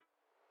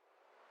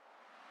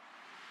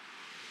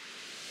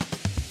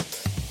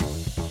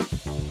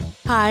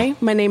Hi,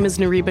 my name is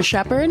Nariba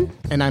Shepherd.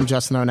 And I'm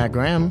Justin Arnett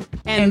Graham.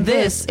 And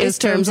this is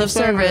Terms of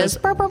Service.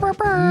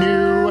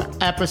 New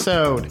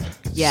episode.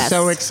 Yes.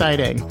 So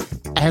exciting,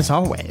 as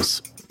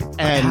always.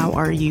 And how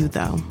are you,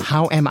 though?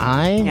 How am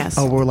I? Yes.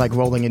 Oh, we're like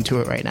rolling into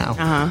it right now.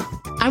 Uh-huh.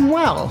 I'm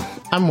well.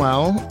 I'm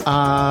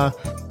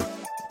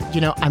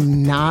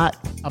not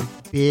a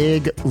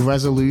big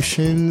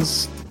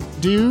resolutions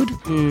dude.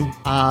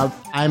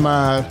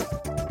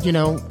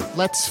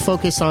 Let's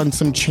focus on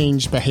some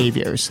changed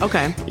behaviors.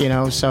 Okay.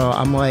 So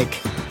I'm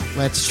like,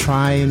 let's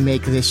try and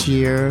make this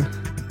year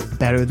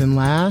better than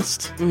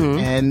last. Mm-hmm.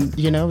 And,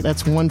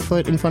 that's one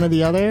foot in front of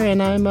the other,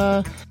 and I'm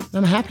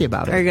happy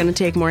about it. Are you going to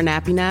take more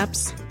nappy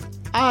naps?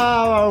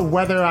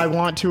 Whether I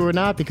want to or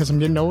not, because I'm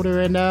getting older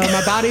and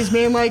my body's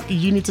being like,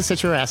 you need to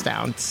sit your ass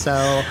down.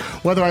 So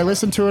whether I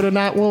listen to it or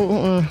not,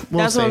 we'll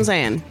That's see. what I'm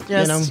saying.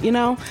 Just,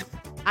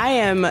 I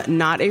am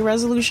not a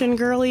resolution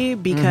girly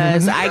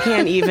because I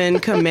can't even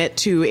commit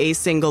to a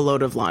single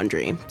load of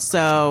laundry.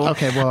 So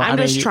I'm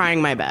just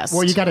trying my best.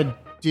 Well, you got to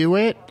do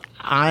it.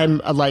 I'm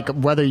like,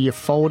 whether you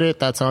fold it,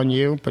 that's on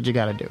you, but you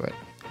got to do it.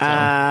 So.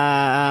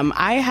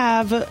 I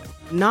have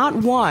not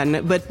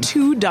one, but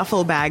 2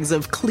 duffel bags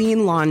of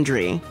clean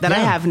laundry that I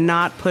have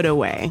not put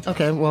away.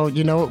 Okay, well, we're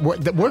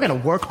going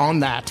to work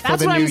on that for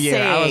That's the what new I'm year.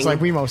 saying. I was like,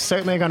 we most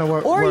certainly going to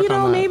work Or, on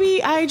that.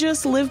 maybe I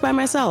just live by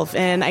myself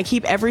and I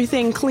keep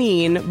everything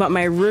clean, but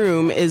my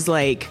room is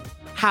like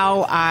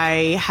how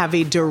I have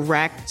a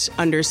direct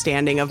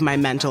understanding of my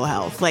mental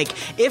health. Like,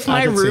 if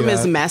my room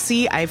is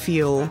messy, I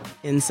feel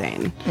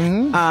insane.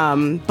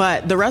 Mm-hmm.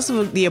 But the rest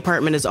of the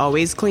apartment is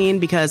always clean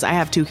because I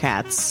have 2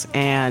 cats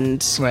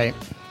and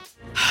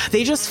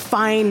they just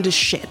find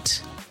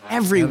shit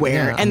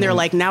everywhere. And they're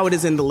like, now it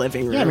is in the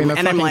living room. Yeah, I mean,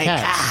 and I'm like,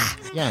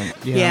 cats.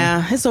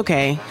 Yeah, it's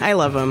okay. I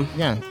love them.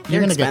 Yeah,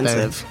 they're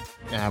expensive.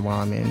 Yeah, well,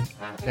 I mean,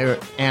 they're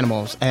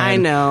animals. And I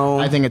know.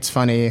 I think it's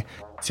funny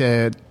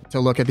to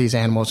look at these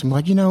animals and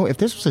be like, if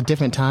this was a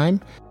different time,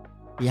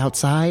 be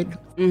outside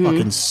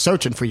fucking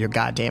searching for your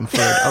goddamn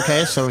food,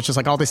 okay? So it's just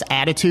like all this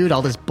attitude,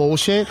 all this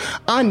bullshit,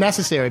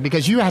 unnecessary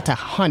because you had to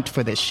hunt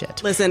for this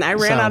shit. Listen, I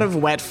ran out of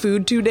wet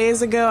food 2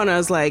 days ago and I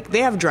was like, they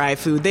have dry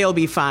food, they'll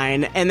be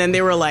fine. And then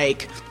they were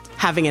like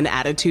having an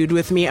attitude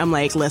with me. I'm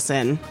like,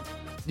 listen,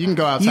 you can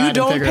go outside you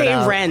don't and figure pay it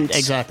out. rent.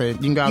 Exactly. You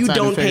can go outside you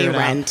don't and figure pay it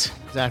rent. Out.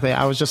 Exactly.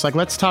 I was just like,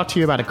 let's talk to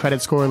you about a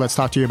credit score. Let's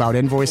talk to you about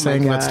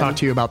invoicing. Let's talk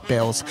to you about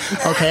bills.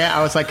 Okay?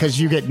 I was like, because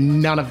you get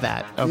none of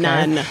that. Okay?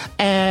 None.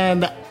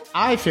 And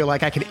I feel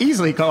like I could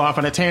easily go off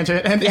on a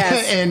tangent in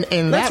that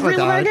regard. Let's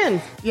reel her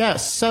in.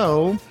 Yes.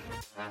 So,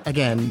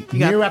 again,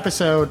 new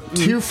episode,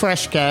 2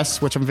 fresh guests,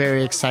 which I'm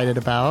very excited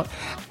about.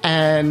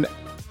 And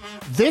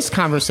this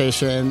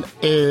conversation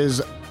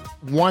is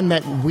one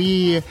that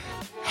we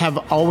have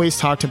always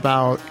talked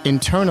about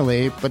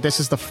internally, but this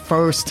is the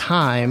first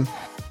time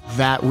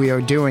that we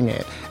are doing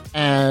it.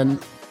 And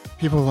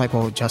people are like,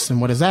 well, Justin,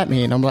 what does that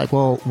mean? I'm like,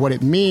 well, what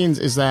it means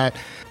is that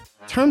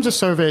Terms of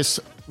Service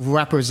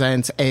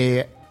represents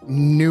a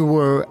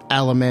newer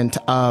element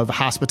of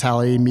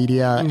hospitality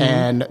media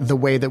and the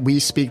way that we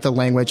speak the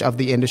language of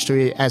the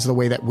industry as the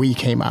way that we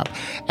came up.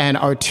 And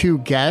our 2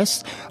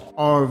 guests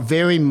are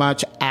very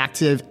much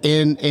active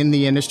in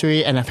the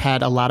industry and have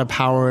had a lot of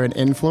power and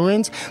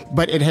influence,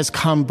 but it has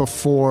come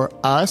before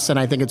us. And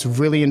I think it's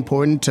really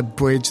important to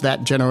bridge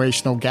that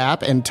generational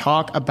gap and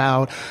talk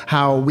about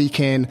how we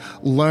can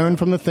learn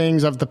from the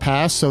things of the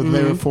past. So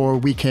therefore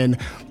we can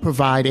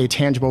provide a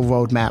tangible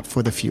roadmap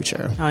for the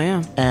future. Oh,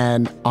 yeah.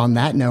 And on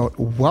that note,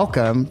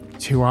 welcome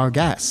to our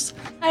guests.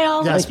 Hi,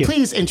 all. Yes,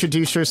 please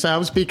introduce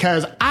yourselves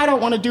because I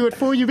don't want to do it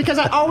for you because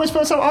I always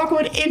feel so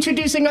awkward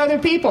introducing other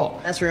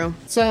people. That's real.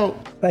 So,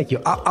 thank you.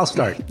 I'll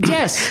start.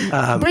 Yes,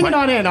 bring it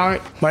on in,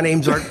 Art. My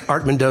name's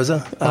Art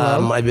Mendoza.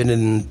 I've been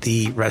in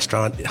the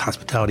restaurant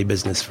hospitality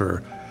business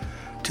for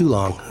too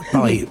long,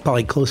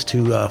 probably close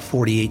to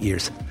 48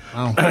 years.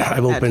 Wow.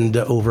 I've opened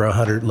over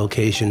 100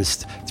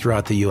 locations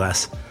throughout the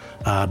U.S.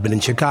 Been in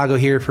Chicago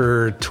here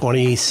for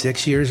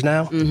 26 years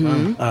now.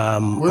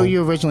 Mm-hmm. Where are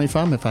you originally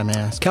from, if I may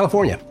ask?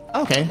 California.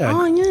 Okay.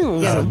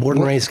 Born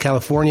and raised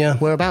California.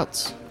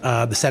 Whereabouts?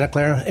 The Santa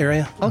Clara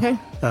area. Okay.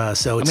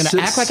 So I'm going to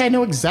act like I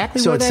know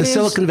exactly where that is. So it's the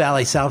Silicon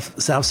Valley, South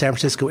San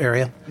Francisco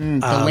area. The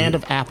land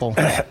of Apple.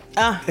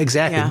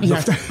 Exactly.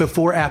 Yeah.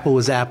 Before Apple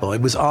was Apple. It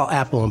was all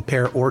apple and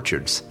pear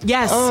orchards.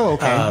 Yes. Oh,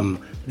 okay.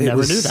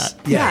 Never knew that.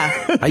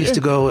 Yeah. I used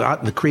to go out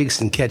in the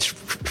creeks and catch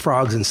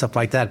frogs and stuff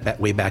like that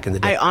way back in the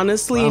day. I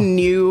honestly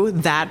knew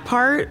that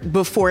part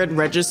before it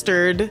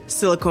registered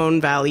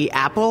Silicon Valley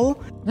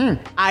Apple.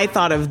 I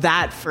thought of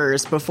that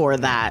first before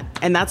that.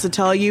 And that's to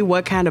tell you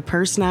what kind of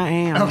person I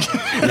am. Okay.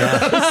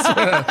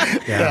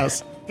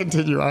 Yes.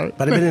 Continue, Art.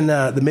 But I've been in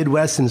the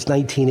Midwest since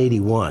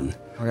 1981.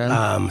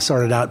 Okay.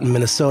 Started out in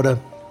Minnesota.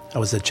 I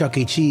was a Chuck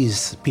E.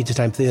 Cheese Pizza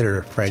Time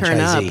Theater franchisee. Turn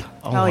up.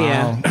 Oh,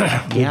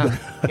 yeah.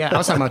 Yeah. I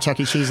was talking about Chuck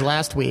E. Cheese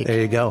last week. There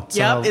you go.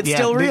 Yep, it's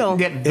still real.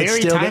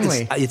 Very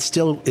timely. It's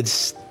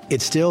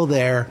still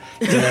there.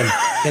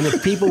 And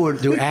if people were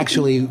to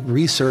actually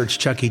research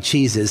Chuck E.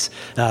 Cheese's,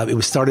 it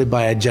was started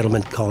by a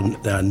gentleman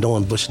called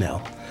Nolan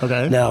Bushnell.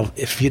 Okay. Now,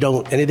 if you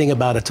don't anything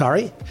about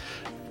Atari,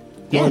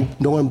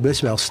 Norm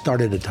Bushnell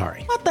started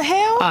Atari. What the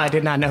hell? I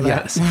did not know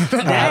that. Yes.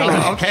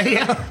 Okay,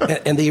 yeah.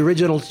 And the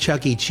original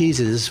Chuck E.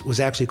 Cheese's was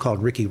actually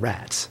called Ricky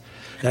Rats.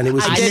 And it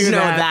was I did know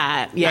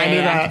that. Yeah, I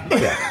knew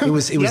that. Yeah, it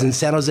was in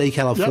San Jose,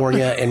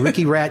 California, and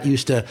Ricky Rat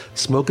used to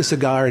smoke a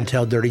cigar and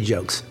tell dirty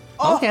jokes.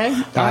 Okay.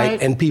 All right.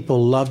 And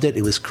people loved it.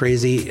 It was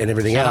crazy and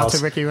everything Shout out else.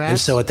 to Ricky Rat. And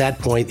so at that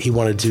point, he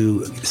wanted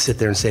to sit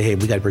there and say, hey,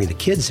 we got to bring the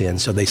kids in.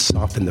 So they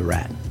softened the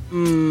rat.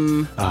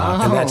 And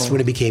that's when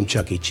it became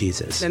Chuck E.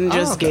 Cheese's. And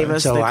just gave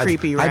us the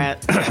creepy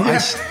rat.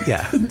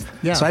 Yeah.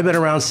 So I've been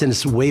around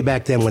since way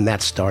back then when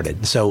that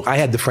started. So I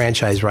had the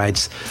franchise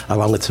rights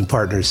along with some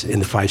partners in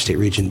the 5-state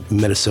region,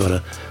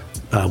 Minnesota,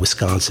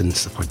 Wisconsin,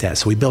 stuff like that.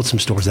 So we built some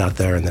stores out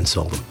there and then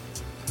sold them.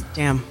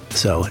 Damn.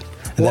 So,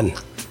 and then...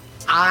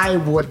 I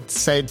would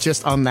say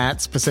just on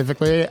that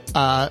specifically,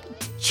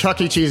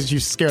 Chuck E. Cheese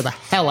used to scare the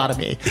hell out of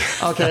me.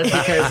 Okay,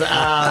 because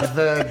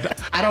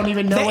I don't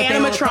even know the what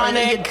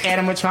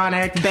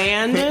animatronic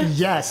band.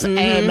 Yes,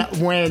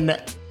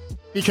 and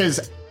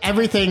because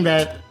everything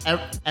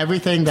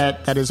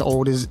that is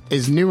old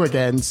is new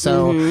again.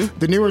 So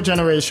the newer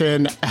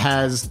generation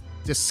has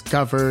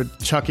discovered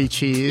Chuck E.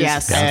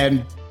 Cheese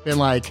and been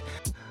like,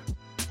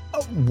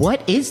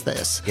 what is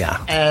this?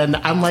 Yeah. And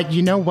I'm like,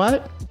 you know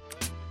what?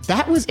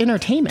 That was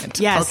entertainment.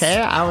 Yes. Okay.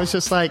 I was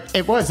just like,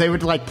 it was. They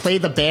would like play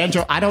the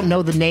banjo. I don't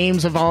know the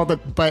names of all the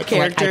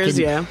characters.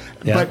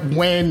 But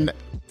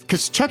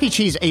because Chuck E.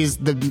 Cheese is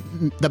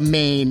the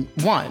main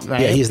one,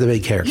 right? Yeah, he's the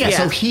main character. Yeah.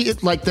 So he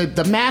like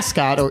the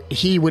mascot, or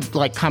he would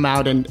like come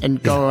out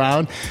and go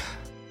around.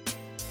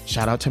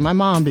 Shout out to my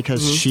mom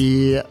because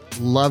she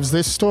loves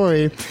this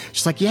story.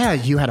 She's like, yeah,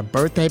 you had a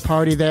birthday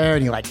party there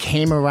and you like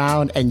came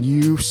around and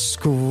you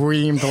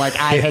screamed like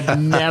I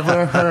had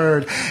never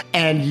heard,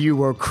 and you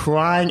were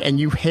crying and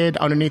you hid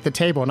underneath the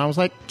table. And I was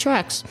like,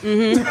 tracks.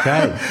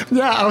 Okay.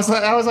 Yeah, I was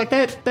like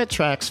that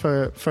tracks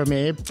for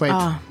me. But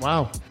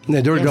wow. Now,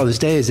 during those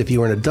days, if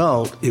you were an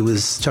adult, it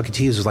was Chuck E.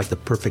 Cheese was like the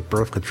perfect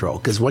birth control,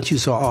 because once you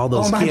saw all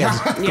those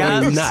kids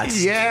going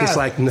nuts, it's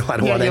like, no, I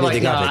don't want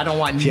anything of it. I don't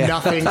want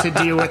nothing to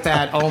do with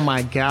that. Oh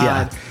my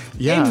God.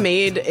 Yeah. They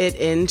made it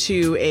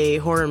into a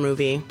horror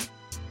movie.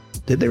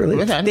 Did they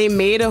really? They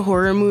made a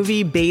horror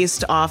movie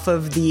based off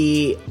of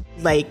the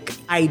like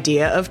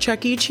idea of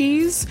Chuck E.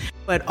 Cheese,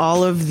 but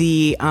all of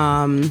the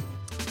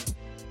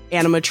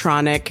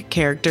animatronic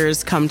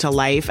characters come to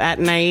life at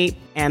night,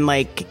 and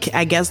like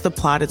I guess the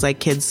plot is like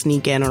kids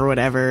sneak in or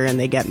whatever and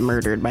they get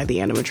murdered by the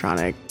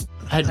animatronic.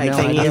 I had no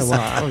idea. Well,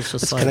 I was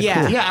just like,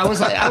 cool. I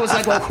was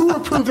like, well, who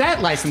approved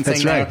that licensing?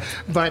 That's right.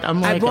 But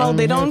I'm like,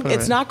 they don't.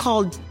 It's not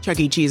called Chuck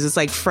E. Cheese. It's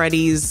like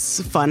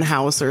Freddy's Fun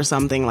House or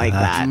something like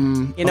that.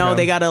 You know,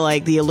 they gotta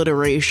like the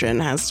alliteration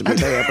has to be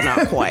there, but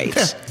not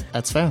quite.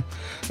 That's fair.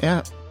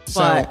 Yeah.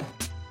 But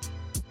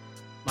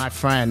my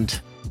friend,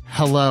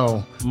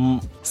 hello,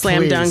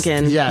 Slam please.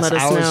 Duncan. Yes, let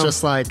us I was know.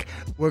 just like,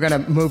 we're gonna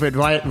move it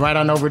right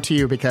on over to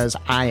you because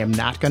I am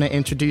not gonna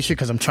introduce you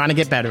because I'm trying to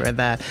get better at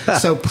that.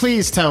 So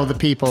please tell the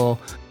people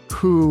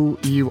who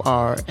you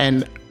are,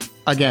 and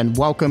again,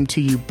 welcome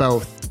to you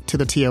both to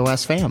the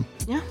TOS fam.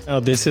 Yeah. Oh,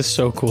 this is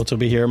so cool to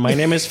be here. My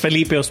name is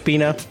Felipe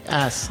Ospina.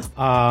 Yes.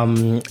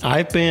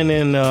 I've been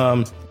in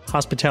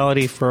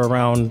hospitality for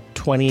around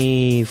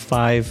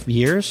 25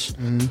 years.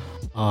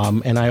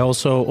 And I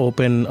also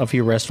open a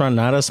few restaurants,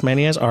 not as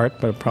many as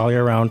Art, but probably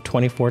around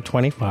 24,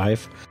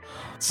 25.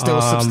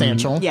 Still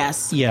substantial.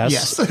 Yes.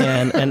 Yes.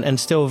 and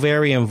still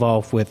very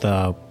involved with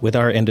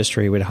our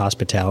industry, with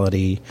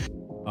hospitality.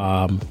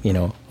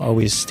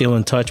 Always still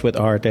in touch with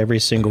Art every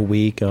single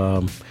week.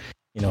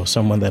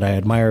 Someone that I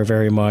admire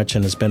very much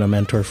and has been a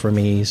mentor for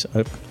me. He's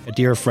a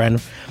dear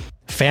friend.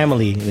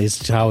 Family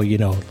is how,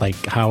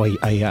 how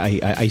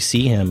I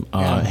see him,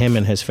 him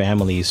and his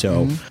family.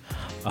 So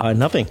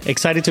nothing.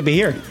 Excited to be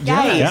here.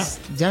 Yes.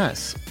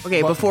 Yes.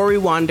 Okay, before we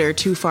wander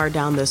too far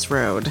down this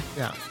road,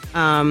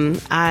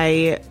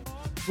 I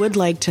would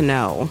like to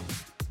know,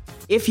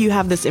 if you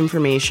have this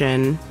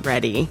information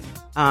ready,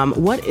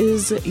 what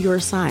is your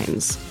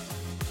signs?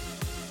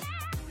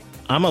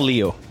 I'm a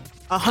Leo.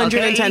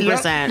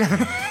 110%.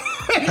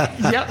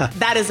 Yep.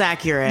 That is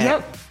accurate.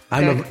 Yep.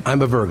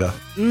 I'm a Virgo.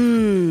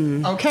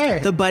 Okay.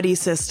 The buddy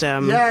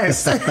system.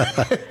 Yes.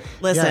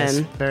 Listen, Yes,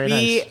 very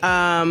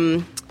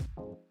nice.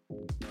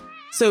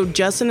 So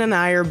Justin and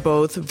I are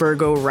both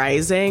Virgo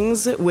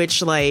risings,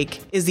 which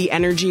like is the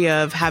energy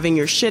of having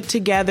your shit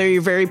together.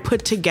 You're very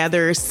put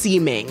together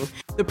seeming,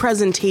 the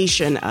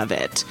presentation of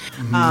it.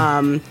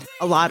 A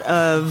lot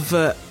of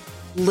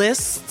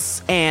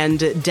lists and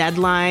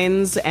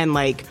deadlines and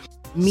like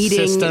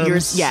meeting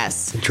Systems.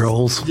 Yes.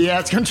 Controls. Yeah,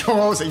 it's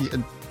controls.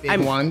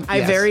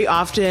 I very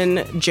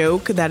often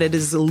joke that it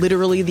is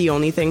literally the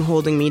only thing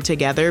holding me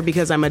together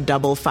because I'm a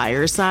double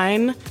fire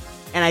sign.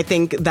 And I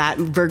think that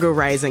Virgo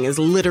rising is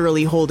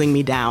literally holding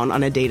me down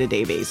on a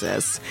day-to-day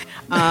basis.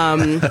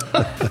 My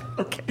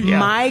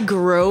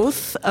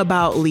growth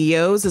about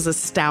Leos is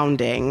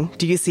astounding.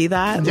 Do you see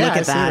that? Yeah, Look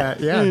at I see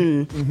that. Yeah.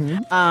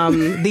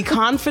 The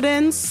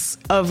confidence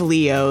of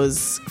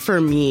Leos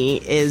for me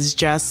is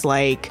just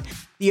like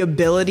the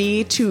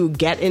ability to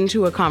get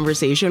into a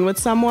conversation with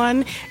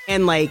someone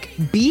and like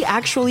be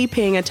actually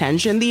paying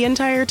attention the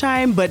entire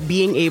time, but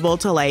being able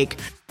to like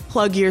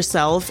plug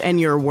yourself and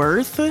your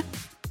worth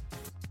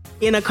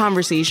in a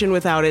conversation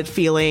without it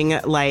feeling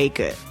like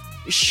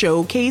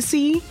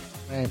showcasey.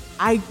 Right.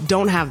 I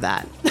don't have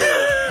that.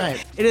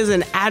 Right. It is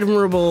an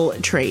admirable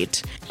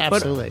trait.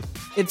 Absolutely. But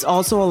it's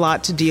also a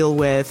lot to do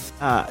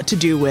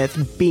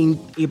with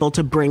being able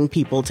to bring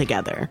people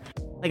together.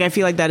 Like, I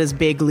feel like that is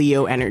big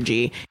Leo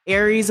energy.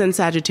 Aries and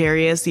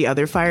Sagittarius, the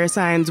other fire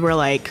signs, were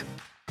like,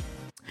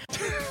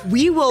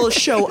 we will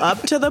show up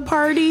to the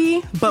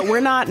party, but we're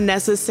not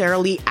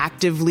necessarily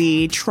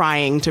actively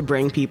trying to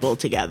bring people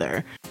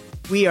together.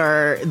 We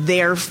are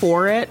there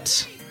for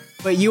it,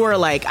 but you are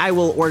like, I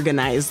will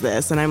organize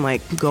this. And I'm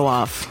like, go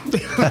off.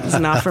 It's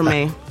not for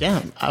me.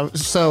 Yeah.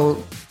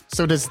 So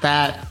does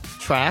that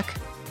track?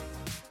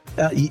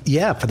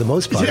 Yeah, for the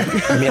most part.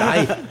 I mean,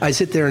 I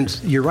sit there and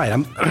you're right.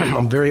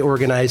 I'm very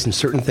organized, and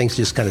certain things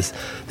just kind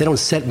of, they don't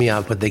set me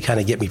up, but they kind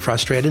of get me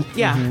frustrated.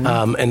 Yeah.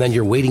 And then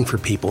you're waiting for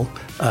people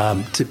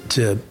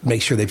to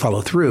make sure they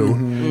follow through,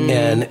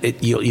 and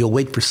you'll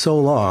wait for so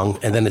long,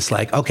 and then it's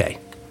like, okay,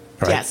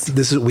 all right, yes,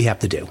 this is what we have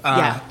to do.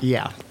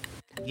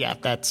 Yeah,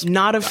 that's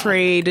not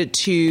afraid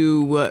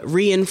to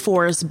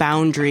reinforce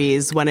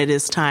boundaries when it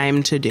is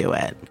time to do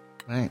it.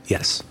 right.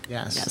 Yes.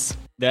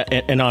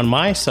 And on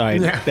my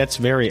side, that's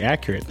very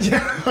accurate.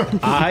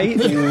 I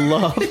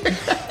love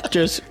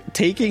just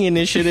taking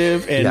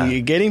initiative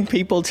and getting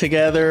people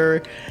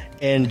together,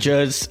 and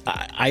just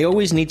I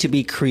always need to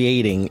be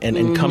creating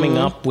and coming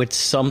up with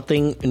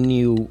something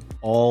new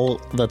all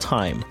the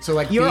time. So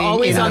like You're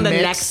always on the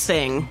mix, next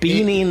thing.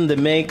 Being in the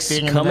mix,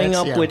 coming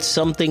up with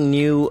something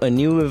new, a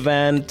new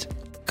event,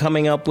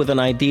 coming up with an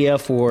idea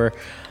for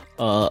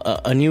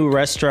a new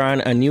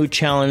restaurant, a new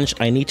challenge.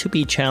 I need to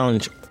be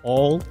challenged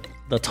all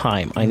the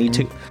time. I need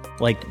to,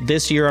 like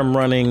this year I'm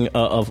running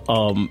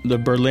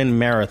the Berlin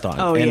Marathon.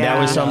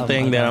 That was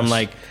something that I'm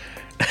like,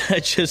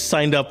 I just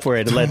signed up for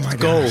it. Let's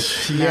go.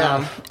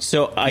 Yeah.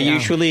 So I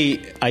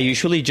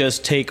usually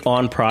just take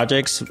on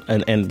projects,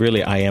 and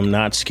really I am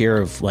not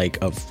scared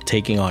of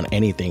taking on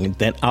anything.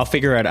 Then I'll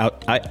figure it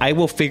out. I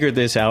will figure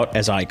this out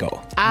as I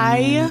go.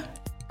 I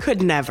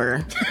could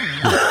never.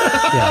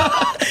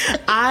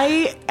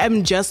 I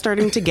am just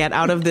starting to get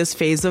out of this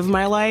phase of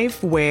my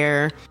life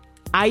where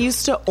I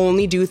used to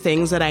only do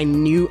things that I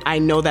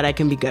know that I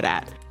can be good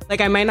at.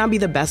 Like, I might not be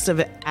the best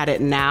at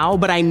it now,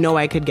 but I know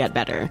I could get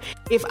better.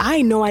 If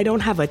I know I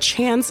don't have a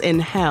chance in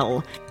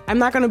hell, I'm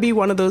not going to be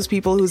one of those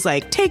people who's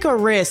like, take a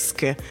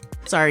risk.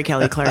 Sorry,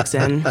 Kelly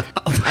Clarkson.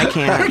 I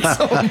can't.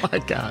 Oh my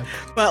God.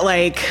 But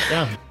like,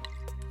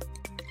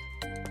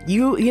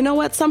 you know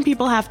what? Some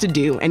people have to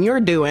do, and you're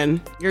doing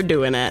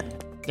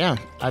it. Yeah.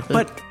 I think.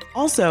 But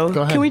also,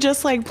 can we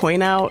just like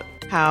point out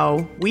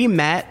how we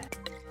met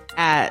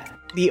at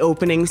the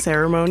opening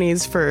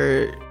ceremonies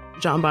for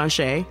Jean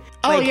Banchet?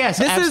 Oh, like, yes,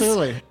 this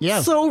absolutely.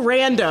 Is so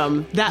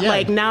random that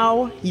like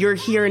now you're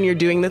here and you're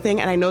doing the thing.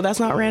 And I know that's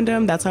not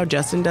random. That's how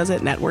Justin does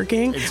it,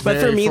 networking. But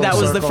for me, that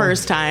was the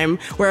first time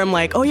where I'm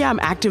like, oh yeah, I'm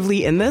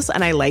actively in this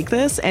and I like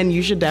this, and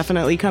you should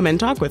definitely come and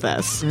talk with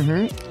us.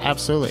 Mm-hmm.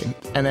 Absolutely.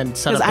 And then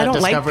set up I don't that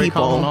discovery like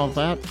people. call and all of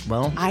that.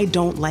 Well, I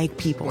don't like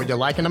people. Well, you're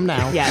liking them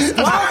now. Yes.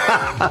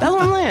 That's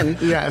what I'm in.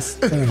 Yes.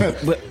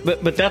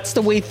 But that's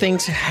the way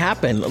things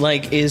happen.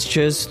 Like, is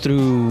just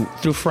through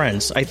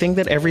friends. I think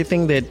that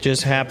everything that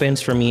just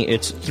happens for me,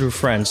 it's through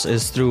friends.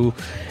 It's through,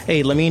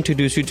 hey, let me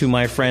introduce you to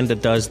my friend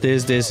that does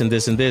this, and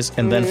this, and this,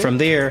 and then from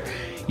there,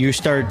 you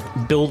start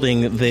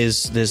building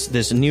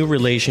this new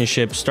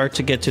relationship. Start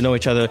to get to know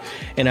each other,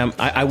 and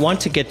I want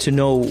to get to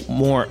know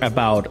more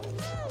about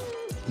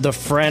the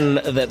friend,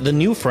 the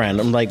new friend.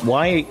 I'm like,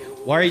 why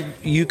are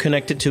you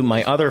connected to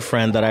my other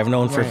friend that I've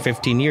known for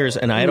 15 years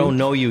and I don't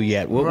know you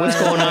yet? What's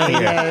going on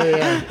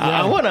here?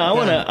 I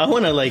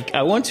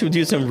want to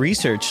do some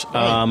research.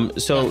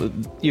 So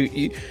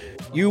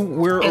you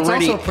were it's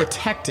already also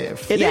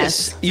protective. It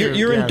is.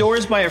 You're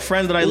endorsed by a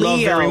friend that I love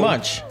very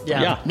much.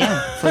 Yeah,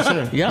 for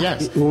sure.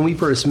 Yes. When we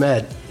first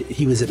met,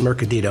 he was at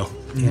Mercadito,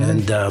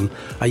 and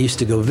I used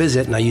to go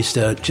visit, and I used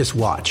to just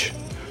watch.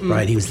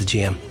 Right, he was the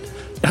GM,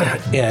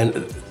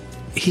 and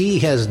he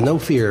has no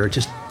fear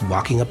just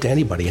walking up to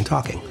anybody and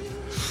talking.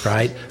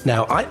 Right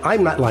now,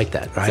 I'm not like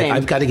that. Right,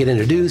 I've got to get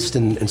introduced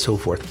and so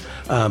forth.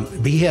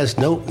 But he has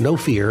no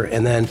fear,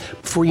 and then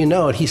before you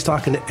know it, he's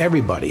talking to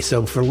everybody.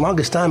 So for the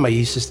longest time, I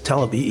used to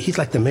tell him he's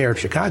like the mayor of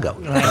Chicago.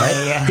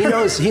 Right? He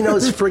knows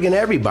friggin'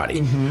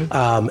 everybody,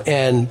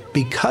 and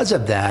because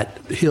of that,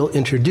 he'll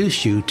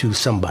introduce you to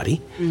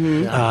somebody.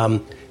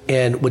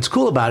 And what's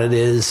cool about it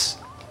is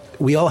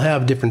we all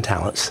have different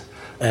talents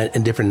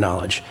and different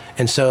knowledge.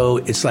 And so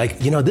it's like,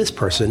 this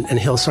person, and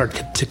he'll start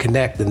to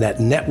connect, and that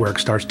network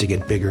starts to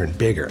get bigger and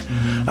bigger.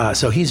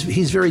 So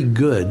he's very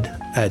good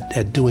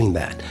at doing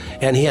that.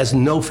 And he has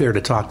no fear to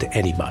talk to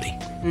anybody.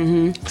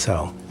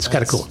 So it's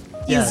kind of cool.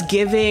 He's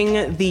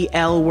giving the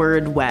L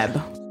word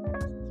web,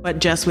 but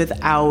just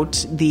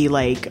without the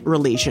like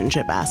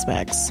relationship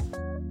aspects.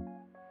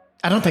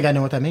 I don't think I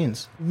know what that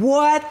means.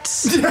 What?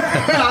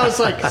 I was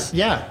like,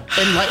 yeah,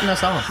 enlighten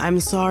us all. I'm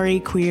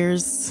sorry,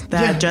 queers,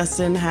 that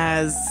Justin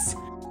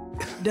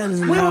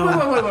doesn't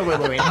know.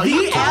 Wait.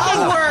 The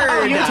L word.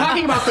 Oh, you're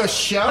talking about the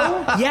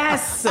show?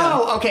 Yes.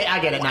 Oh, okay, I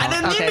get it now.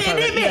 Okay,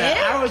 perfect.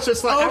 Yeah, I was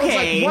just like,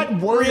 what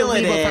word? Reel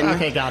it in.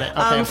 Okay, got it.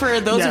 Okay.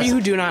 For those of you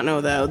who do not know,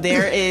 though,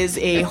 there is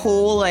a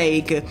whole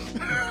like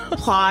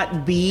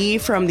plot B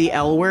from the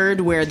L word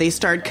where they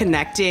start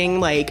connecting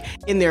like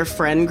in their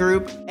friend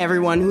group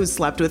everyone who's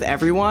slept with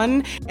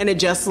everyone, and it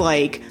just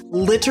like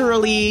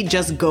literally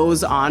just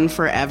goes on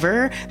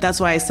forever. That's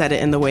why I said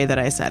it in the way that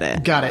I said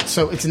it. Got it.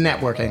 So it's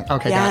networking.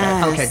 Okay,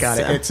 got it. Okay, got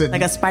it. It's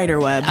like a spider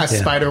web.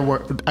 Spider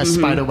web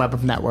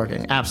of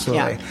networking.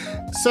 Absolutely.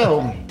 Yeah.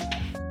 So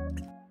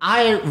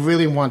I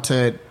really want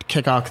to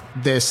kick off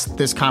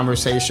this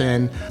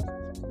conversation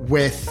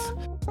with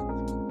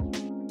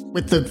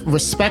the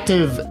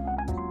respective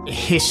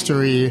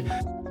history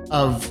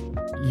of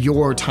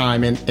your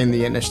time in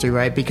the industry,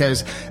 right?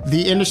 Because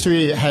the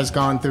industry has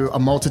gone through a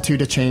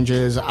multitude of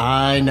changes.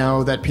 I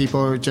know that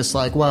people are just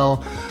like,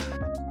 well,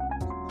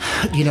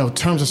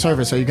 terms of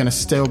service, are you going to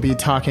still be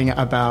talking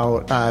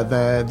about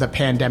the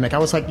pandemic? I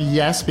was like,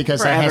 yes,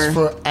 because that has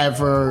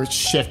forever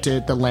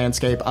shifted the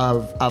landscape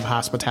of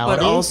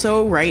hospitality. But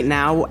also right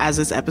now, as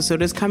this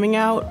episode is coming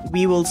out,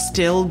 we will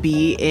still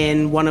be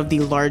in one of the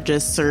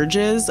largest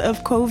surges of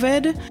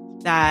COVID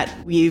that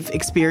we've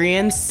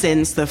experienced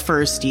since the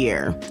first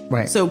year.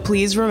 Right. So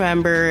please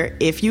remember,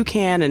 if you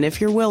can and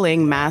if you're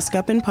willing, mask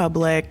up in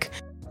public.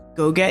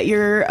 Go get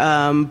your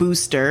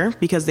booster,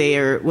 because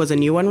there was a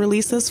new one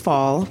released this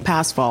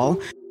past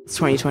fall. It's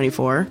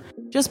 2024.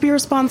 Just be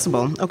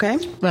responsible, okay?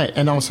 Right,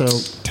 and also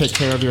take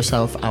care of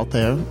yourself out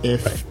there.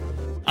 But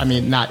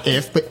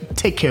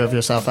take care of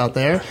yourself out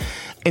there.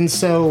 And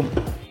so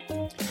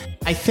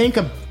I think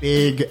a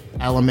big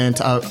element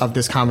of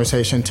this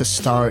conversation to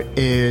start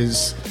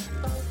is,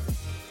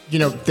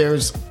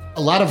 there's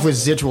a lot of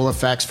residual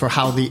effects for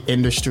how the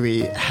industry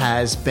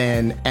has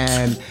been.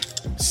 And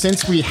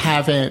since we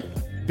haven't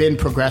been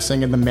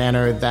progressing in the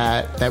manner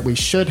that we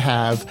should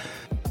have,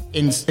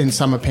 in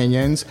some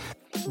opinions,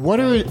 what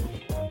are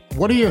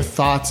your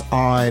thoughts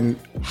on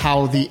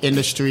how the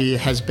industry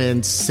has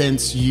been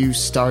since you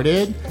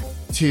started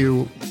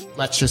to,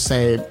 let's just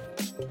say,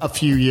 a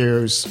few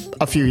years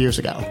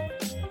ago?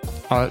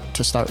 Art,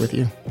 to start with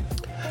you.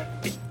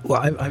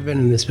 Well, I've been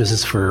in this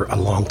business for a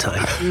long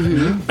time.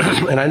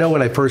 Mm-hmm. And I know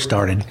when I first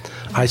started,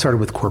 I started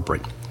with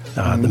corporate.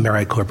 The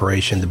Marriott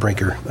Corporation, the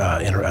Brinker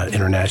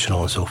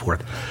International, and so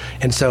forth.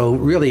 And so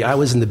really, I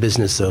was in the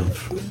business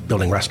of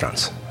building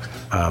restaurants.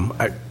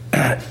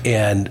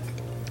 And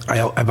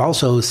I've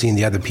also seen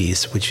the other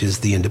piece, which is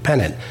the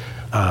independent.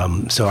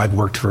 So I've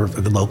worked for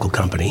the local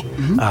company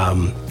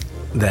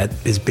that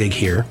is big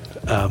here.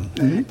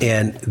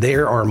 And they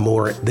are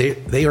more in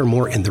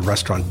the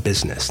restaurant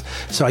business.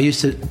 So I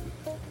used to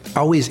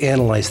always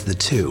analyze the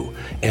two.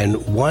 And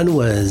one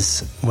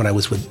was when I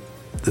was with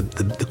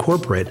the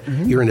corporate,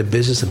 you're in the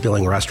business of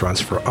building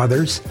restaurants for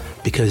others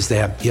because you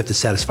have to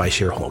satisfy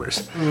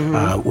shareholders.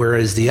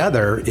 Whereas the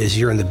other is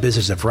you're in the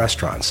business of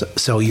restaurants.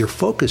 So you're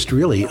focused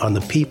really on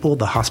the people,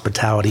 the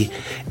hospitality,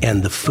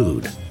 and the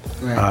food,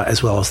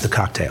 as well as the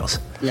cocktails.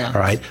 Yeah. All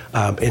right.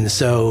 And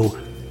so,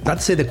 not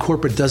to say that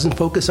corporate doesn't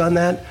focus on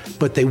that,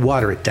 but they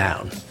water it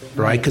down,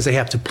 right? Because they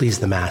have to please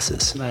the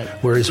masses. Right.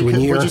 Whereas would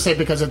you say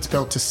because it's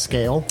built to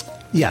scale?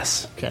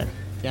 Yes. Okay.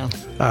 Yeah.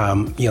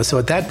 So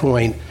at that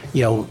point,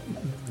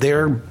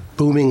 they're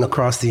booming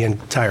across the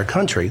entire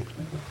country.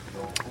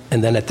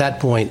 And then at that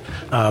point,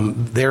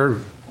 they're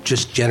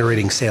just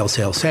generating sales,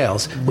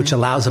 which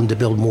allows them to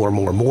build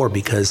more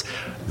because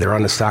they're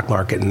on the stock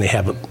market and they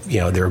have,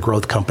 they're a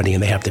growth company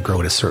and they have to grow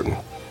at a certain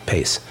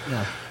pace.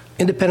 Yeah.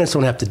 Independents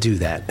don't have to do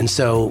that. And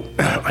so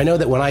I know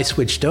that when I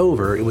switched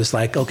over, it was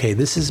like, okay,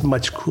 this is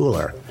much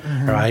cooler,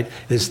 right?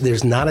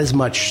 There's not as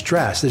much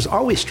stress. There's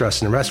always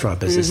stress in the restaurant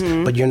business,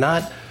 but you're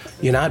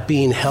not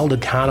being held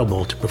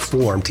accountable to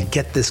perform, to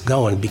get this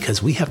going,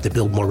 because we have to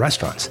build more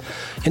restaurants.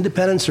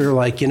 Independents are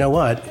like, you know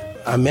what?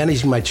 I'm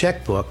managing my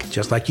checkbook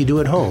just like you do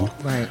at home.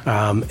 Right.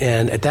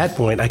 And at that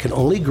point, I can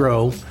only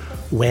grow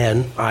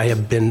when I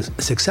have been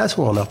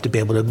successful enough to be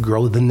able to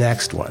grow the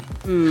next one.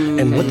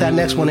 And what that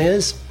next one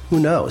is, who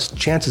knows?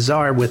 Chances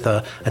are with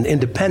an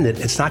independent,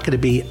 it's not going to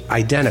be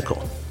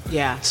identical.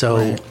 Yeah.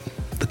 So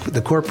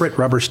the corporate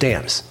rubber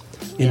stamps.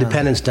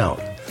 Independents don't,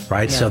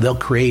 right? Yeah. So they'll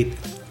create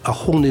a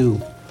whole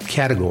new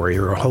category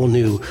or a whole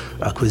new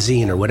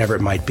cuisine or whatever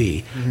it might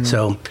be.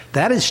 So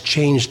that has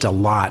changed a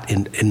lot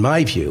in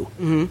my view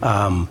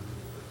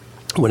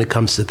when it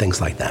comes to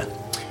things like that.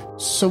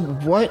 So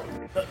what...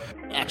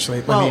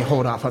 Actually, let me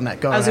hold off on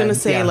that. Go ahead. I was going to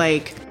say,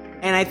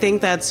 and I think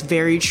that's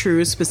very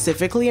true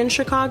specifically in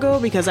Chicago,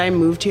 because I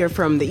moved here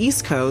from the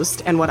East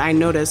Coast, and what I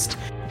noticed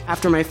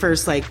after my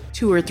first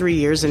 2 or 3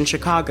 years in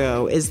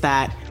Chicago is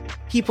that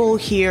people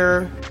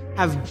here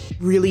have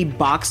really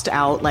boxed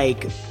out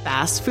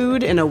fast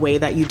food in a way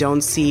that you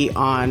don't see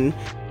on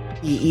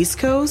the East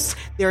Coast,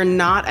 there are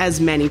not as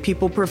many.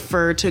 People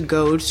prefer to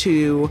go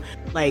to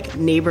like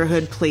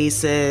neighborhood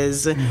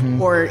places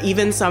or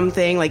even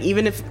something like,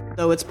 even if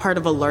though it's part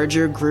of a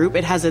larger group,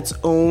 it has its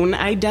own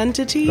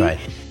identity. Right.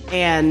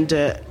 And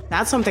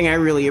that's something I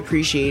really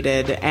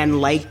appreciated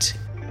and liked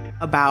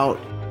about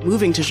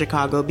moving to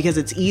Chicago, because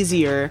it's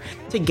easier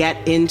to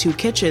get into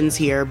kitchens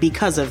here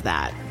because of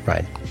that.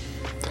 Right.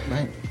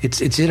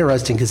 It's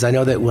interesting because I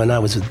know that when I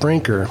was with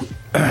Brinker,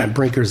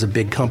 Brinker's a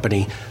big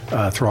company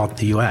throughout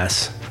the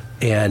U.S.,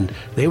 and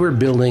they were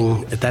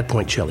building, at that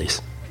point,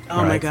 Chili's.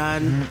 Oh, my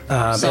God.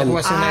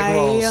 Southwestern egg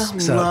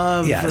rolls.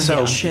 Love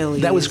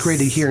Chili's. That was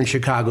created here in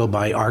Chicago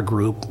by our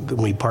group.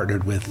 We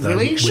partnered with...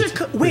 Really?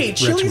 Wait,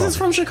 Chili's is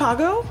from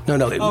Chicago? No.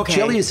 Okay.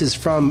 Chili's is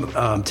from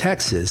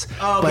Texas.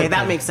 Oh, okay,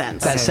 that makes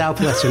sense. That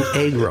Southwestern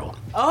egg roll.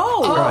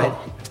 Oh, right.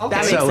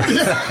 Okay. That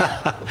makes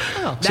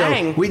sense.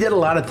 Dang. So we did a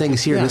lot of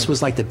things here. Yeah. This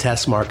was like the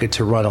test market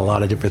to run a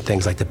lot of different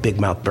things, like the Big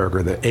Mouth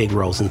Burger, the egg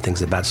rolls, and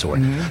things of that sort.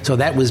 So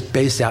that was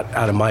based out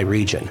of my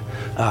region.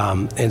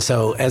 And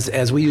so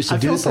as we used to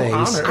do things...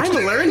 honored. I'm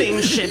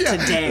learning shit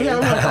today. Yeah,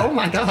 I'm like, oh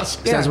my gosh.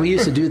 So as we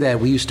used to do that,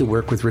 we used to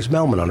work with Rich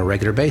Melman on a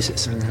regular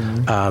basis.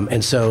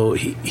 And so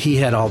he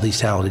had all these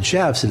talented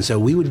chefs, and so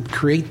we would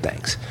create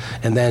things.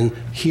 And then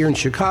here in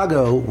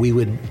Chicago, we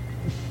would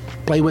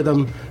play with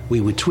them, we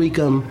would tweak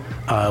them,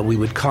 we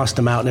would cost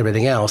them out and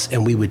everything else,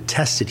 and we would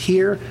test it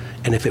here,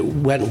 and if it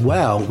went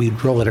well,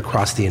 we'd roll it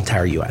across the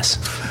entire U.S.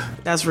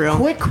 That's real.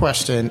 Quick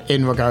question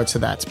in regards to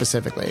that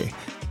specifically.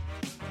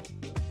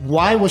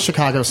 Why was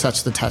Chicago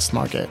such the test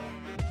market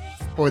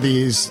for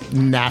these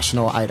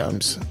national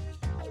items?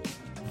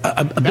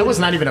 That was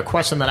not even a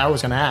question that I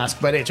was going to ask,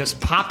 but it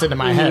just popped into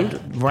my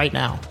head right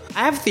now.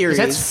 I have theories.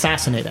 That's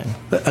fascinating.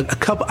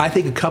 I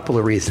think a couple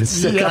of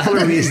reasons. A couple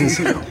of reasons.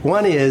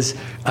 One is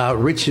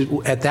Rich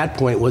at that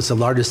point was the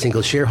largest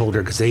single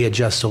shareholder because they had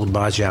just sold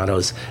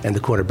Maggiano's and the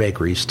Corner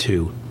Bakeries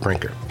to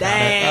Brinker.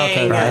 Dang.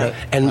 Okay, Right.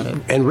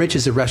 And Rich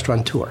is a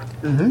restaurateur.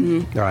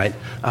 All right.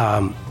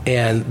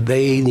 And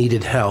they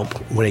needed help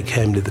when it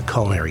came to the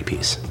culinary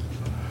piece.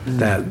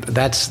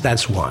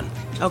 That's one.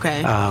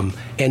 Okay.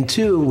 And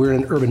two, we're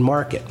in an urban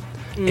market.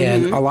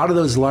 And a lot of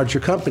those larger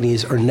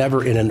companies are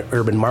never in an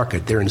urban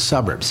market. They're in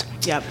suburbs.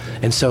 Yep.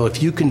 And so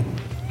if you can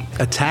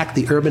attack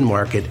the urban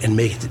market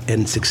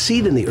and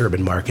succeed in the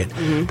urban market,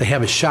 they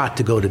have a shot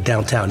to go to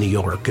downtown New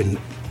York and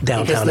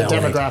downtown Because the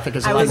LA. demographic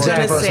is a I lot was more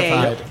going to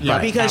diversified.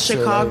 say, because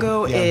absolutely.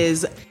 Chicago Yeah.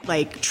 is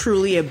like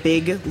truly a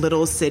big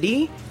little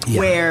city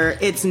where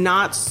it's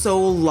not so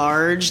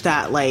large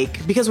that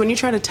like, because when you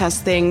try to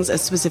test things,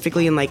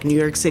 specifically in like New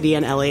York City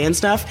and LA and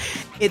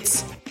stuff,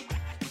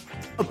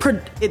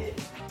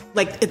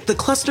 the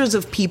clusters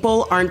of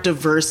people aren't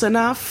diverse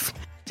enough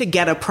to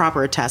get a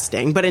proper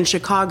testing. But in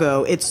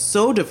Chicago, it's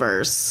so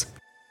diverse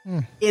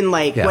in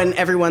like when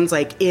everyone's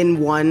like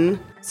in one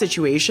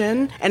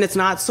situation, and it's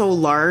not so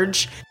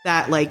large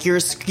that like you're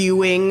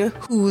skewing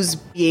who's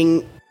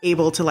being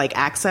able to like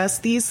access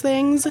these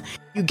things.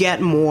 You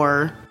get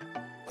more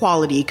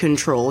quality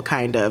control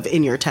kind of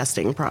in your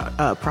testing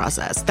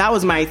process. That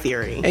was my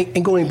theory.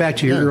 And going back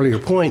to your earlier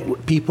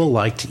point, people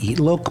like to eat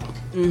local,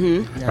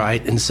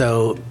 right? And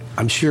so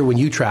I'm sure when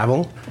you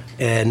travel,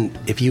 and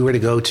if you were to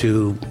go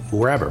to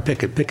wherever,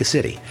 pick a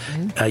city,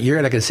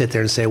 you're not going to sit there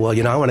and say,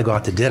 well, I want to go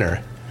out to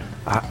dinner.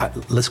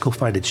 Let's go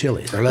find a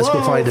Chili's, or let's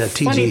go find a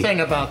TG. Funny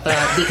thing about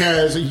that,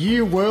 because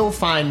you will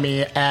find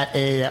me at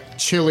a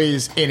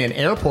Chili's in an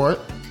airport.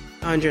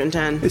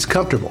 110. It's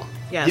comfortable.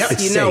 Yes, Yep.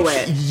 you know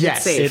safe. it.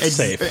 Yes, It's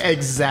safe.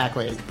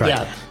 Exactly. Right.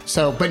 Yeah.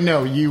 So, but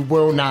no, you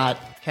will not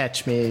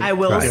catch me. I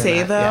will Right. say,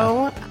 doing that.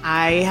 though,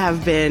 I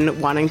have been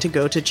wanting to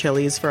go to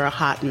Chili's for a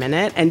hot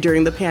minute. And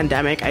during the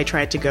pandemic, I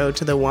tried to go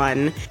to the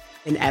one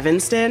in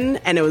Evanston,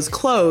 and it was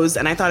closed,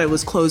 and I thought it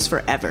was closed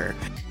forever.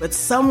 But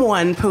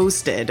someone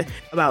posted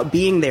about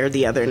being there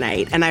the other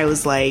night, and I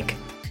was like,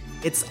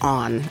 it's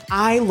on.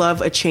 I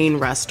love a chain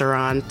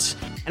restaurant.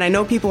 And I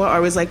know people are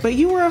always like, but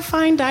you were a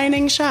fine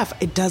dining chef.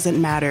 It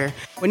doesn't matter.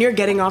 When you're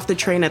getting off the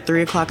train at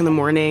 3 o'clock in the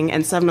morning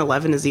and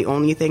 7-Eleven is the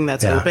only thing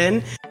that's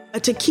open, a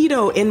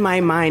taquito in my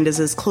mind is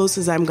as close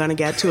as I'm going to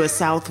get to a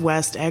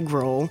Southwest egg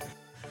roll.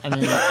 I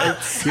mean,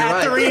 it's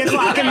At 3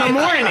 o'clock in the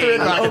morning. 3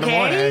 o'clock in the okay?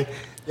 morning.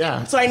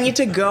 Yeah. So I need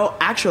to go.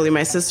 Actually,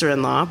 my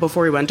sister-in-law,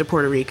 before we went to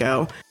Puerto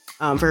Rico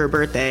for her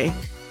birthday,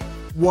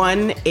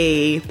 won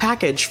a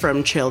package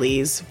from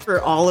Chili's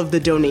for all of the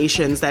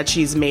donations that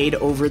she's made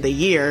over the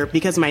year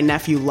because my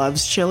nephew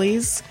loves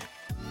Chili's.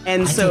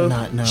 And so did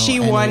not know she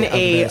any won of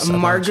a this about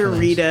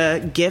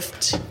margarita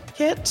gift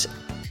kit,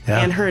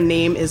 and her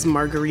name is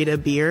Margarita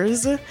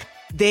Beers.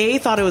 They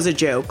thought it was a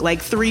joke.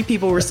 Like 3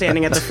 people were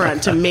standing at the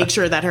front to make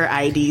sure that her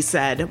ID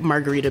said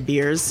Margarita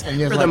Beers And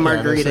you're for like, the yeah,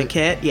 margarita that's it.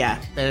 kit. Yeah.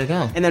 There you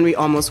go. And then we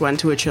almost went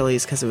to a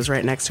Chili's because it was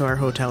right next to our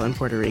hotel in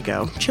Puerto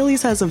Rico.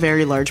 Chili's has a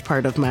very large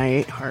part of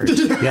my heart,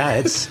 Yeah,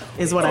 it's.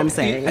 is what I'm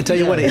saying. I tell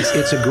you what,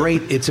 it's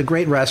a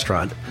great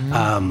restaurant.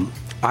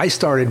 I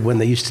started when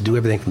they used to do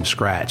everything from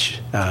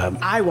scratch.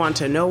 I want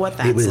to know what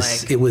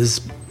that's like. It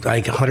was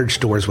like 100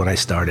 stores when I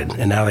started,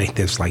 and now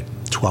there's like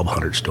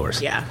 1,200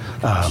 stores. Yeah.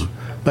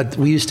 But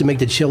we used to make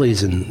the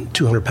chilies in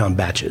 200-pound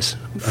batches.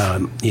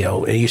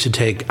 It used to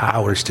take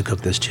hours to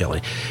cook this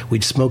chili.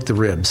 We'd smoke the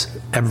ribs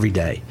every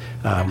day.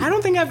 I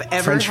don't think I've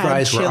ever French had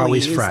fries Chili's. were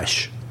always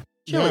fresh.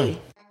 Chili.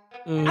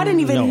 I didn't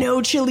even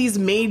know Chili's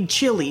made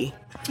chili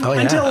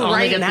until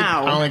right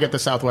now. I only get the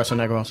Southwestern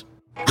egg rolls.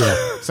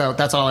 Yeah. So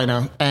that's all I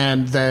know.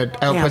 And the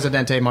El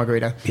Presidente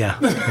margarita. Yeah,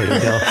 there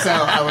you go. So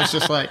I was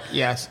just like,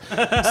 yes.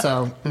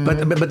 So,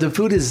 But the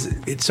food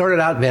it started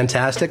out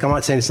fantastic. I'm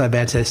not saying it's not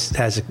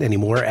fantastic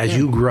anymore. As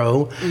you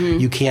grow,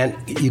 you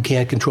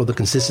can't control the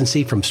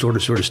consistency from store to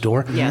store to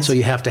store. Yes. So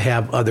you have to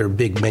have other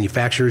big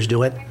manufacturers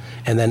do it.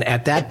 And then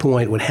at that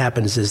point, what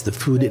happens is the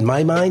food, in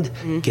my mind,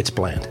 gets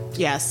bland.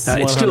 Yes.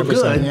 It's still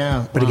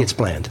good, but it gets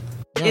bland.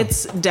 Yeah.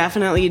 It's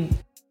definitely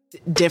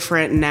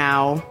different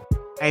now,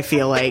 I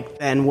feel like,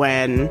 than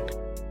when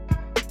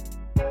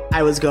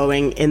I was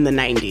going in the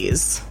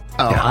 90s.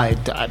 Oh, yeah.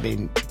 I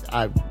mean,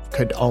 I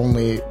could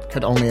only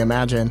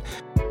imagine.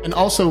 And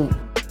also...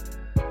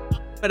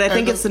 But I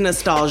think it's the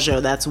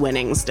nostalgia that's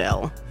winning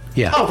still.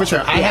 Yeah. Oh, for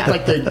sure. I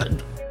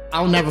had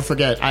I'll never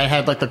forget, I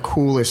had the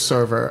coolest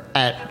server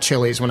at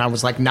Chili's when I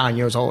was 9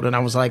 years old, and I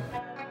was like,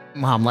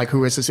 Mom,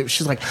 who is this?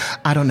 She's like,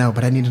 I don't know,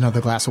 but I need another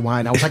glass of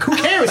wine. I was like, who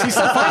cares? He's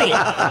so funny.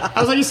 I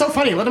was like, he's so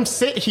funny. Let him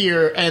sit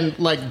here and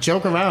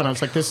joke around. I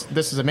was like, this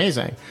is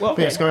amazing. Well,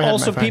 yes, go ahead,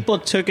 also people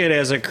took it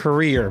as a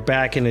career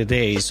back in the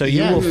day. So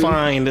you will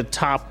find the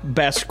top,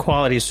 best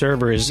quality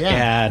servers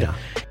at,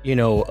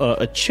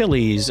 a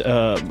Chili's,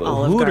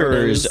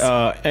 Hooters,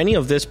 any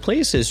of these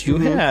places. You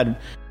had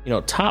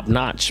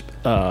top-notch,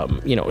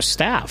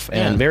 staff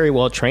and very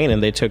well trained,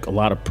 and they took a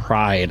lot of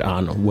pride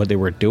on what they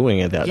were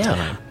doing at that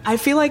time. I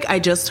feel like I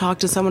just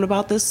talked to someone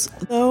about this,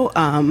 though.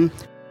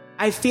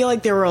 I feel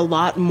like there were a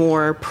lot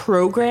more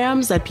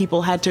programs that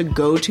people had to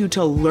go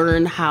to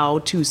learn how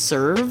to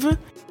serve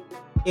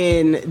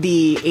in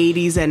the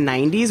 80s and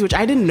 90s, which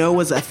I didn't know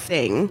was a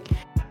thing.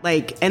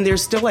 And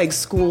there's still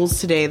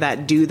schools today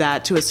that do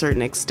that to a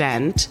certain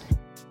extent.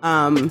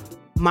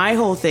 My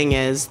whole thing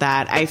is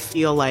that I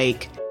feel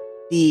like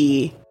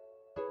the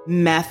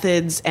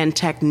methods and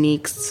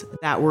techniques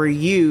that were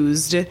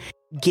used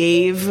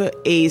gave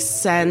a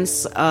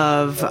sense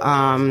of,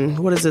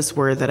 what is this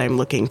word that I'm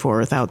looking for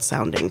without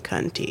sounding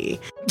cunty?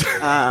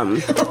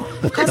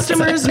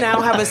 Customers now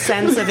have a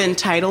sense of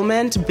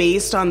entitlement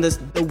based on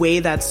the way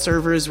that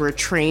servers were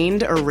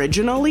trained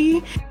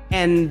originally.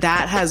 And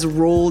that has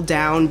rolled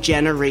down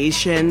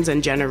generations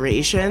and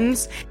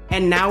generations.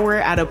 And now we're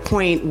at a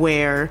point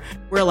where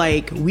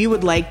we're we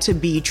would like to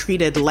be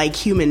treated like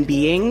human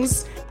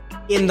beings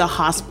in the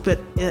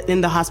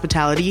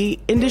hospitality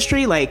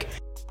industry.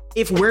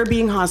 If we're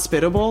being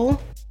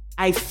hospitable,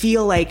 I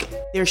feel like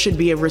there should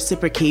be a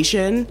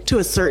reciprocation to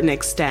a certain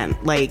extent.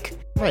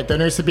 Right, there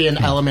needs to be an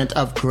element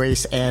of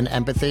grace and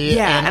empathy.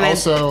 Yeah, and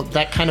also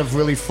that kind of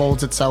really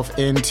folds itself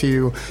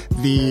into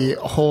the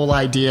whole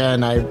idea,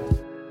 and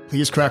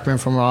please correct me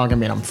if I'm wrong. I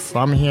mean, I'm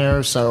from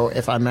here, so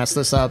if I mess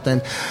this up,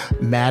 then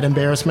mad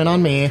embarrassment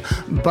on me.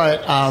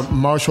 But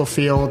Marshall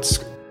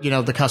Field's,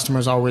 the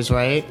customer's always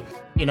right.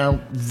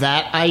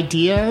 That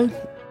idea,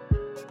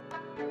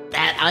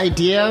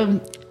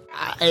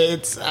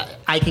 it's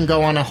I can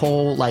go on a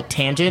whole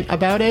tangent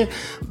about it,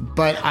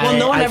 but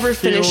no one ever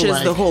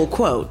finishes the whole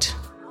quote.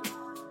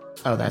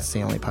 Oh, that's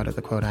the only part of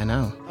the quote I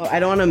know. Oh, I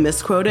don't want to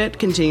misquote it.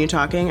 Continue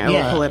talking. I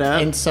will pull it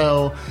up. And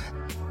so,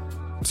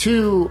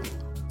 to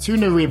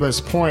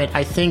Nariba's point,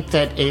 I think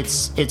that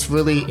it's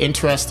really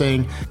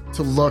interesting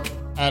to look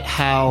at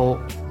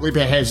how,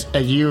 as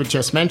you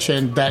just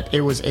mentioned, that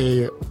it was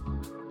a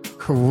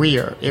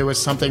career. It was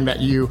something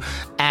that you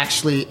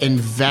actually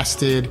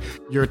invested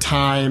your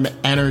time,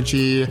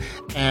 energy,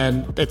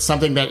 and it's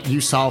something that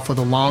you saw for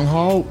the long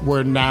haul,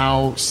 where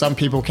now some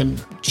people can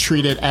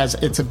treat it as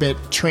it's a bit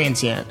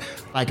transient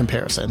by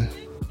comparison.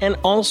 And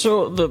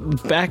also,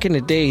 back in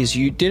the days,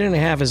 you didn't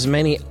have as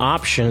many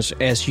options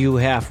as you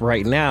have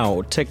right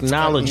now.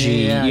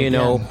 Technology,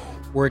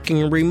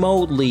 working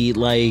remotely,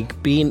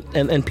 being,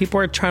 and people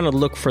are trying to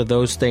look for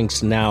those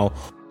things now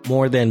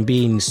more than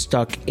being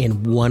stuck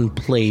in one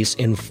place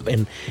in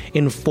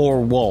four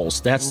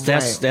walls.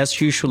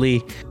 That's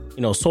usually,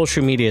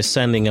 social media is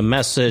sending a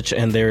message,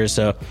 and there's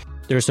a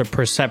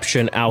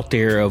perception out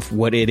there of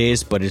what it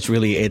is, but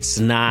it's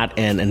not,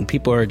 and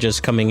people are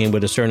just coming in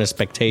with a certain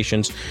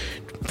expectations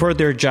for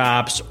their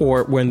jobs,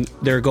 or when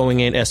they're going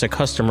in as a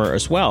customer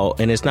as well,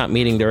 and it's not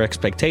meeting their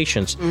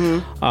expectations.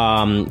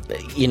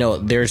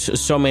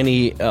 There's so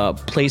many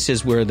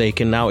places where they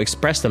can now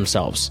express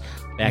themselves.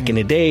 Back in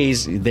the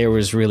days, there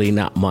was really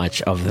not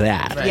much of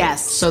that. Right.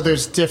 Yes. So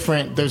there's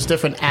different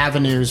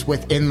avenues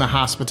within the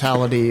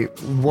hospitality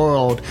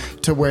world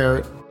to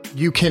where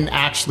you can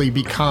actually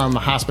become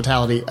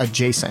hospitality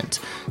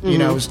adjacent,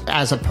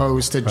 as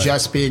opposed to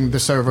just being the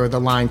server, the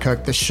line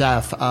cook, the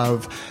chef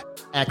of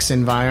X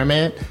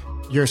environment.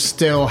 you're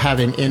still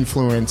having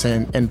influence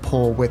and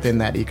pull within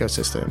that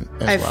ecosystem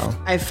as well.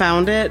 I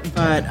found it,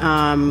 but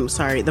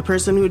sorry, the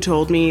person who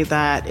told me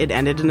that it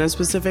ended in a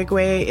specific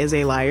way is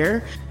a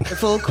liar. The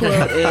full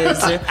quote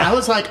is, I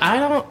was like,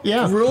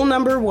 Rule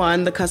number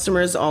 1, the customer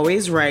is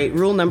always right.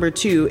 Rule number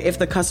 2, if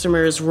the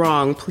customer is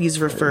wrong,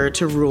 please refer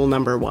to rule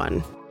number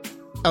 1.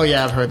 Oh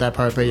yeah, I've heard that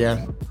part, but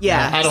yeah.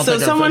 Yeah, so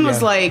someone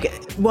was like,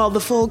 well,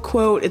 the full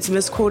quote, it's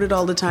misquoted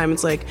all the time.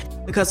 It's like,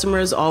 the customer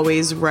is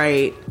always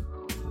right,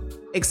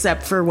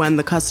 except for when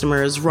the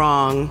customer is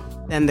wrong,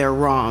 then they're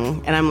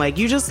wrong. And I'm like,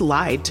 you just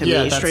lied to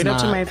me straight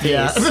up to my face.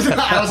 Yeah.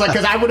 I was like,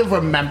 because I would have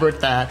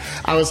remembered that.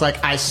 I was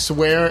like, I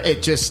swear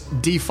it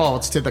just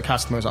defaults to the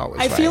customer's always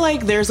right. I feel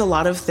like there's a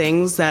lot of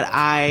things that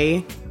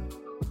I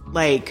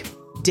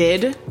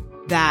did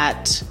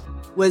that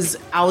was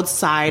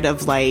outside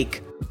of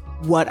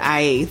what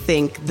I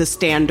think the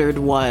standard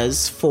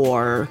was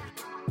for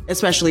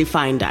especially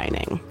fine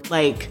dining.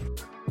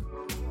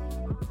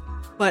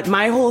 But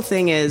my whole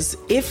thing is,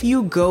 if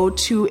you go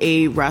to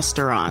a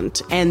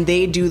restaurant and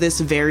they do this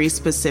very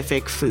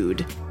specific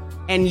food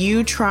and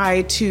you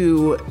try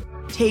to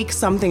take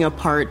something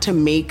apart to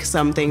make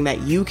something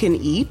that you can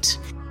eat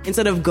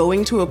instead of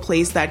going to a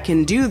place that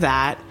can do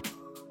that,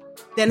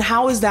 then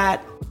how is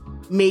that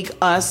make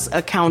us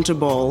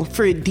accountable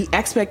for the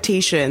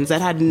expectations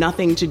that had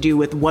nothing to do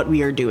with what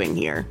we are doing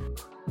here?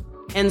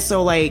 And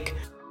so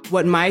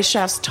what my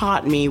chefs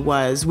taught me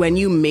was, when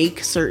you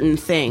make certain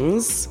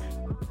things,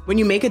 when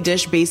you make a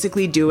dish,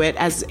 basically do it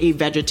as a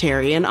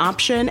vegetarian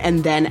option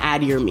and then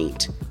add your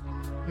meat.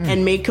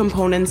 And make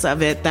components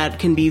of it that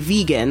can be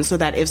vegan, so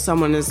that if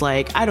someone is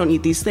like, I don't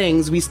eat these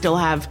things, we still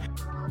have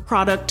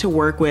product to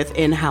work with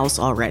in-house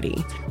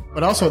already.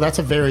 But also, that's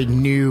a very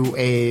new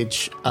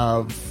age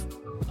of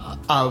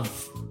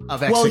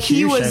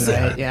execution,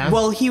 right? Yeah.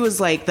 Well, he was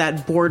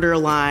that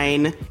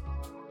borderline,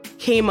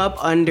 came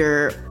up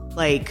under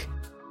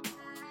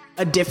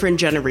a different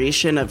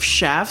generation of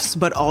chefs,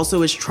 but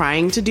also is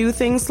trying to do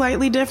things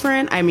slightly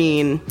different. I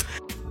mean,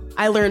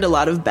 I learned a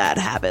lot of bad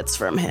habits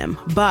from him,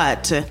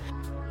 but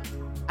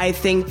I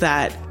think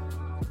that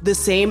the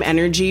same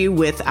energy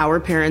with our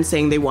parents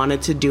saying they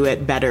wanted to do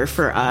it better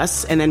for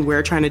us, and then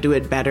we're trying to do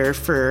it better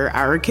for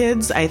our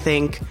kids, I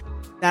think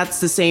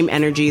that's the same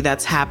energy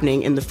that's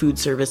happening in the food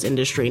service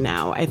industry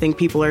now. I think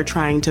people are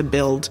trying to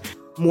build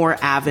more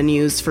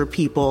avenues for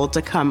people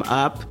to come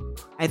up.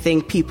 I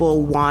think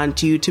people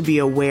want you to be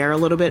aware a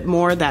little bit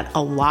more that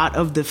a lot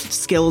of the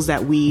skills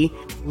that we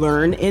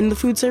learn in the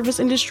food service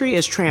industry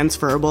is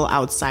transferable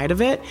outside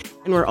of it.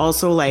 And we're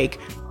also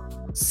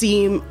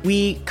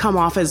we come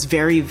off as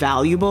very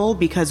valuable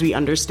because we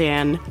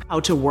understand how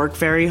to work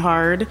very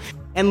hard.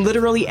 And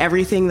literally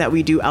everything that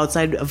we do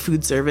outside of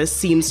food service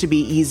seems to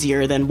be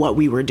easier than what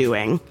we were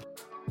doing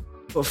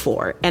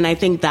before. And I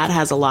think that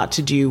has a lot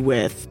to do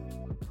with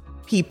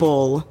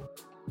people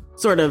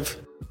sort of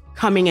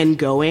coming and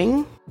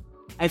going.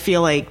 I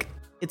feel like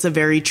it's a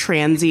very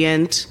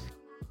transient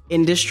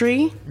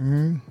industry.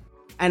 Mm-hmm.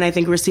 And I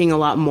think we're seeing a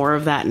lot more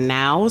of that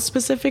now,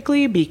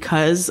 specifically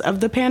because of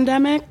the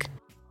pandemic.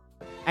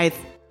 I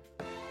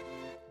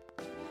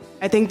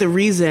think the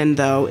reason,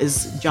 though,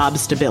 is job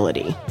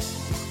stability.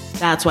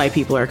 That's why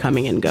people are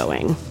coming and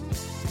going,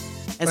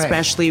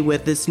 especially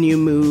with this new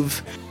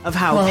move of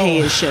how pay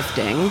is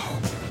shifting.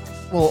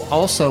 Well,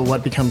 also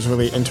what becomes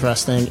really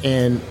interesting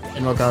in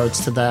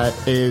regards to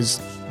that is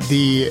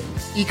the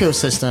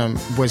ecosystem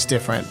was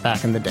different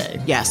back in the day.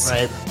 Yes.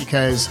 Right?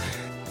 Because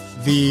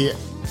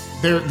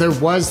there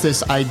was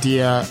this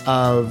idea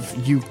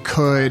of you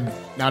could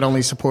not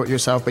only support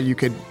yourself, but you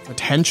could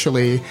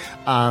potentially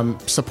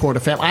support a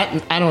family.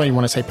 I don't even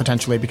want to say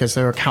potentially, because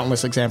there are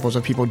countless examples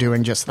of people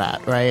doing just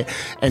that, right?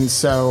 And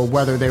so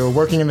whether they were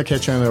working in the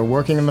kitchen, they were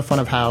working in the front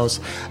of house,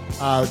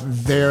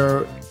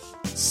 there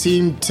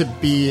seemed to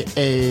be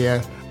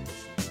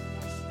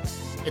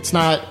it's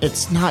not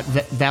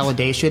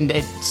validation.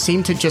 It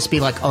seemed to just be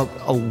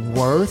a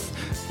worth,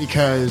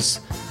 because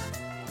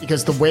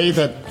the way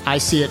that I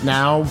see it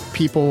now,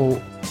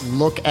 people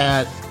look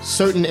at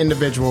certain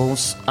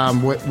individuals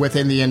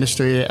within the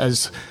industry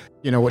as,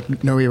 what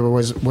Noira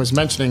was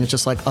mentioning, it's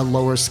just a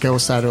lower skill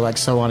set, or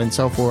so on and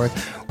so forth.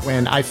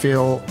 When I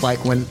feel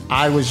when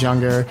I was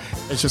younger,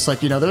 it's just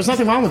there's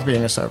nothing wrong with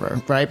being a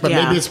server, right? But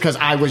maybe it's because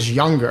I was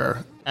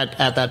younger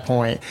at that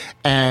point,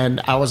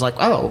 and I was like,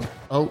 oh,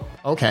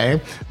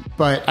 okay.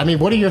 But I mean,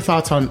 what are your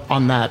thoughts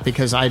on that?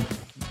 Because I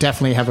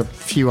definitely have a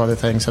few other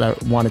things that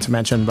I wanted to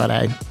mention, but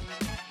I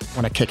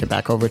want to kick it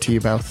back over to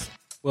you both.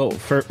 Well,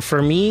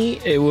 for me,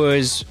 it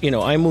was,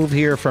 I moved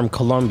here from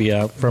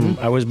Colombia.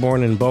 I was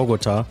born in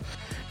Bogota,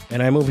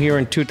 and I moved here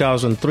in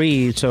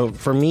 2003. So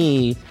for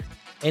me,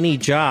 any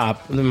job,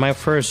 my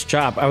first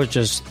job, I was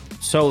just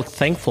so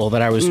thankful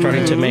that I was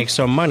starting to make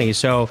some money.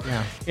 So,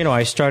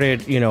 I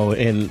started,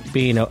 in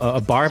being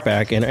a bar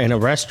back in a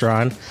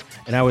restaurant,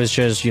 and I was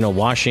just,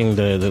 washing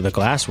the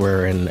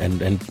glassware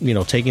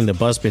and taking the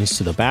bus bins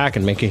to the back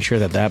and making sure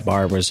that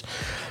bar was.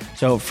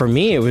 So for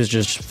me, it was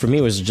just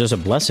a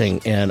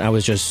blessing, and I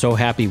was just so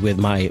happy with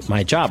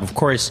my job. Of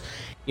course,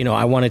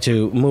 I wanted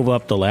to move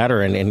up the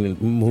ladder and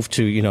move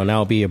to,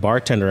 now be a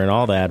bartender and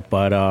all that.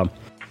 But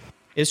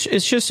it's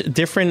just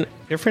different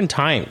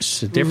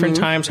times,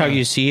 times how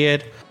you see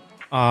it.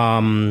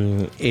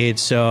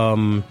 It's,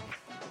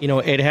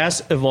 it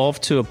has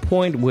evolved to a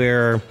point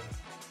where,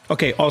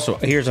 okay, also,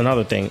 here's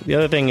another thing. The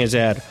other thing is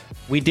that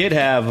we did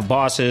have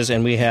bosses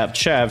and we have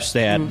chefs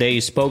that they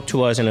spoke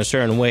to us in a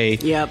certain way,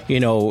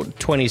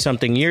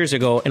 20-something years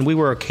ago, and we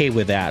were okay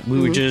with that.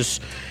 We were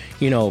just,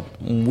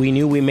 we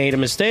knew we made a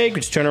mistake,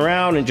 we just turn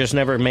around and just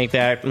never make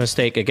that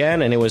mistake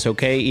again, and it was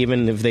okay,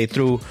 even if they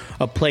threw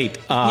a plate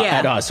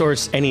at us or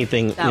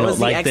anything that was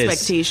like the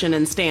expectation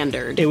and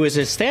standard. It was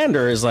a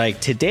standard. It's like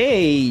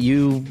today,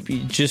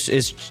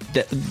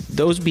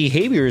 those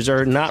behaviors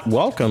are not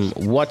welcome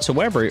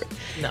whatsoever.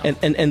 No.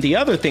 And the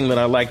other thing that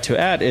I like to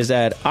add is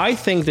that I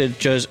think that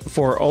just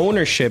for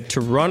ownership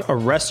to run a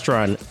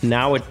restaurant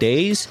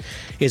nowadays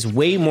is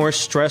way more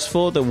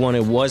stressful than when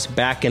it was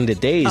back in the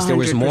days. 100%. There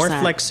was more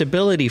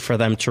flexibility for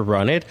them to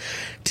run it.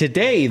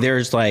 Today,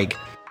 there's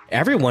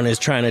everyone is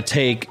trying to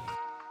take,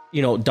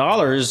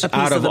 dollars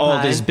out of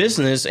all this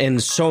business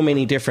in so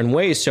many different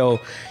ways. So,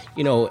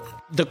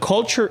 the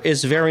culture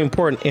is very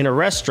important in a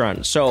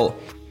restaurant. So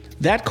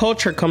that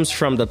culture comes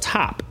from the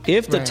top.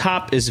 If the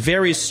top is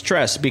very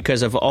stressed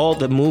because of all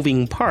the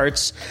moving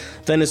parts,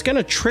 then it's going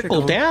to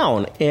trickle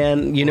down.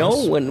 And,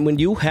 when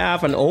you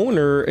have an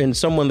owner and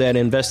someone that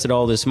invested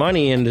all this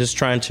money and is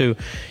trying to,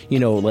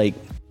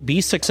 be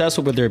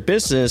successful with their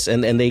business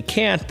and they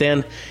can't,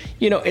 then,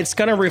 it's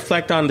going to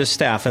reflect on the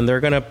staff and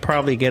they're going to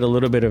probably get a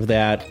little bit of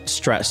that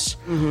stress.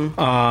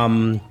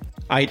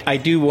 I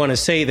do want to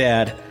say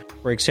that,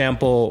 for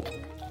example,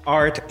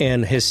 Art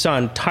and his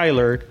son,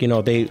 Tyler,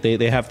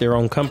 they have their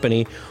own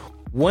company.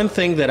 One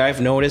thing that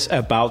I've noticed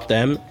about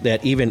them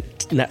that even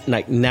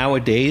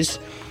nowadays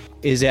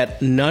is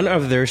that none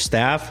of their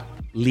staff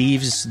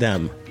leaves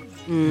them.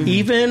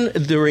 Even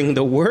during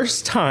the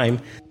worst time,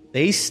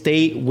 they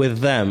stay with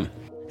them.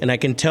 And I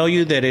can tell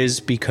you that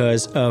is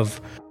because of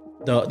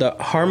the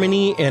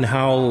harmony and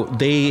how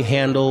they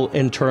handle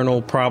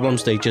internal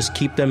problems. They just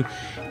keep them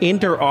in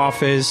their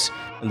office.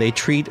 And they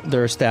treat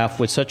their staff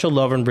with such a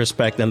love and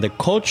respect, and the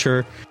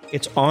culture,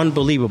 it's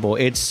unbelievable.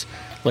 It's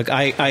like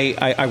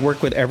I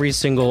work with every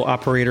single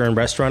operator and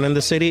restaurant in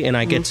the city, and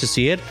I get to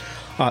see it.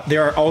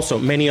 There are also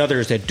many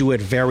others that do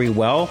it very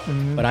well,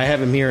 but I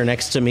have a mirror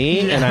next to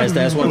me, and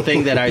that's one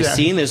thing that I've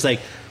seen is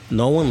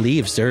no one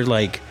leaves. They're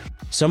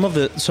some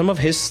of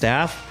his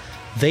staff,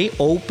 they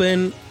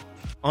open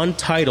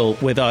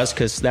Untitled with us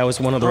because that was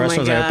one of the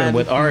restaurants I opened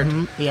with Art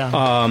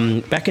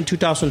back in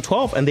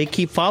 2012, and they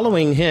keep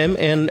following him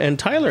and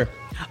Tyler.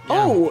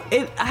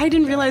 I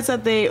didn't realize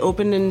that they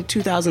opened in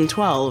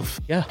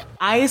 2012.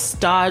 I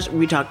staged,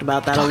 we talked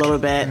about that a little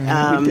bit.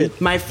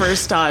 My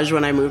first stage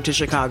when I moved to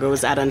Chicago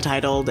was at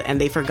Untitled,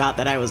 and they forgot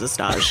that I was a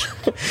stage.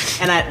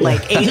 And at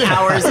 8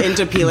 hours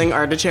into peeling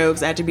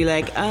artichokes, I had to be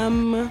like,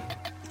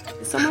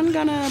 is someone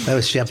gonna... That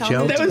was Chef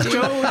Joe? That was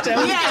Joe.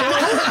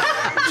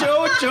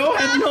 Joe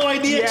had no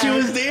idea she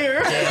was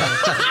there.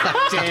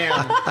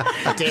 Damn.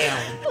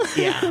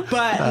 Yeah.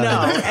 But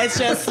no, it's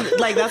just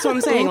that's what I'm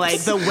saying.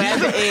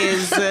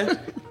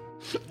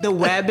 The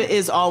web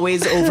is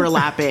always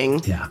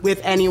overlapping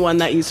with anyone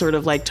that you sort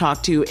of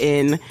talk to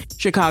in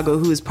Chicago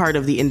who is part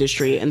of the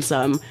industry in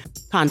some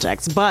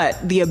context. But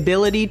the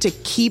ability to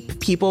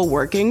keep people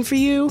working for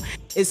you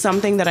is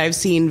something that I've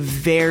seen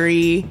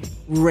very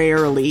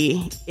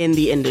rarely in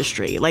the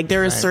industry.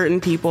 There are certain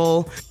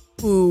people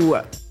who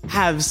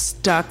have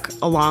stuck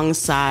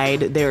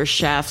alongside their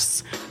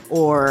chefs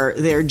or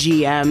their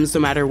GMs,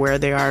 no matter where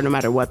they are, no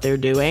matter what they're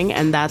doing.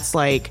 And that's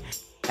I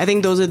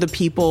think those are the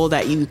people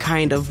that you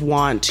kind of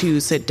want to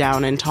sit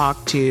down and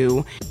talk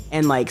to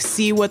and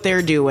see what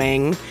they're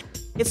doing.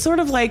 It's sort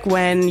of like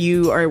when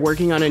you are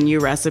working on a new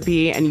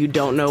recipe and you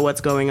don't know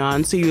what's going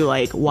on. So you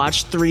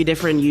watch 3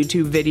 different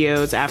YouTube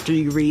videos after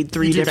you read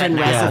 3 different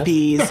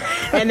recipes.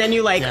 And then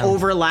you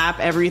overlap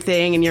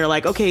everything and you're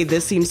like, okay,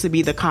 this seems to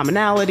be the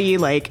commonality.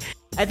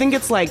 I think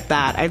it's like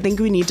that. I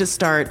think we need to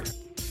start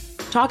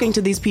talking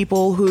to these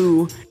people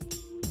who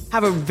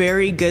have a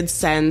very good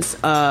sense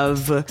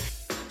of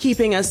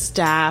keeping a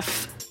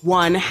staff,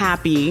 one,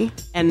 happy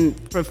and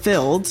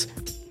fulfilled,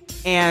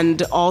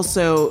 and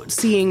also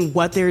seeing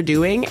what they're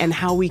doing and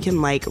how we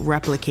can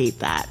replicate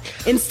that.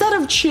 Instead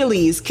of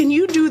Chili's, can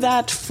you do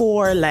that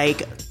for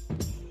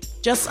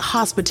just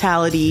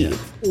hospitality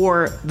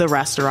for the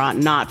restaurant,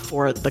 not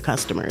for the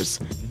customers?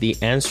 The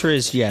answer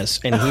is yes.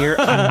 And here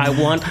I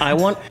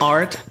want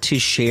Art to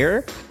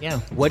share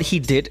what he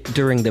did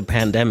during the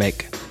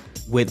pandemic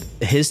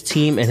with his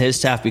team and his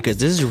staff, because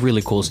this is a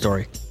really cool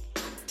story.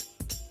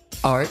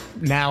 Art,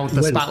 now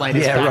the spotlight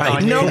is back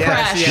on you. No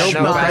Yes,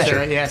 pressure. no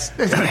pressure. Yes.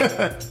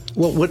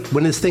 Well,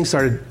 when this thing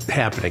started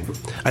happening,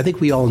 I think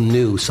we all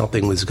knew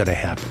something was going to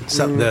happen.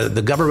 So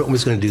the government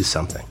was going to do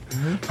something,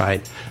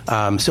 right?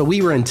 So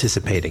we were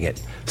anticipating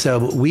it.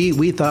 So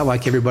we thought,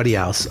 like everybody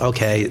else,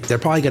 okay, they're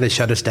probably going to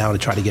shut us down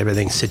and try to get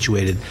everything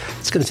situated.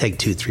 It's going to take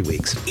 2-3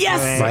 weeks.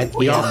 Yes. Right?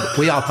 We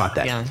all thought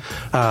that.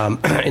 Yeah.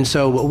 And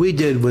so what we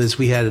did was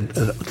we had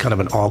kind of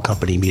an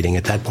all-company meeting.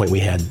 At that point, we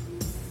had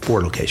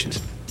 4 locations.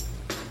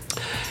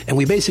 And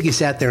we basically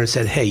sat there and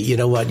said, hey, you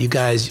know what? You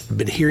guys have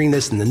been hearing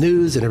this in the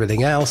news and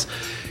everything else.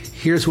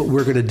 Here's what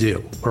we're going to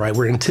do. All right,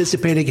 we're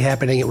anticipating it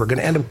happening, and we're going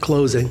to end up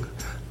closing.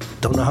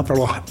 Don't know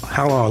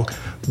how long,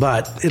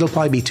 but it'll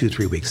probably be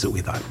 2-3 weeks that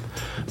we thought.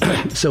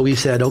 So we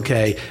said,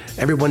 okay,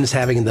 everyone's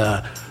having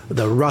the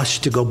rush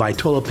to go buy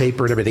toilet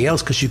paper and everything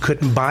else because you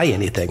couldn't buy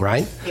anything,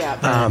 right?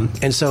 Yeah.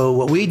 And so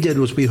what we did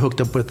was we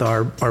hooked up with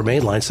our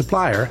mainline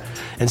supplier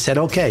and said,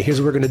 okay, here's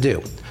what we're going to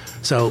do.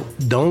 So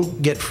don't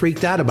get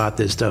freaked out about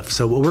this stuff.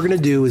 So what we're going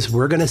to do is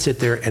we're going to sit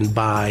there and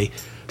buy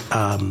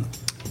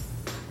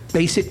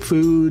basic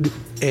food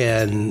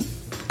and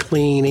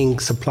cleaning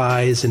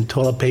supplies and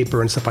toilet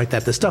paper and stuff like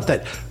that. The stuff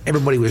that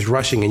everybody was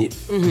rushing and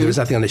there was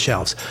nothing on the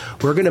shelves.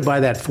 We're going to buy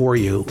that for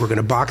you. We're going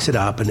to box it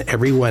up, and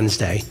every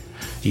Wednesday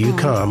you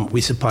come.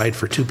 We supplied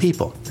for 2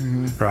 people,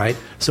 right?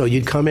 So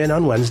you'd come in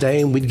on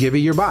Wednesday and we'd give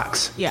you your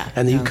box. Yeah.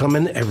 And then you'd come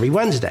in every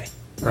Wednesday.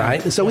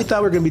 Right? And so we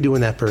thought we were going to be doing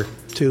that for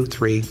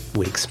 2-3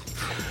 weeks.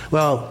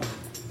 Well,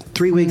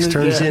 3 weeks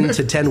turns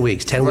into 10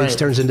 weeks. 10 weeks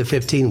turns into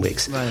 15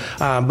 weeks. Right.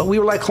 But we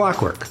were like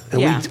clockwork.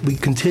 And we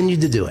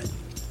continued to do it.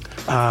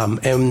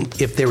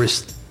 And if there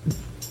was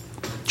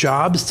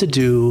jobs to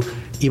do,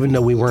 even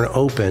though we weren't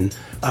open,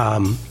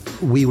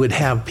 we would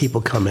have people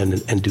come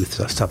in and do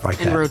stuff like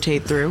that. And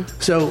rotate through.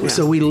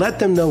 So we let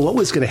them know what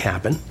was going to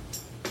happen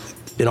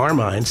in our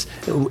minds.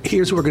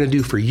 Here's what we're going to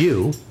do for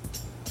you.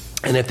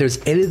 And if there's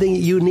anything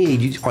you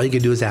need, all you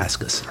can do is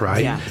ask us,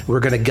 right? Yeah.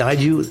 We're going to guide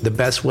you the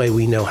best way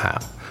we know how,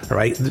 all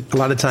right? A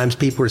lot of times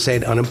people are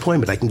saying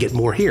unemployment, I can get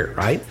more here,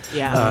 right?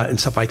 Yeah. And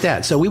stuff like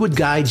that. So we would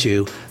guide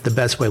you the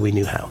best way we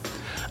knew how.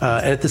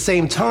 And at the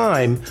same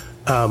time,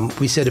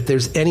 we said if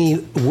there's any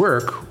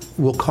work,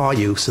 we'll call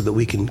you so that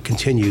we can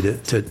continue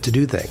to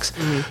do things.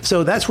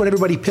 So that's when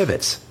everybody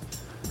pivots,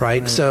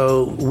 right?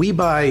 So we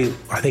buy,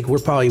 I think we're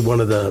probably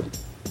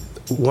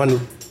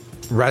one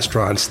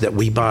restaurants that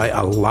we buy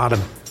a lot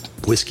of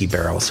whiskey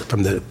barrels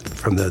from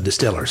the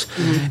distillers,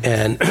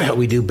 and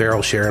we do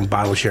barrel share and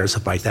bottle share and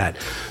stuff like that.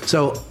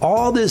 So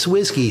all this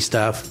whiskey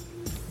stuff,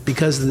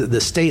 because the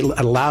state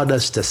allowed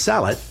us to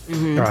sell it,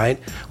 right?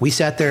 We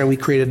sat there and we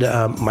created.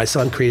 My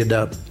son created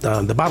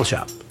the bottle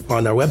shop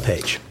on our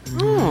webpage,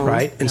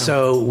 right? And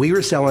so we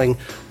were selling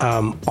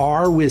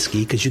our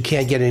whiskey because you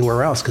can't get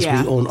anywhere else because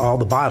we own all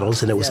the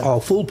bottles and it was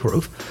all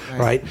foolproof,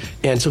 right?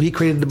 And so he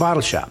created the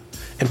bottle shop,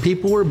 and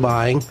people were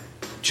buying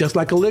just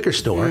like a liquor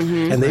store,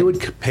 and they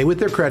would pay with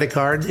their credit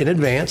card in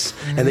advance,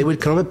 and they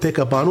would come and pick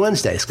up on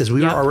Wednesdays because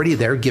we were already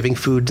there giving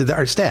food to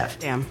our staff.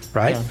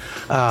 Right?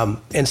 Yeah.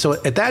 And so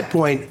at that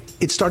point,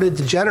 it started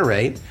to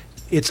generate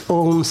its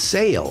own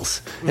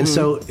sales, and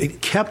so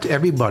it kept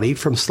everybody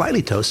from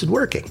Slightly Toasted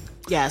working.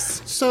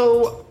 Yes.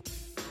 So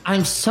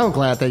I'm so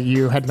glad that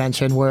you had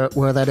mentioned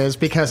where that is,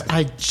 because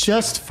I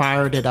just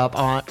fired it up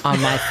on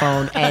my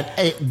phone and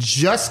it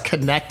just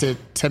connected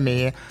to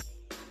me.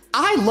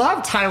 I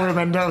love Tyler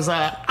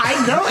Mendoza.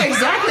 I know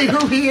exactly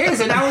who he is.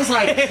 And I was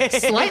like,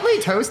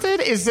 Slightly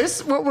Toasted? Is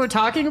this what we're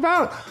talking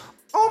about?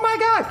 Oh my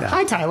God. Yeah.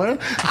 Hi, Tyler.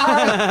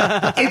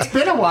 It's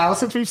been a while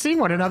since we've seen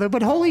one another,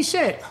 but holy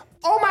shit.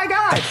 Oh my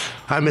God.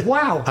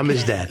 Wow. I'm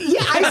his dad.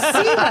 Yeah, I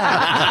see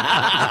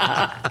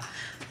that.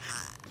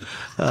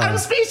 I'm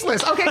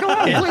speechless. Okay, go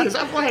on, please.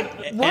 I'm like,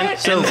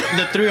 what? And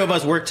the 3 of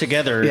us work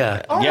together.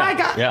 Yeah. Oh my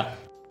God. Yeah.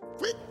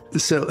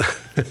 So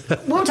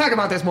we'll talk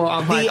about this more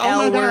offline. The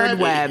L-word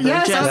web.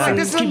 Yes, I was like,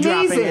 this is keep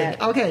dropping amazing.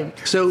 it. Okay,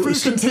 so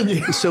please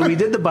continue. So we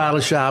did the bottle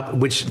shop,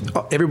 which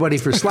everybody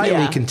for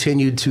Slightly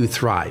continued to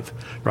thrive,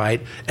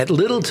 right? At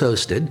Little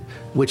Toasted,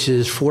 which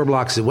is 4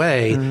 blocks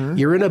away,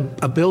 you're in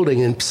a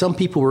building, and some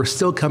people were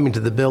still coming to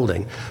the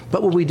building.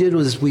 But what we did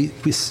was we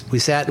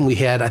sat and we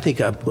had, I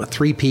think,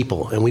 3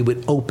 people, and we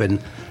would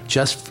open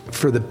just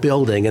for the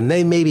building, and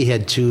they maybe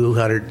had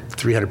 200,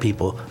 300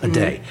 people a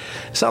day.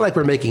 It's not like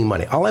we're making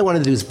money. All I wanted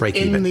to do is break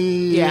even. In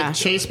the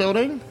Chase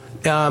building?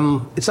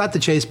 It's not the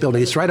Chase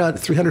building. It's right on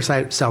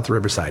 300 South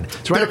Riverside.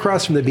 It's right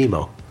across from the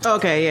BMO.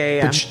 Okay,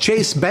 yeah. The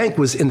Chase Bank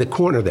was in the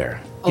corner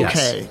there.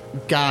 Okay, yes.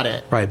 Got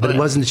it. Right, but it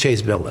wasn't the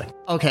Chase building.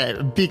 Okay,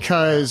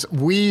 because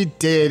we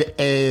did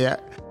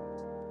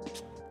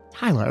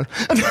Tyler,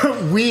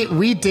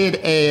 we did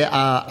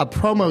a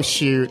promo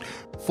shoot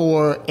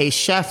for a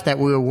chef that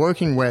we were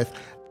working with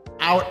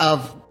out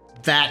of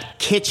that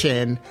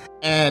kitchen,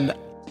 and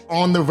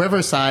on the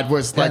Riverside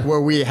was like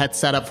where we had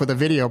set up for the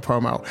video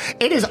promo.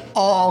 It is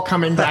all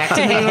coming back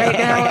to me right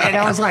now. And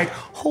I was like,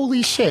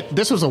 holy shit.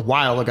 This was a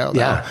while ago,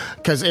 though,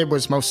 because it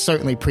was most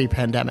certainly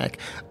pre-pandemic.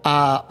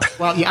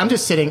 I'm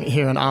just sitting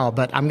here in awe,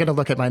 but I'm going to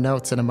look at my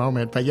notes in a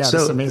moment. But this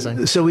is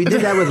amazing. So we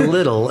did that with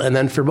Little, and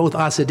then for both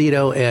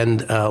Asadito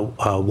and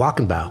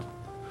Wachenbauer,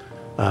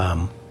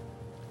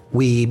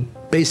 we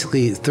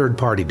basically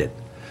third-partied it.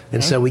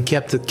 And so we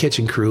kept the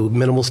kitchen crew,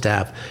 minimal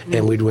staff,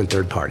 and we went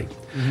third party.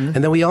 And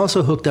then we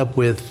also hooked up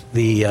with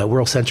the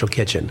World Central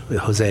Kitchen with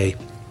Jose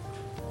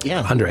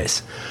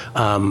Andres.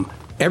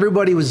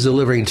 Everybody was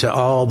delivering to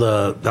all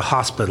the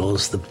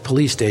hospitals, the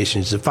police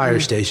stations, the fire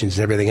stations,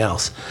 and everything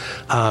else.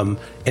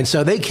 And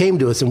so they came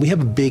to us, and we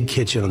have a big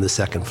kitchen on the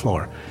second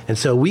floor. And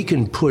so we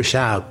can push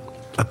out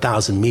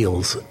 1,000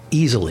 meals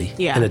easily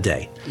in a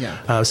day.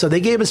 So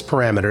they gave us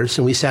parameters,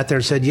 and we sat there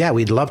and said,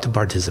 we'd love to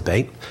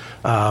participate.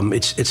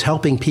 It's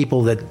helping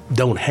people that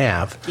don't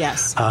have.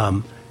 Yes.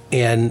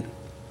 And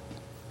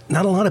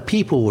not a lot of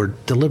people were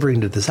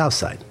delivering to the South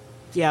Side.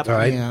 Yep. All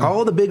right. Yeah.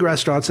 All the big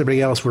restaurants, everybody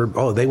else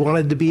they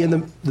wanted to be in the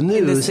news,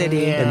 in the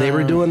city, and they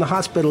were doing the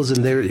hospitals,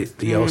 and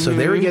so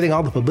they were getting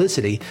all the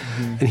publicity.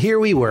 And here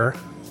we were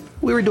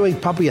doing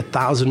probably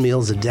 1,000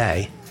 meals a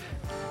day.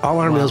 All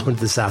our meals went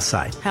to the South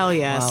Side. Hell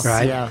yes.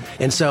 Right? Yeah.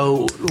 And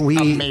so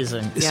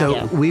amazing.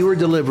 So we were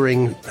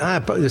delivering,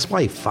 there's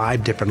probably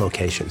 5 different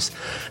locations.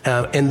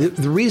 And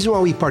the reason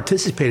why we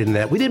participated in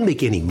that, we didn't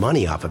make any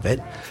money off of it,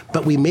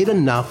 but we made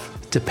enough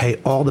to pay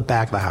all the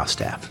back of the house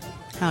staff.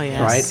 Hell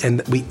yes. Right?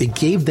 And it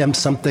gave them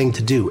something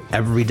to do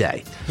every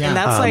day. Yeah. And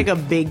that's like a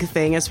big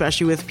thing,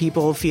 especially with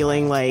people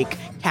feeling like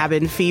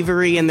cabin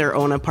fevery in their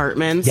own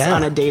apartments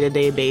on a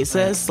day-to-day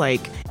basis,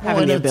 like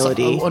having the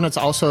ability. And it's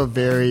also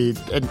very...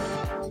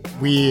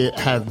 we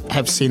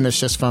have seen this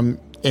just from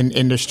an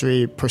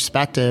industry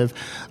perspective.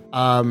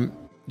 The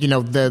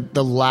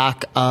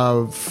lack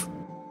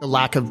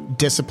of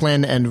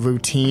discipline and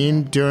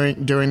routine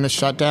during the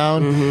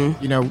shutdown.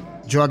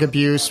 Drug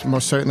abuse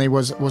most certainly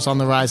was on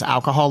the rise.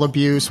 Alcohol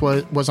abuse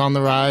was on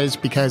the rise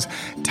because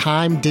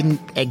time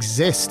didn't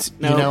exist.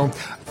 Nope.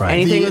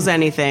 Anything was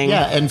anything.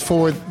 Yeah, and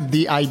for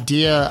the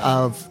idea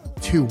of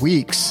 2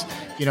 weeks,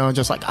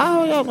 just like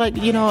I'm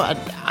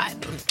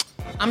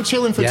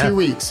chilling for 2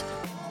 weeks.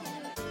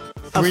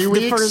 3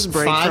 weeks, the first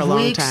break 5 for a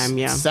long weeks, time,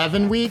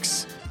 7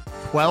 weeks,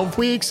 12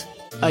 weeks,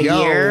 a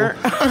year.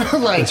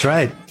 That's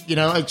right.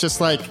 It's just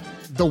like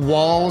the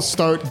walls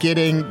start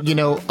getting,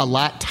 a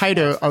lot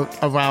tighter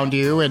around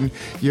you, and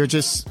you're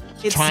just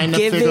trying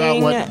to figure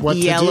out what to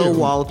do. Yellow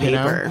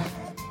wallpaper.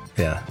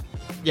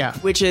 Yeah.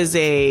 Which is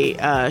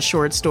a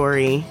short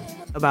story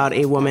about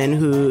a woman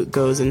who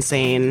goes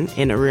insane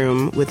in a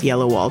room with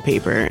yellow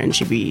wallpaper, and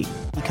she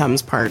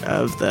becomes part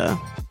of the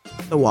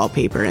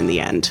wallpaper in the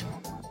end.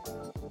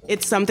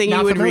 It's something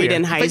you would read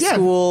in high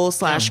school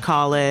 /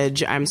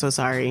 college. I'm so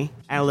sorry.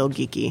 I'm a little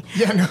geeky.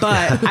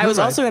 But I was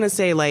also going to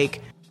say,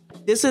 like,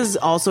 this is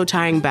also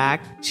tying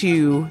back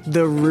to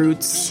the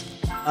roots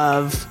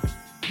of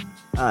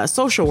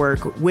social work,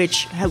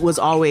 which was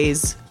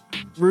always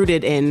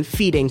rooted in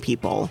feeding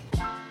people.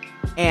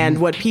 And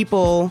what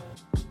people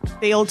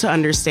fail to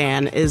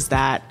understand is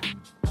that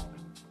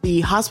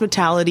the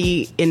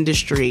hospitality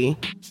industry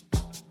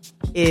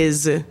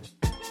is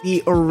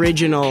the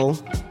original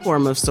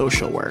form of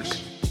social work.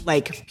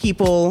 Like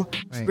people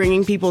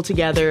bringing people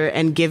together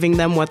and giving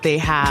them what they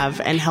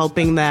have and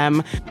helping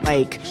them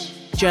like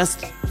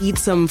just eat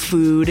some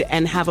food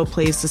and have a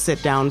place to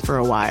sit down for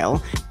a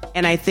while.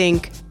 And I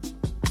think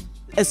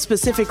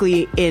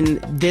specifically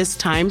in this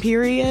time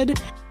period,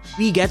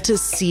 we get to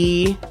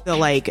see the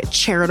like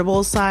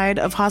charitable side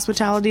of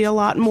hospitality a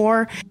lot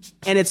more.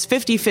 And it's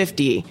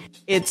 50-50.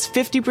 It's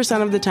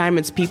 50% of the time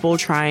it's people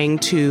trying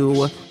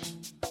to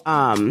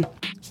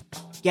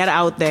get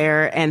out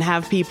there and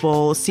have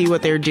people see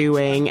what they're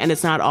doing, and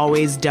it's not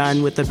always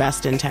done with the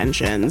best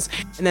intentions.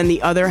 And then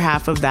the other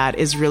half of that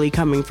is really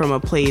coming from a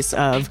place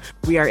of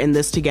we are in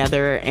this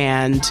together,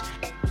 and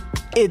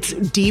it's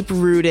deep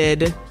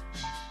rooted.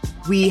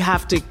 We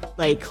have to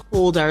like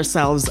hold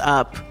ourselves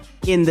up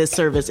in this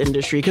service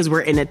industry because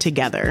we're in it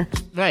together.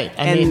 Right.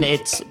 I mean,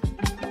 it's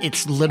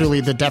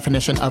literally the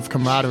definition of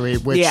camaraderie,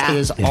 which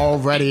is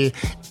already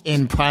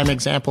in prime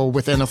example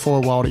within a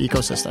 4-walled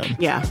ecosystem.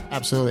 Yeah,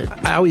 absolutely.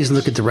 I always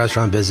look at the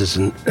restaurant business,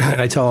 and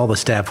I tell all the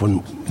staff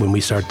when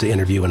we start to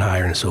interview and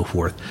hire and so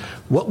forth,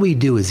 what we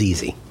do is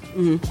easy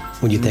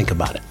when you think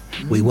about it.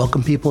 We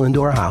welcome people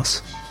into our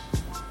house,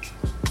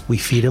 we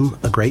feed them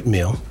a great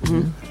meal,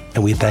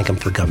 and we thank them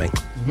for coming.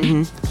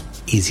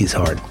 Easy is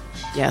hard.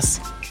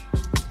 Yes.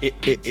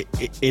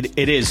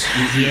 It is.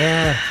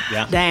 Yeah.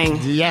 Dang.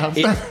 Yeah.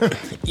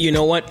 You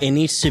know what? It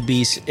needs to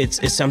be.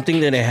 It's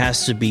something that it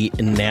has to be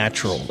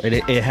natural.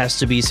 It has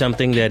to be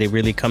something that it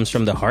really comes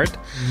from the heart.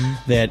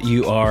 That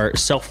you are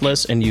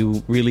selfless and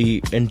you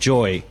really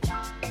enjoy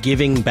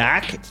giving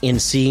back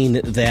and seeing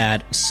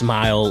that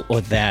smile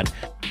or that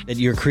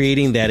you're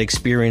creating that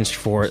experience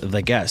for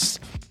the guests.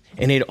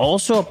 And it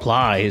also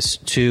applies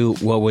to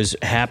what was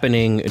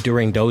happening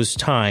during those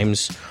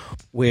times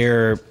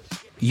where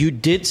you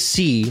did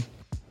see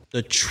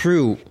the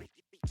true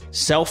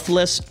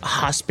selfless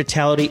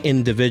hospitality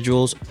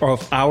individuals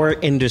of our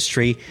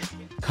industry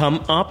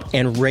come up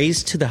and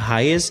raise to the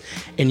highest.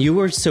 And you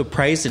were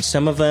surprised that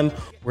some of them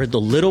were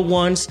the little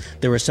ones.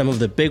 There were some of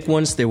the big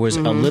ones. There was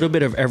a little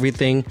bit of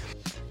everything.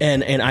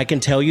 And I can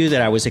tell you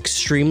that I was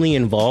extremely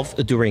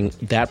involved during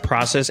that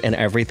process and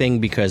everything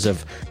because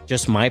of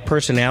just my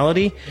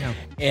personality. Yeah.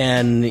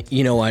 And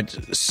you know what?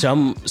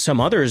 Some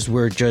others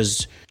were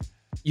just,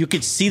 you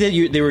could see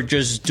that they were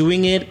just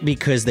doing it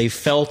because they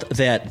felt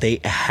that they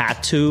had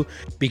to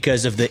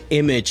because of the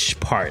image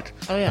part.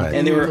 Oh yeah.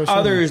 And there were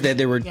others that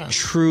they were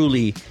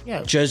truly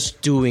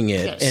just doing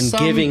it and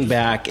giving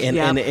back. And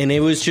it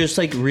was just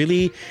like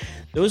really,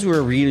 those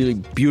were really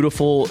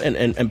beautiful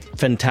and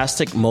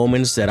fantastic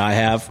moments that I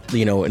have,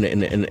 you know,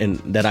 and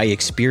that I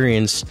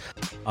experienced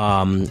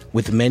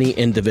with many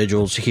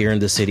individuals here in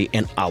the city,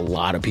 and a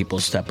lot of people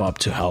step up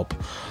to help.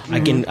 I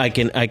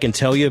can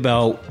tell you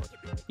about,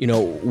 you know,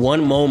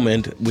 one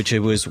moment, which it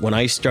was when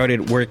I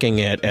started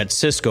working at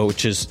Cisco,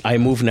 which is I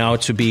moved now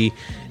to be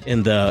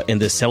in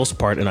the sales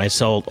part, and I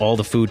sell all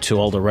the food to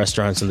all the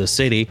restaurants in the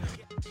city.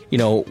 You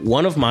know,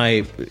 one of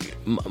my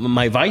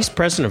vice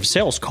president of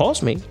sales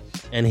calls me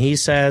and he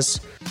says,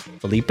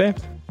 Felipe,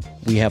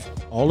 we have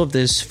all of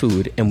this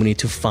food and we need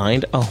to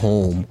find a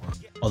home.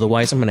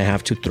 Otherwise, I'm going to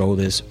have to throw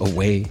this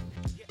away.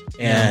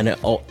 And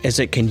I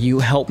said, can you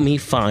help me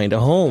find a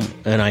home?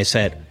 And I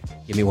said,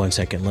 give me 1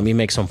 second. Let me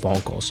make some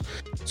phone calls.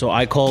 So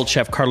I called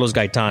Chef Carlos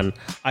Gaitan.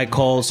 I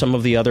called some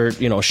of the other,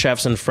 you know,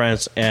 chefs and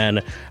friends.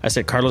 And I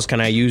said, Carlos, can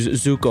I use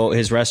Zuko,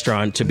 his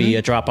restaurant, to be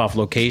a drop-off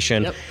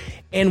location? Yep.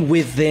 And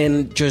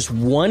within just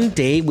one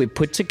day, we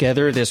put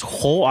together this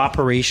whole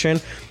operation.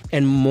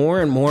 And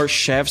more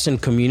chefs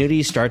and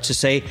communities start to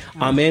say,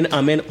 I'm in.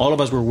 All of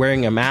us were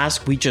wearing a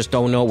mask. We just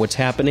don't know what's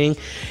happening.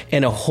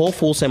 And a whole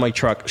full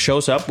semi-truck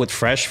shows up with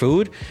fresh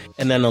food.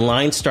 And then the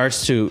line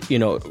starts to, you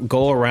know,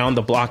 go around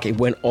the block. It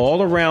went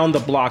all around the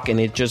block, and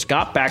it just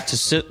got back to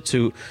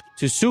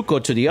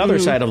Suco, to the other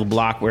side of the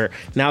block, where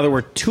now there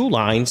were two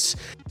lines.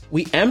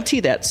 We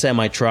empty that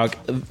semi-truck.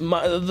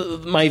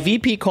 My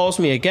VP calls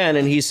me again,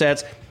 and he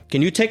says,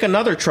 can you take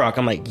another truck?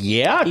 I'm like,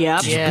 yeah.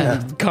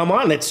 Come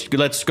on,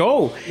 let's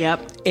go.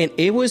 Yep. And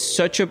it was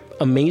such an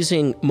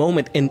amazing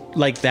moment. And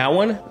like that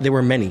one, there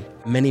were many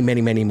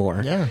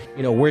more. Yeah.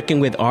 You know,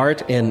 working with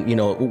Art and, you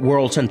know,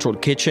 World Central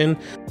Kitchen.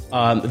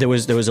 There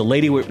was a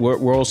lady with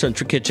World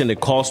Central Kitchen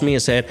that calls me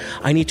and said,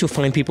 I need to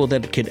find people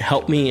that could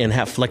help me and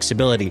have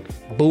flexibility.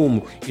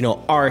 Boom. You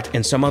know, Art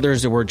and some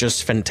others that were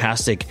just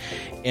fantastic.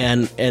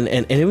 And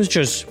it was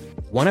just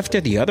one after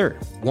the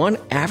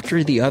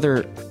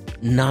other,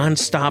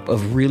 non-stop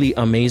of really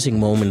amazing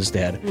moments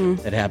that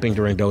happened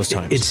during those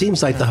times. It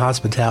seems like the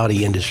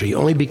hospitality industry,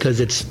 only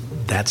because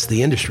that's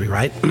the industry,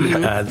 right?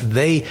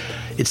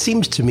 It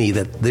seems to me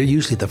that they're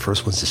usually the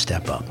first ones to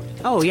step up.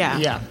 Oh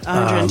yeah,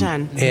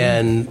 110.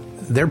 And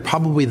they're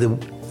probably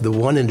the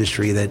one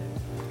industry that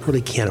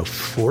really can't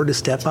afford to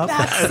step up.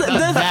 That's the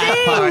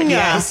thing. Part,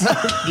 yes.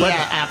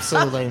 Yeah,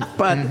 absolutely.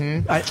 But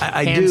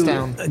I do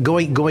down.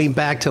 Going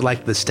back to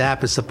like the staff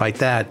and stuff like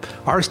that.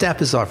 Our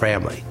staff is our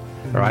family.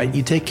 All right,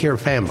 you take care of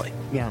family.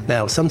 Yeah.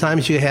 Now,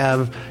 sometimes you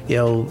have, you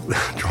know,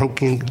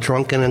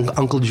 drunken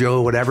Uncle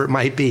Joe, whatever it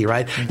might be,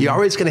 right? You're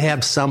always going to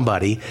have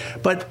somebody,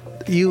 but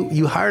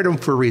you hired them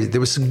for a reason. There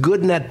was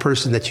good in that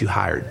person that you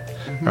hired,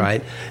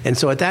 right? And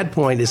so at that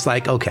point, it's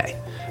like, okay,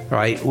 all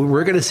right,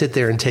 we're going to sit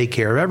there and take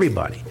care of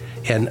everybody.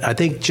 And I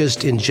think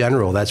just in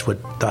general, that's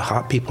what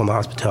the people in the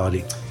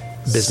hospitality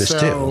business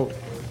do.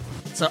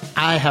 So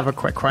I have a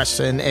quick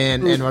question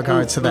in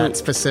regards to that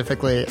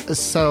specifically.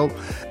 So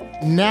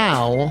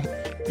now,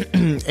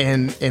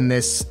 in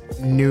this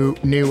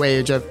new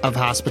age of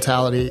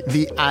hospitality,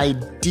 the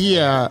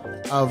idea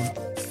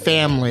of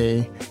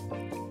family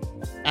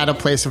at a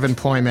place of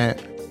employment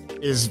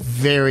is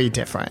very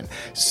different.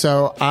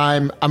 So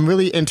I'm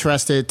really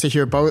interested to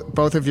hear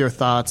both of your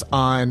thoughts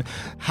on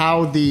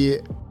how the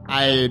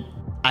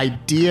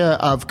idea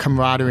of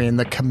camaraderie and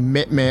the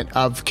commitment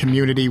of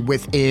community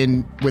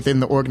within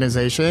the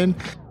organization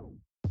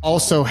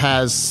also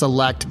has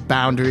select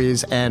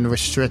boundaries and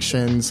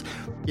restrictions,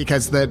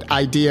 because the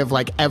idea of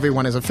like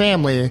everyone is a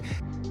family,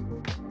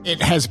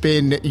 it has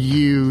been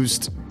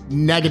used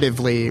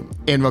negatively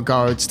in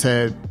regards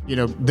to, you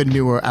know, the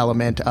newer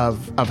element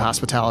of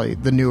hospitality,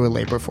 the newer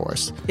labor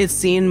force. It's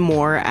seen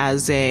more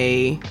as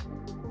a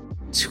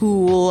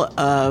tool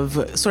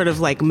of sort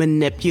of like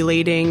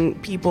manipulating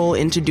people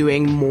into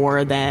doing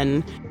more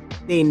than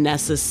they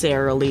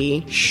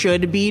necessarily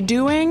should be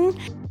doing.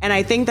 And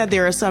I think that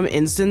there are some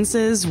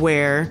instances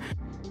where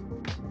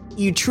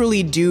you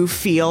truly do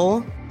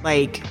feel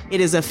like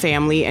it is a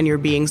family and you're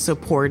being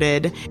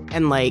supported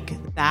and like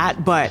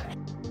that. But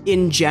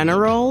in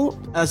general,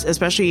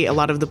 especially a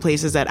lot of the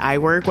places that I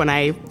work, when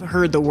I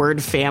heard the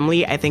word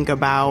family, I think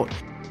about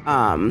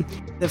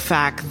the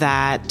fact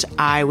that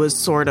I was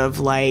sort of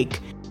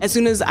like, as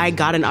soon as I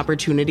got an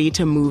opportunity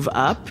to move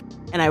up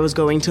and I was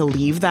going to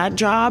leave that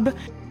job,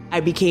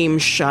 I became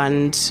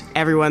shunned.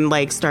 Everyone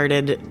like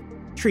started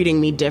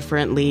treating me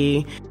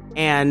differently.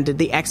 and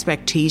the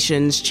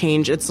expectations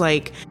change. It's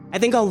like, I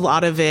think a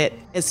lot of it,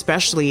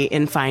 especially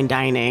in fine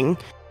dining,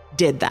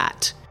 did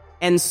that.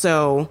 And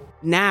so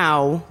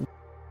now,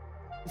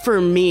 for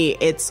me,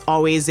 it's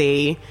always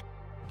a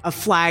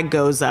flag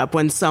goes up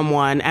when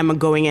I'm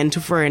going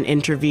into for an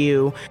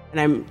interview and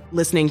I'm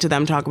listening to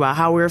them talk about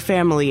how we're a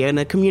family and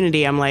a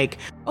community. I'm like,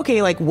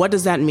 okay, like, what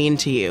does that mean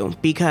to you?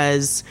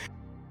 Because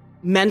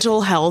mental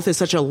health is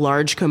such a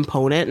large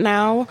component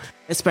now,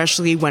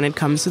 especially when it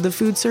comes to the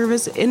food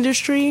service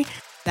industry,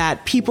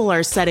 that people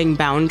are setting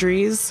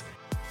boundaries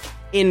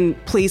in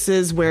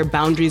places where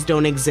boundaries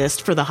don't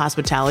exist for the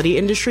hospitality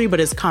industry, but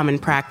is common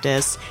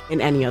practice in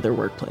any other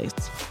workplace.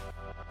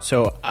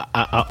 So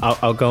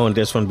I'll go on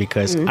this one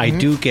because I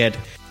do get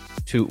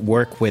to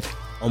work with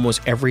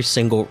almost every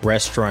single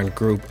restaurant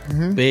group,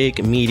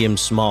 big, medium,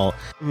 small,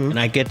 and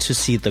I get to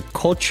see the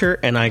culture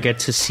and I get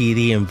to see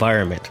the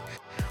environment.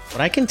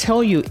 What I can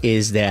tell you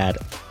is that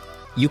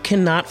you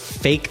cannot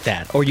fake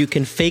that, or you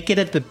can fake it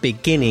at the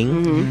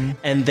beginning,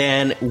 and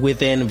then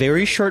within a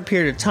very short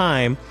period of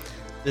time,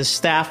 the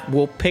staff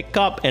will pick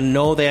up and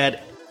know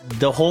that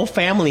the whole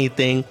family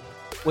thing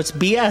was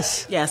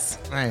BS. Yes.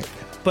 Right.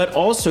 But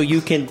also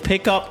you can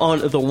pick up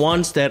on the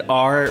ones that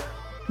are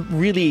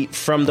really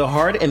from the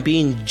heart and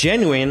being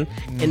genuine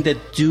and that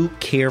do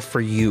care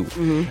for you.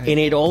 And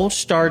it all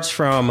starts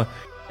from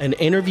an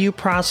interview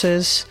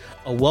process,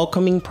 a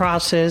welcoming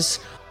process,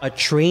 a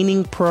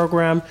training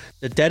program,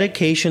 the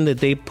dedication that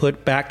they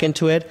put back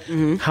into it,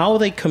 how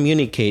they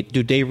communicate.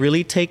 Do they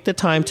really take the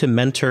time to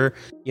mentor,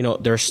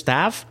 their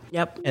staff?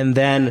 Yep. And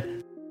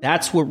then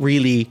that's what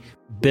really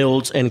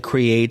builds and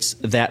creates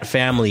that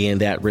family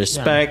and that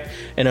respect.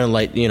 And then,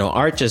 like,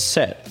 Art just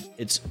said,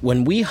 it's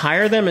when we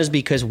hire them is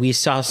because we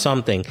saw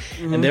something.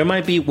 And there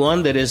might be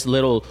one that is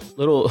little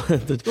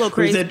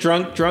crazy. Is it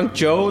drunk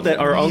Joe, that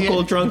our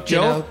uncle drunk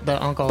Joe?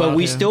 The uncle, but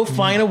we still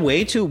find a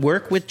way to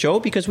work with Joe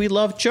because we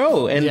love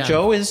Joe. And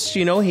Joe is,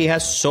 he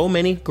has so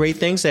many great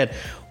things that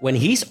when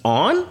he's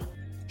on,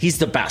 he's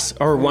the best,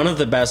 or one of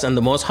the best, and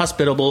the most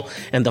hospitable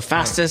and the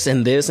fastest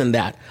and this and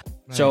that.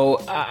 So,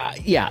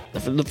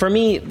 for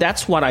me,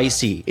 that's what I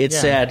see.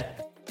 It's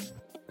that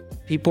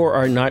people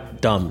are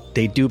not dumb.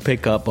 They do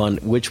pick up on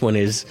which one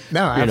is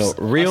real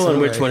absolutely.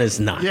 And which one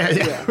is not.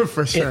 Yeah,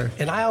 for sure.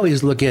 And I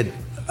always look at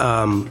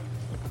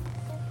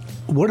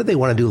what do they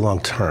want to do long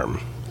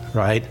term,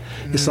 right?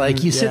 It's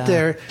like you sit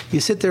there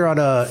on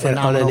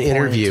an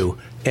interview.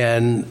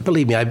 And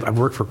believe me, I've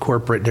worked for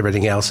corporate and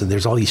everything else, and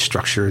there's all these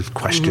structured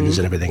questions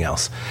and everything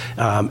else.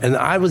 And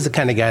I was the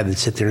kind of guy that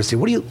sit there and say,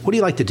 what do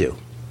you like to do?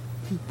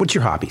 What's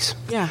your hobbies?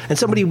 Yeah.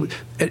 And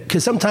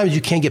because sometimes you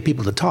can't get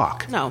people to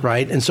talk. No.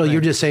 Right? And so you're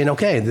just saying,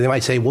 okay, they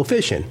might say, well,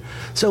 fishing.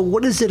 So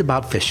what is it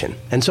about fishing?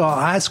 And so I'll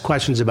ask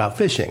questions about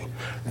fishing.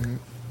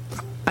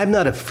 I'm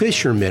not a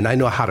fisherman. I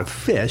know how to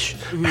fish,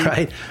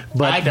 right?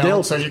 But I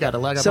don't, so you got a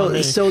leg up on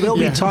me. So they'll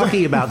be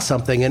talking about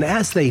something, and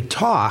as they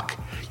talk,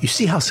 you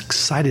see how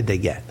excited they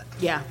get.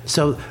 Yeah.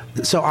 So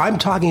I'm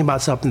talking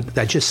about something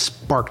that just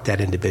sparked that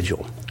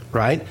individual,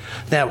 right?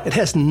 Now, it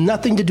has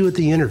nothing to do with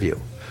the interview,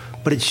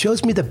 but it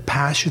shows me the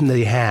passion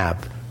they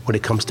have when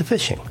it comes to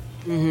fishing.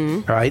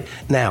 All right.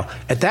 Now,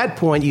 at that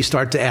point, you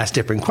start to ask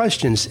different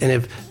questions, and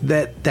if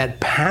that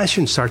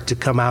passion starts to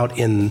come out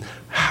in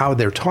how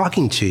they're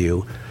talking to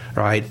you,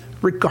 right,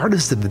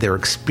 regardless of their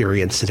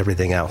experience and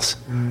everything else,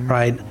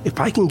 right? If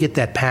I can get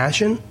that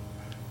passion,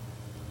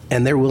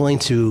 and they're willing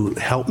to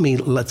help me,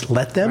 let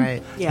them,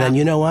 right. Then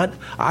you know what?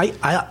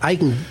 I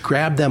can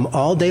grab them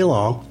all day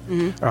long,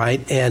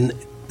 right? And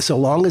so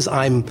long as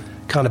I'm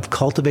kind of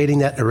cultivating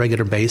that on a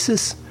regular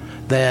basis,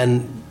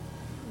 then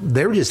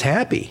they're just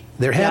happy.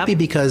 They're happy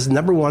because,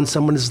 number one,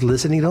 someone is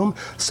listening to them.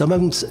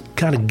 Someone's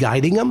kind of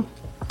guiding them.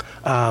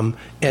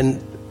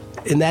 And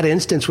in that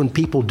instance, when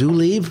people do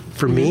leave,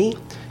 for me,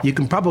 you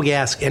can probably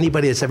ask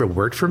anybody that's ever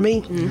worked for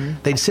me.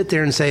 They'd sit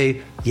there and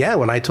say, yeah,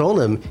 when I told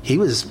him, he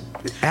was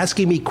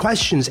asking me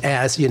questions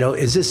as,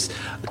 is this,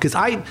 because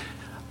I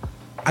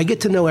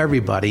get to know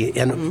everybody,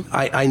 and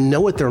I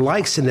know what their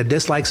likes and their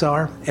dislikes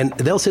are, and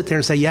they'll sit there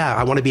and say, yeah,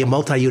 I want to be a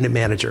multi-unit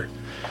manager.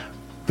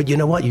 But you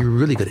know what? You're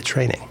really good at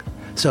training.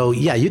 So,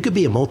 yeah, you could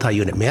be a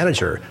multi-unit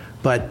manager,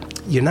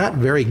 but you're not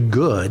very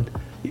good.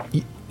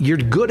 You're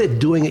good at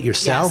doing it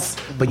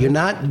yourself, but you're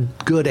not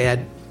good at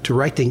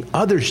directing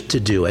others to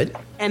do it.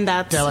 And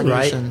that's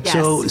delegation. Right.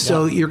 Yes.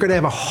 So you're going to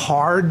have a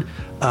hard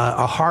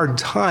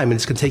time, and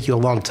it's going to take you a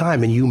long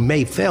time, and you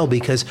may fail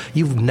because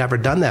you've never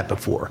done that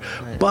before.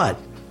 Right. But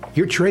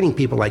you're training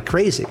people like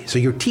crazy, so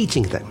you're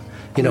teaching them.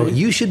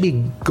 You should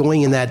be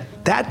going in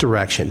that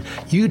direction.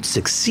 You'd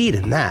succeed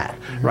in that,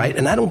 right?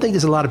 And I don't think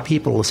there's a lot of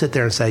people who will sit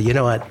there and say, you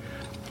know what?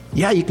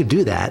 Yeah, you could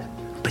do that,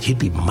 but you'd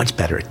be much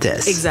better at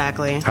this.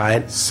 Exactly.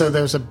 Right? So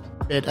there's a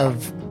bit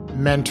of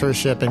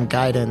mentorship and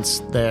guidance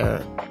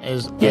there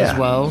as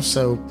well.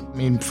 So,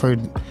 for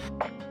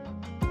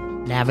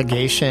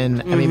navigation,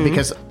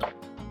 because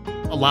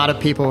a lot of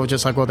people are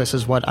just like, well, this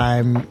is what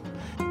I'm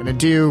going to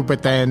do,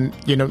 but then,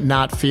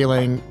 not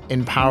feeling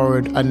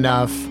empowered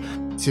enough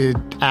to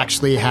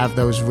actually have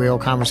those real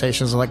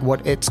conversations, like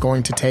what it's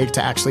going to take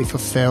to actually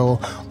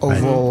fulfill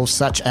a role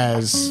such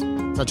as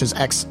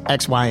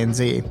X, Y, and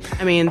Z.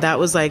 I mean, that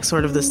was like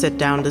sort of the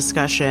sit-down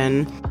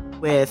discussion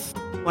with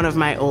one of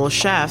my old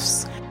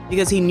chefs,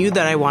 because he knew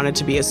that I wanted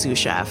to be a sous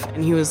chef.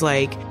 And he was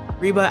like,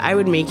 Reba, I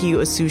would make you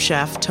a sous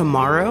chef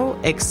tomorrow,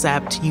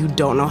 except you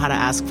don't know how to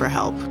ask for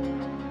help.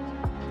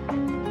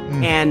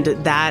 And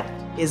that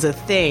is a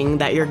thing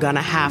that you're going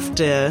to have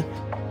to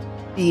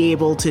be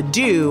able to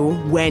do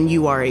when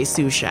you are a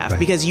sous chef,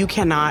 because you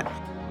cannot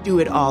do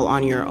it all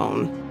on your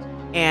own.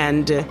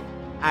 And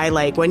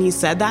I when he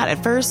said that,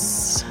 at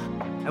first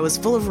I was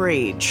full of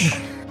rage.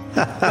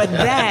 But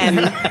then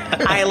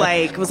I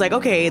was like,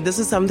 okay, this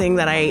is something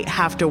that I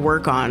have to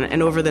work on.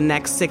 And over the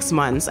next 6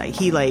 months,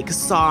 he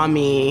saw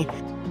me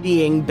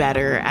being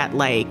better at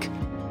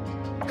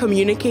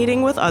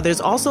communicating with others.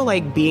 Also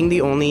being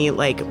the only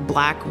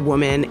black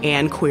woman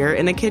and queer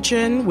in a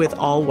kitchen with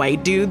all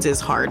white dudes is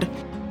hard.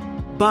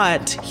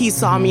 But he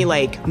saw me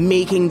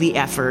making the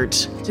effort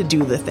to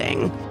do the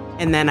thing.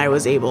 And then I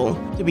was able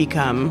to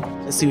become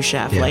a sous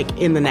chef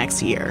in the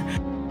next year.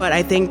 But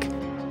I think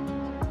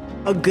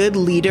a good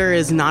leader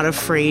is not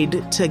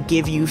afraid to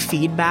give you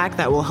feedback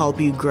that will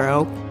help you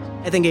grow.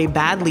 I think a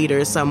bad leader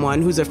is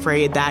someone who's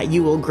afraid that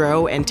you will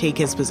grow and take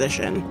his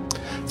position.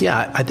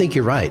 Yeah, I think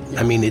you're right.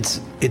 I mean,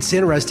 it's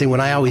interesting when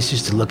I always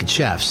used to look at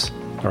chefs,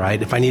 all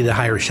right? If I needed to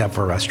hire a chef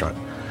for a restaurant,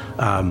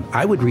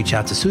 I would reach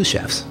out to sous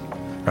chefs,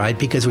 right?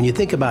 Because when you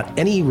think about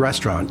any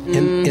restaurant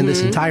in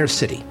this entire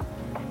city,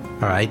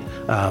 all right,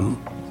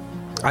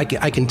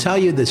 I can tell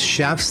you the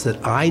chefs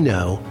that I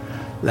know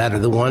that are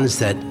the ones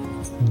that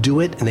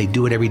do it, and they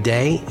do it every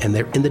day, and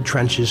they're in the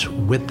trenches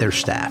with their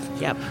staff.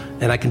 Yep.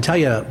 And I can tell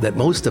you that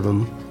most of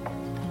them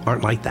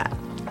aren't like that.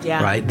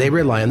 Yeah. Right? They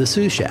rely on the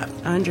sous chef.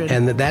 100.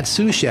 And that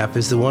sous chef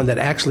is the one that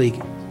actually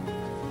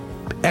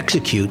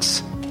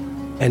executes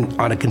and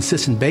on a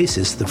consistent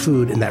basis the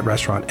food in that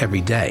restaurant every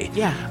day.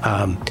 Yeah.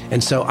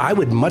 And so I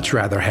would much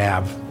rather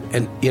have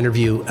an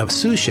interview of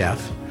sous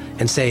chef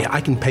and say, I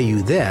can pay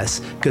you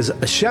this, because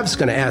a chef's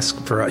going to ask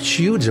for a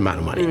huge amount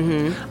of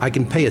money. I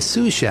can pay a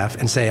sous chef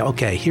and say,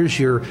 okay, here's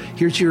your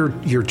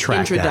track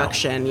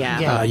introduction. now.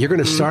 Yeah. You're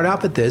going to start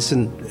off at this,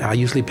 and I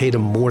usually paid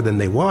them more than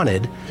they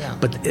wanted,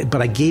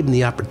 but I gave them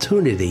the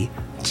opportunity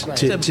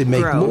to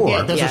make grow. more.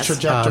 Yeah, there's a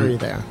trajectory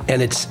there.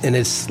 And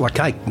it's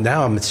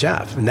now I'm a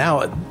chef.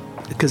 Now,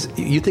 because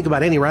you think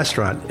about any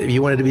restaurant, if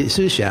you wanted to be a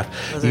sous chef,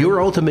 your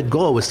ultimate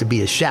goal was to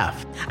be a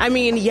chef. I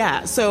mean,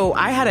 yeah. So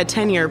I had a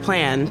 10-year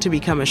plan to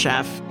become a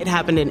chef. It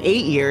happened in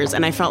 8 years,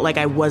 and I felt like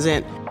I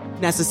wasn't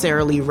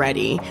necessarily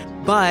ready.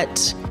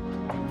 But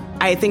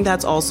I think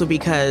that's also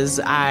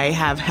because I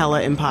have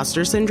hella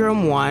imposter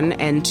syndrome, 1,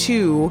 and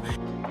 2,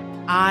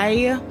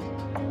 I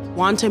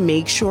want to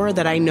make sure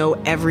that I know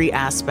every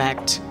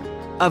aspect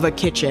of a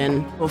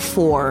kitchen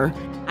before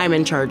I'm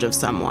in charge of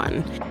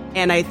someone.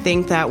 And I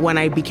think that when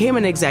I became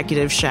an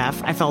executive chef,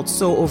 I felt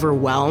so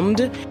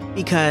overwhelmed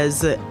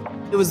because it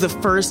was the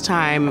first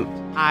time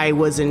I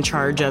was in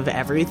charge of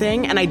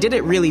everything. And I did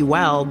it really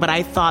well, but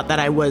I thought that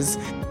I was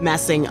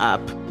messing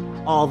up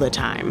all the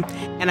time.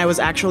 And I was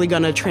actually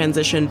going to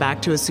transition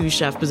back to a sous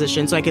chef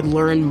position so I could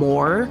learn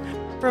more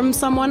from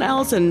someone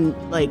else and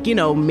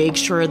make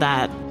sure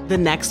that the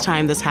next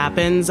time this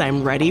happens,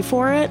 I'm ready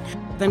for it.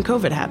 Then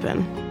COVID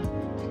happened.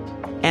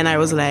 And I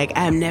was like,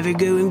 I'm never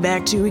going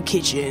back to a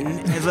kitchen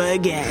ever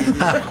again.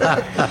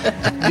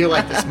 You're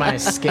like, this is my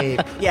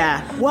escape.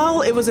 Yeah.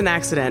 Well, it was an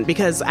accident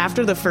because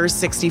after the first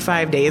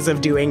 65 days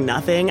of doing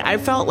nothing, I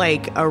felt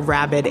like a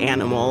rabid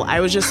animal. I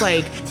was just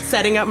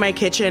setting up my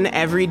kitchen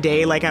every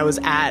day like I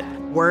was at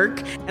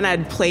work, and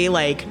I'd play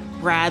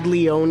Brad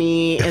Leone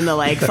in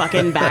the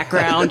fucking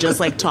background, just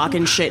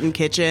talking shit in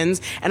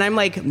kitchens. And I'm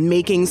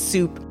making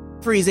soup,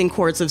 freezing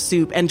quarts of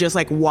soup, and just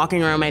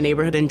walking around my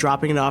neighborhood and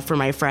dropping it off for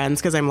my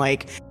friends because I'm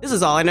this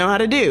is all I know how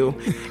to do.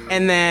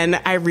 And then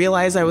I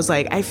realized I was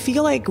I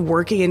feel like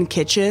working in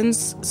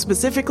kitchens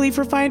specifically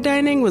for fine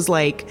dining was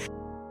like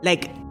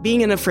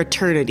being in a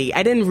fraternity.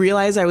 I didn't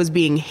realize I was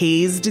being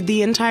hazed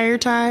the entire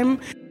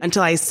time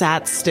until I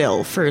sat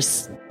still for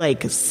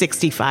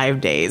 65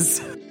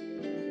 days.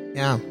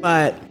 Yeah.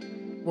 But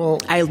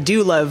I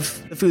do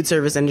love the food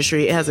service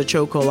industry. It has a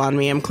chokehold on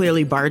me. I'm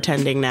clearly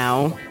bartending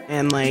now.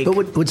 And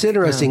But what's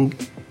interesting,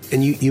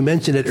 and you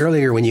mentioned it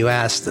earlier when you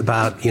asked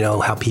about,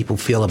 how people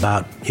feel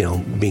about,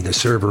 being a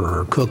server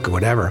or a cook or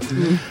whatever.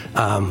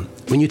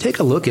 When you take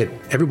a look at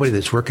everybody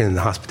that's working in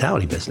the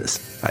hospitality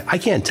business, I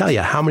can't tell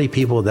you how many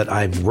people that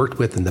I've worked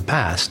with in the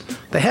past,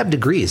 they have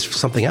degrees for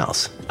something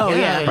else. Oh,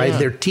 yeah. Right?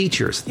 They're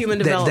teachers Human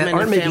development that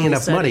aren't making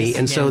enough studies. money,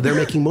 and so they're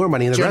making more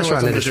money in the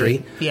restaurant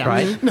industry. Yeah.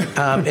 Right?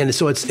 And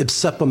so it's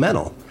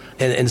supplemental.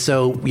 And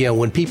so,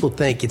 when people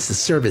think it's the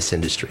service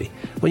industry,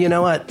 well, you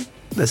know what?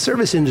 The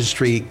service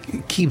industry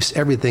keeps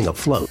everything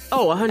afloat.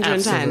 Oh,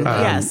 110.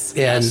 Yes.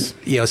 And,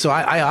 so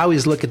I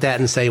always look at that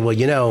and say,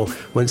 well,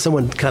 when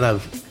someone kind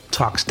of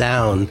talks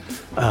down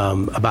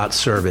about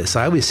service,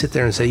 I always sit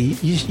there and say,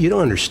 you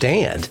don't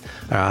understand.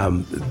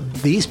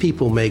 These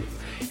people make...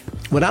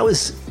 When I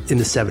was in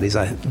the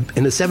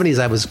 70s.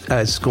 I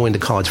was going to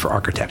college for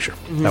architecture.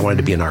 I wanted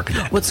to be an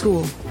architect. What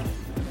school?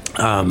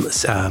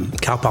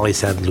 Cal Poly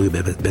San Luis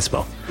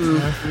Obispo.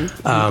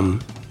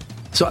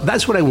 So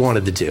that's what I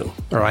wanted to do,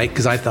 all right?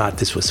 Because I thought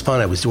this was fun.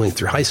 I was doing it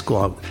through high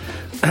school,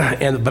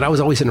 but I was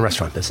always in the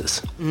restaurant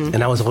business,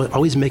 and I was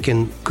always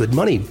making good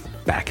money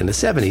back in the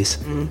 70s,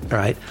 all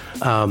right?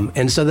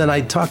 And so then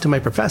I talked to my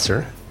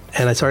professor,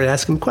 and I started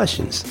asking him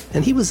questions,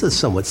 and he was a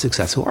somewhat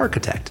successful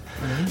architect.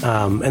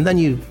 And then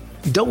you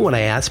don't want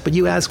to ask, but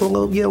you ask,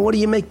 well, what do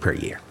you make per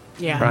year?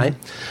 Yeah. Right?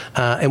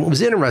 And what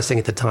was interesting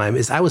at the time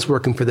is I was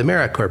working for the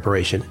Marriott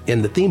Corporation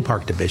in the theme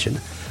park division.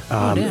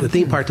 The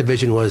theme park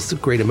division was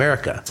Great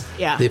America.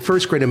 Yeah. The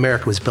first Great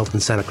America was built in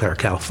Santa Clara,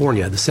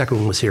 California. The second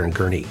one was here in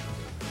Gurnee.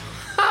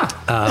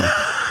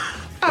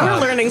 We're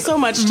learning so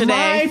much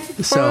today. My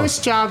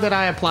first job that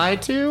I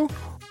applied to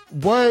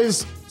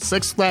was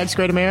Six Flags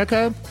Great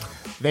America.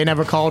 They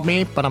never called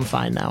me, but I'm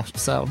fine now.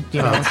 So,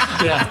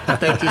 yeah,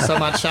 thank you so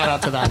much. Shout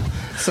out to them.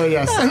 So,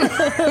 yes.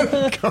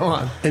 Go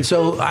on. And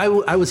so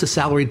I was a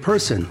salaried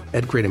person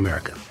at Great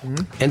America.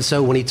 And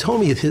so when he told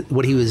me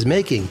what he was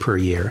making per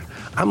year,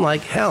 I'm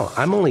like, hell,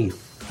 I'm only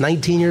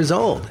 19 years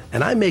old,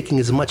 and I'm making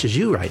as much as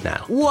you right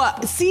now.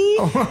 What? See?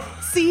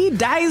 See,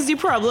 that is the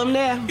problem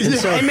there. And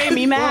so, it made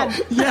me mad.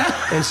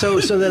 And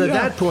so then at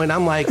that point,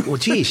 I'm like, well,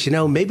 geez,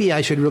 maybe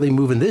I should really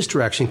move in this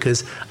direction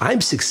because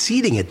I'm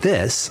succeeding at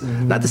this.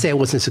 Not to say I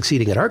wasn't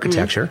succeeding at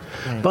architecture,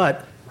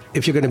 but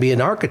if you're going to be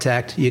an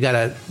architect, you got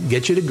to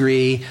get your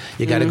degree,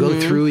 you got to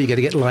go through, you got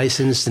to get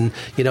licensed, and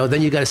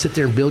then you got to sit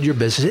there and build your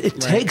business.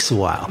 It takes a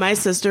while. My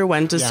sister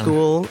went to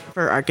school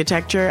for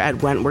architecture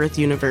at Wentworth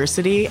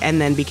University and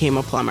then became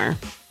a plumber.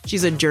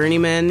 She's a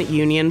journeyman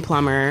union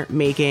plumber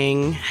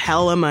making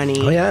hella money.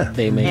 Oh, yeah.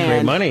 They make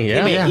great money,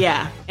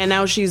 yeah. And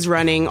now she's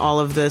running all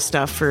of the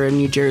stuff for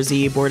New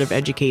Jersey Board of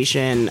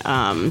Education,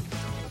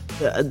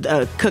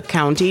 Cook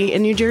County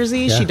in New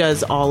Jersey. Yeah. She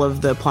does all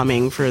of the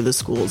plumbing for the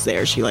schools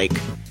there. She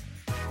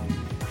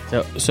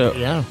So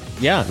no.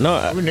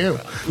 Who knew?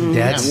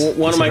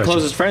 One of my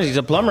closest friends, he's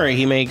a plumber.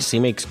 He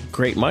makes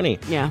great money.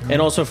 Yeah. And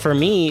also for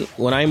me,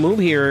 when I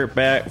moved here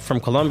back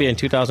from Colombia in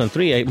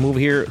 2003, I moved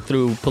here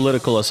through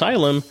political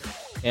asylum,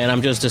 and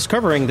I'm just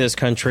discovering this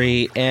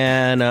country.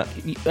 And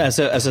as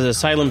an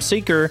asylum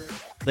seeker,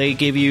 they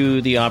give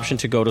you the option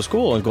to go to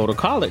school and go to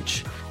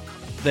college.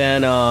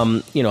 Then,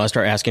 I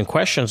start asking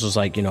questions. It was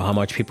like, how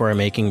much people are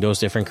making those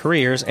different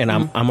careers, and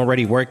I'm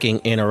already working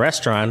in a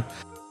restaurant.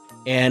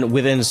 And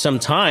within some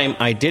time,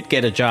 I did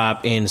get a job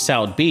in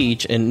South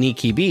Beach, in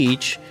Nikki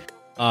Beach,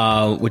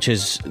 which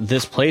is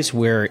this place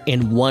where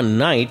in one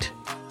night,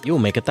 you'll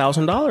make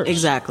 $1,000.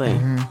 Exactly.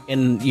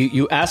 And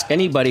you ask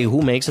anybody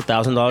who makes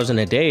 $1,000 in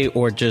a day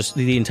or just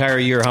the entire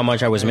year how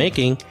much I was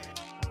making.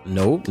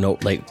 No,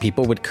 like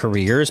people with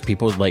careers,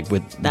 people like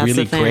with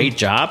really great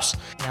jobs.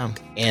 Yeah.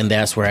 And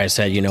that's where I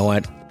said, you know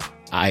what?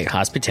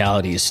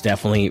 Hospitality is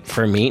definitely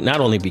for me,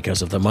 not only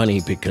because of the money,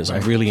 because I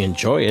really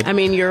enjoy it. I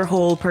mean, your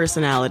whole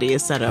personality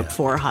is set up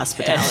for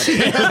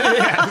hospitality.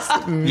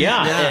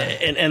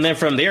 And then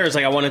from there, it's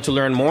like I wanted to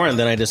learn more, and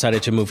then I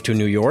decided to move to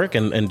New York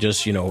and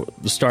just,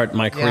 start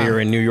my career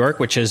in New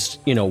York, which is,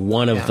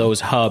 one of those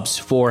hubs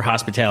for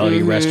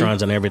hospitality,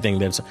 restaurants, and everything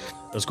that's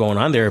going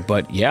on there.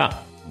 But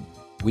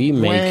we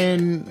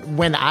make...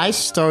 When I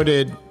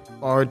started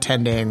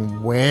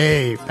bartending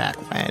way back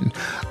when,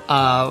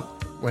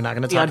 we're not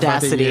going to talk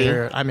about the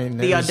year. I mean,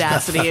 the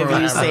audacity of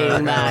you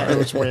saying that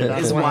is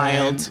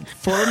wild.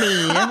 For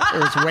me, it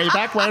was way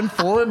back when.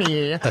 For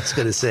me, that's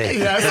good to say.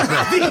 Yes,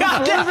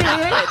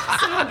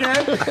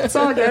 it's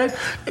all good.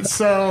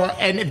 So,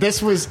 and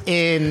this was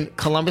in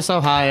Columbus,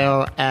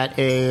 Ohio, at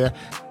a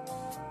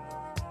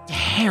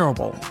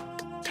terrible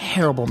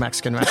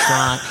Mexican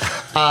restaurant.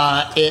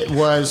 It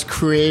was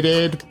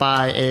created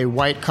by a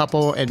white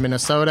couple in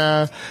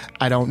Minnesota.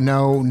 I don't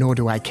know, nor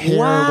do I care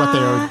what they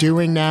are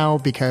doing now,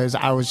 because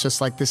I was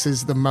just like, this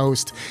is the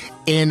most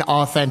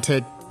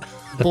inauthentic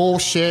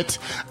bullshit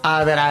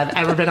that I've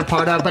ever been a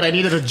part of, but I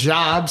needed a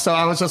job, so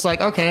I was just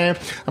like, okay,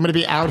 I'm going to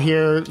be out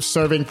here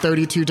serving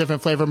 32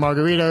 different flavor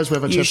margaritas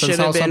with a chips and salsa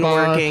bar. You should have been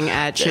working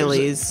at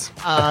Chili's.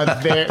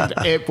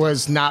 It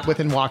was not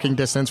within walking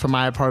distance from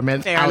my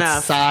apartment. Fair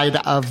outside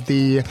enough. of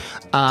the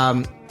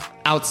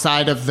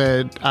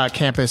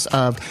campus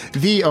of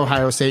the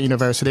Ohio State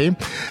University.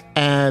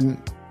 And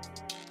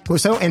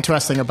what's so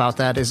interesting about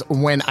that is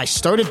when I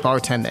started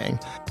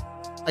bartending,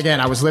 again,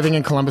 I was living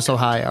in Columbus,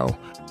 Ohio.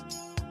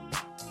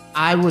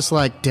 I was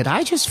like, did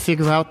I just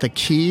figure out the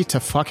key to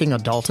fucking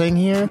adulting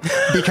here?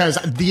 Because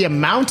the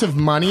amount of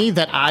money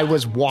that I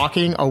was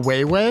walking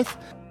away with,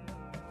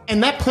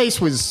 and that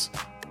place was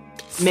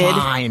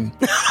fine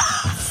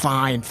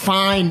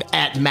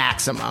at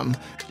maximum.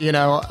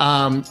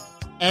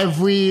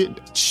 Every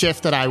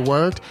shift that I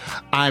worked,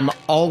 I'm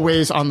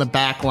always on the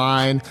back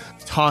line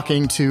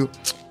talking to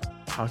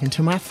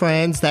my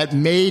friends that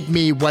made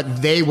me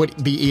what they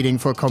would be eating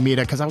for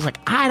comida, because I was like,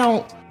 I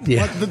don't.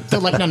 Yeah.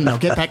 They're like, no,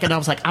 get back. And I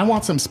was like, I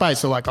want some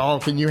spice. They're like, oh,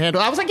 can you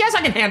handle it? I was like, yes,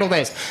 I can handle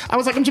this. I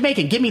was like, I'm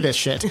Jamaican. Give me this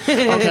shit.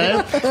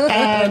 Okay.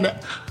 And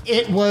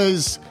it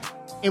was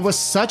It was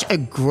such a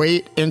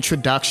great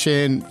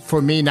introduction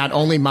for me, not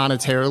only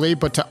monetarily,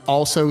 but to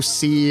also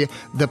see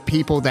the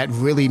people that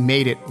really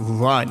made it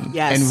run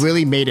and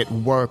really made it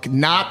work.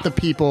 Not the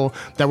people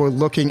that were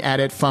looking at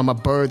it from a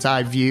bird's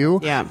eye view,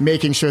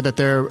 making sure that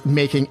they're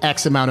making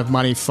X amount of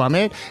money from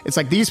it. It's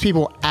like these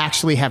people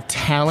actually have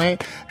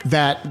talent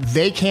that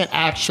they can't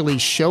actually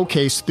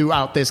showcase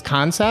throughout this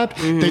concept.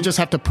 Mm-hmm. They just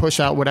have to push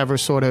out whatever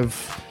sort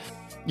of,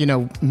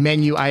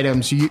 menu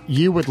items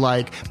you would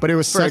like. But it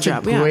was such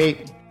a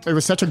great... It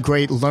was such a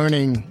great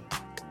learning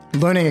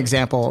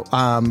example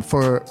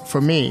for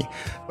me.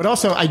 But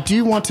also, I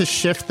do want to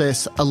shift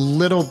this a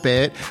little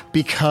bit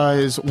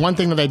because one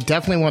thing that I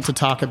definitely want to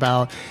talk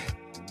about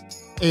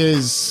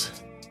is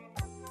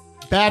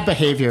bad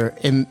behavior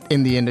in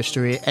the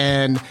industry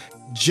and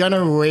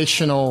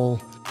generational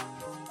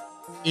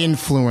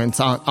influence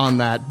on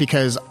that.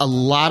 Because a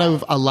lot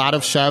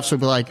of chefs would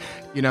be like,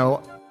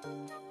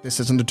 this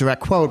isn't a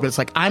direct quote, but it's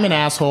like, I'm an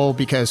asshole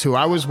because who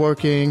I was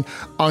working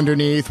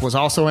underneath was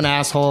also an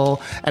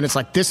asshole. And it's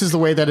like, this is the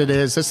way that it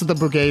is. This is the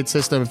brigade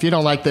system. If you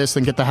don't like this,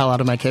 then get the hell out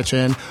of my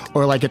kitchen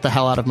or get the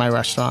hell out of my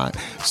restaurant.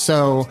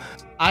 So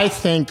I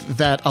think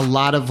that a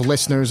lot of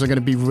listeners are going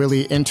to be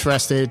really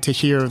interested to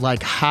hear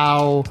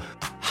how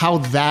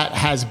that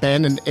has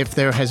been and if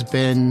there has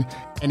been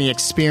any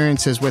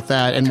experiences with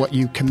that and what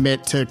you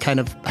commit to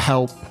kind of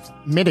help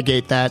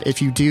mitigate that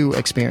if you do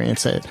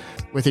experience it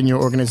within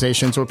your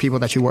organizations or people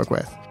that you work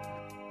with.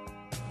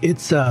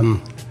 It's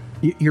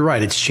you're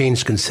right. It's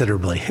changed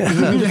considerably.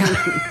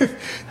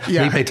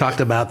 Felipe talked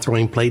about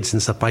throwing plates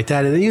and stuff like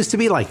that, and it used to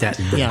be like that.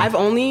 Yeah. I've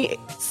only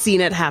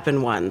seen it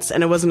happen once,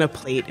 and it wasn't a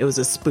plate; it was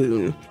a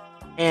spoon,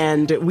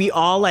 and we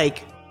all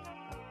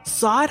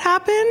saw it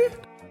happen.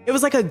 It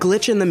was like a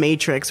glitch in the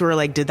Matrix. We were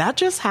like, "Did that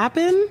just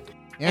happen?"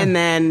 Yeah. And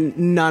then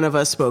none of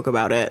us spoke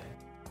about it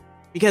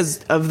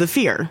because of the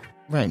fear.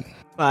 Right,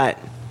 but.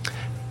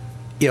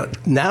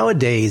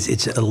 Nowadays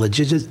it's a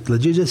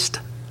litigious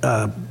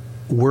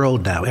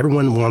world now.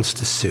 Everyone wants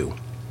to sue,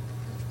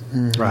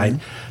 right?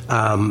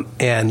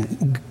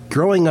 And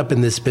growing up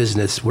in this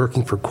business,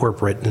 working for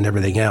corporate and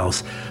everything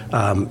else,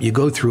 you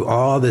go through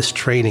all this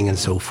training and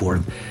so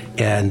forth.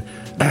 And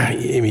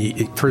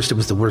first it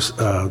was the worst,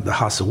 the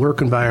hostile work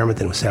environment,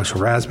 then it was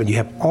sexual harassment. You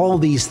have all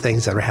these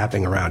things that are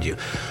happening around you.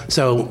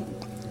 So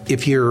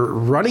if you're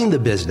running the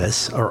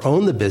business or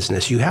own the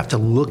business, you have to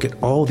look at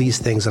all these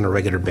things on a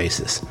regular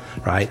basis,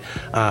 right?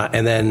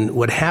 And then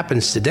what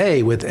happens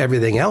today with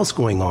everything else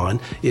going on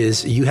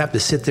is you have to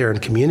sit there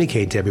and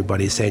communicate to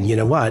everybody saying, you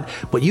know what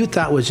you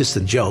thought was just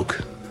a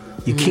joke,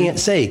 you can't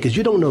say because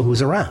you don't know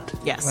who's around.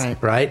 Yes.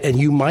 Right? And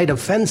you might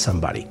offend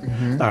somebody.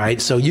 All right.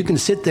 So you can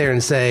sit there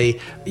and say,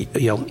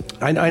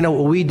 I know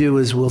what we do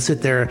is we'll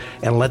sit there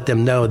and let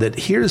them know that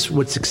here's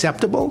what's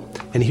acceptable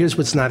and here's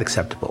what's not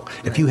acceptable.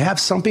 If you have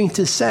something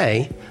to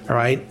say, all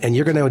right, and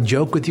you're going to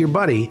joke with your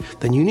buddy,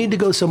 then you need to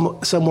go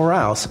somewhere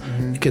else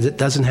because it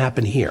doesn't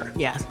happen here.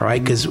 Yes. All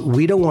right. Because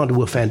we don't want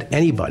to offend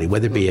anybody,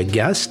 whether it be a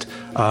guest,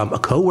 a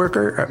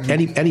coworker, or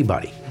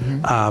anybody.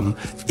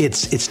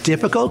 It's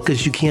difficult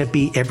because you can't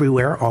be everywhere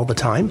all the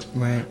time.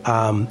 Right.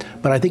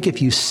 But I think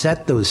if you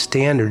set those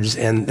standards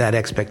and that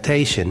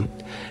expectation,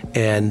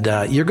 and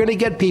you're going to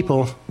get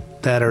people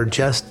that are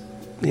just,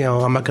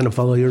 I'm not going to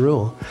follow your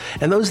rule.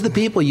 And those are the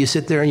people you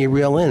sit there and you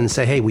reel in and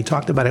say, hey, we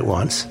talked about it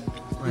once.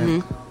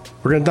 Right.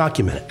 We're going to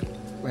document it.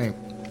 Right.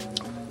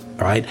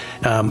 All right.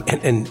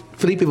 And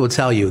Felipe will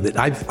tell you that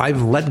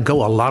I've let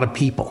go a lot of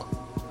people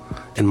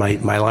in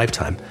my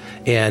lifetime.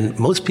 And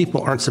most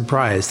people aren't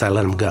surprised I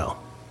let them go.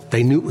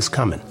 They knew it was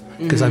coming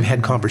because I've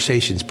had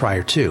conversations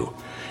prior to.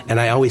 And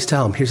I always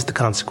tell them, here's the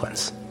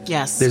consequence.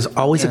 Yes. There's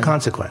always a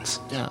consequence.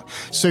 Yeah.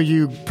 So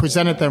you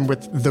presented them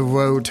with the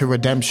road to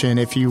redemption,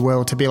 if you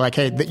will, to be like,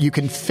 hey, that you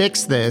can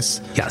fix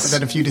this. Yes. But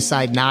then if you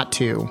decide not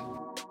to,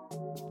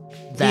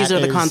 these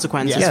are the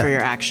consequences for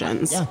your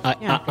actions.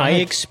 Yeah. I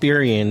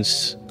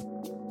experienced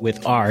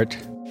with Art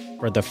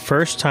for the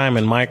first time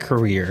in my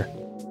career,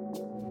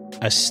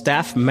 a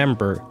staff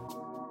member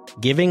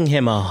giving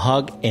him a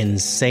hug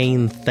and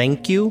saying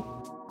thank you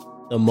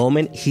the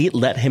moment he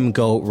let him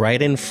go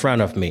right in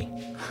front of me.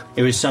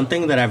 It was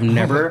something that I've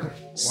never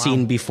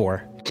seen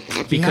before.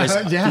 Because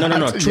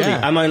no, truly,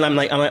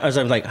 I was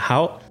like,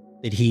 how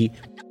did he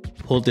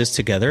pull this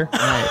together?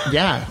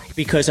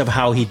 Because of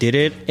how he did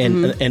it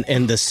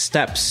and the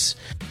steps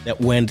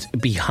that went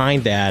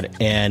behind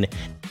that, and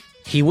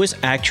he was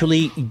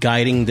actually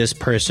guiding this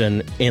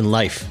person in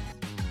life.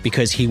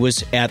 Because he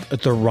was at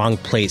the wrong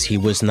place. He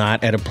was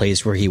not at a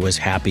place where he was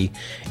happy.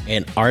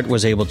 And Art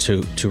was able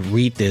to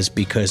read this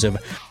because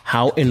of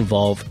how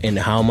involved and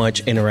how much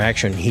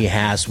interaction he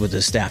has with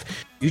the staff.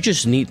 You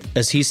just need,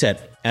 as he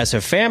said, as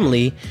a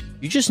family,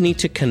 you just need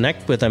to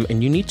connect with them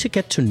and you need to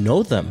get to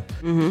know them.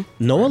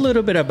 Know a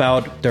little bit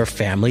about their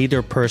family,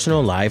 their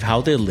personal life,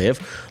 how they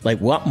live, like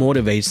what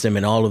motivates them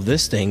and all of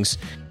these things.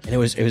 And it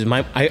was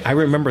I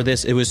remember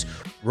this. It was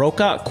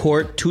Roca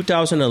Court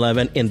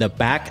 2011 in the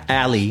back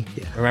alley.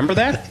 Remember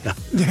that?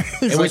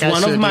 It was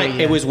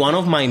it was one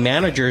of my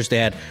managers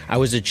that I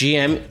was a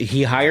GM.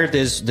 He hired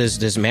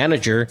this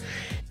manager,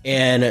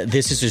 and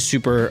this is a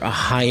super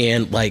high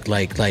end, like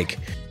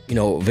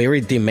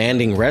very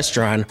demanding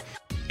restaurant.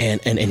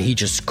 And he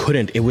just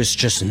couldn't. It was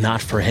just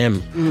not for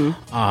him.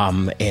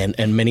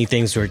 And many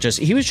things were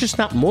he was just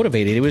not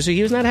motivated.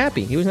 He was not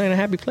happy. He was not in a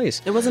happy place.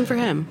 It wasn't for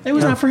him. It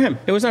was not for him.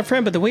 It was not for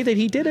him. But the way that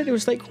he did it, it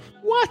was like,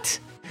 what?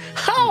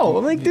 How?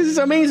 I'm like, this is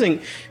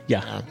amazing.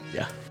 Yeah.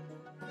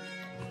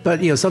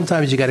 But,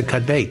 sometimes you got to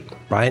cut bait,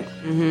 right?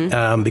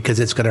 Because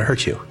it's going to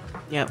hurt you.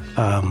 Yep. Is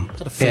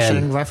that a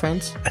fishing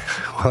reference?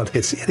 Well, it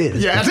is.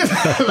 Yeah.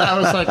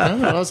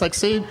 I was like,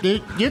 see,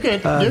 you're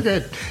good. You're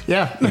good.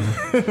 Yeah.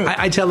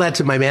 I tell that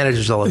to my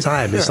managers all the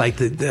time. It's like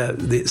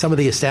some of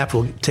the staff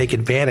will take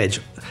advantage.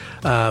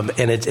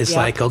 And it's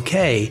like,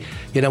 okay,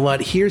 you know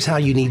what? Here's how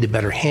you need to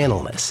better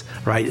handle this,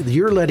 right?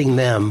 You're letting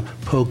them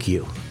poke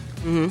you,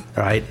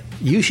 right?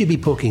 You should be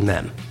poking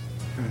them.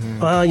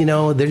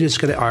 Well, they're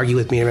just going to argue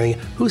with me and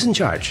everything. Who's in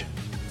charge?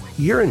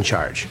 You're in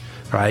charge.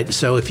 Right?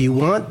 So if you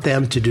want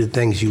them to do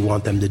things you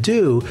want them to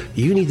do,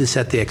 you need to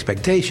set the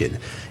expectation.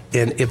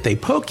 And if they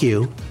poke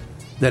you,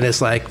 then it's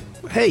like,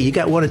 hey, you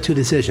got one of two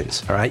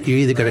decisions. All right? You're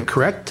either going to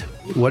correct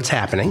what's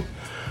happening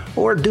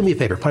or do me a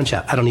favor, punch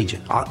out. I don't need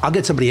you. I'll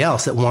get somebody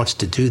else that wants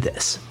to do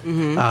this.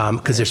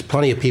 Because there's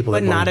plenty of people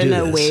that want to do this.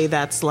 But not in a way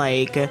that's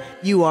like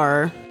you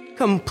are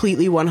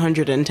completely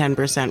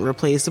 110%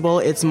 replaceable.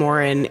 It's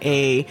more in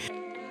a,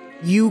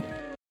 you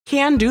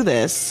can do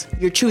this.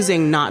 You're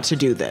choosing not to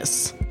do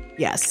this.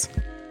 Yes.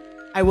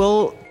 I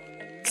will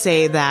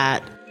say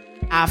that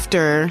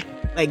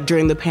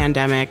during the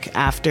pandemic,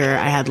 after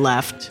I had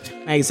left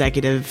my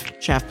executive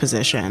chef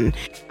position,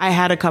 I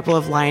had a couple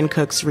of line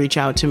cooks reach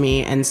out to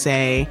me and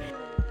say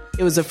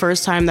it was the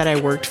first time that I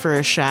worked for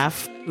a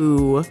chef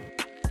who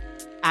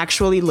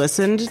actually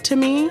listened to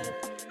me.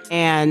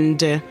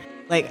 And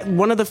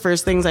one of the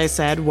first things I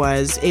said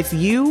was, if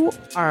you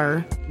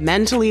are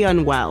mentally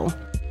unwell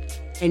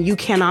and you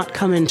cannot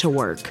come into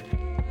work,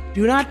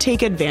 do not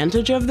take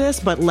advantage of this,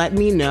 but let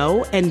me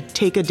know and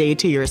take a day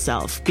to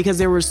yourself. Because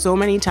there were so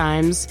many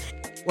times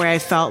where I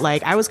felt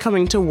like I was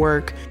coming to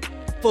work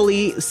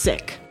fully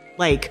sick,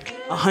 like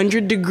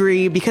 100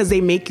 degree, because they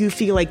make you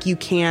feel like you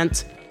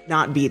can't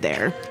not be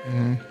there.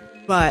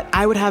 But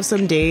I would have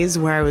some days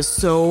where I was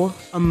so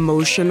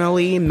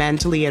emotionally,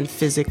 mentally, and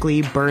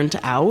physically burnt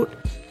out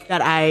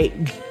that I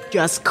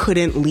just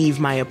couldn't leave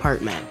my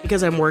apartment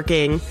because I'm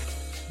working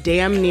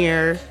damn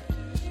near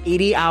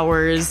 80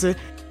 hours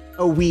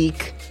a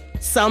week,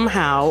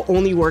 somehow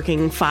only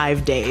working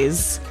 5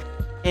 days.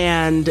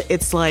 And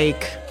it's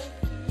like,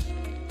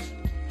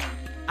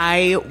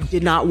 I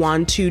did not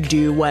want to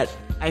do what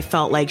I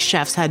felt like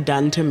chefs had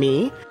done to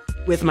me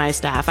with my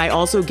staff. I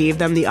also gave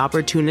them the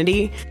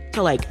opportunity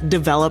to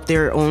develop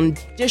their own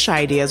dish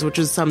ideas, which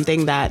is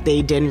something that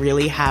they didn't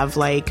really have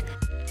a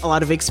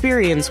lot of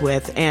experience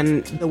with.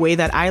 And the way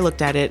that I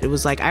looked at it, it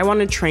was I want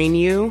to train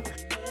you.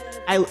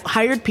 I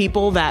hired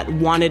people that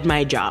wanted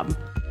my job.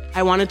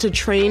 I wanted to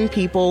train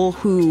people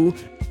who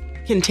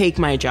can take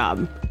my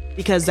job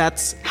because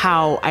that's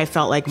how I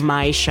felt like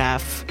my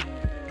chef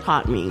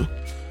taught me.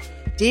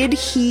 Did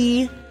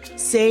he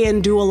say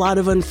and do a lot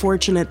of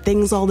unfortunate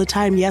things all the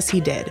time? Yes,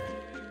 he did.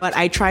 But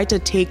I tried to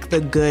take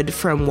the good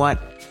from what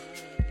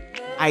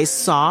I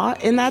saw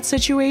in that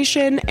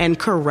situation and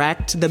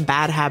correct the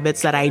bad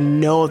habits that I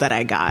know that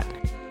I got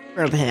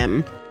from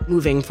him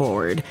moving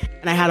forward.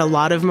 And I had a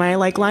lot of my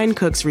line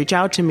cooks reach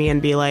out to me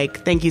and be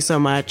like, thank you so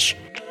much.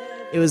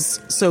 It was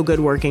so good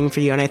working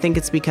for you. And I think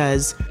it's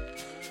because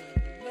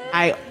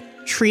I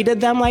treated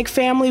them like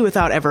family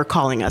without ever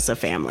calling us a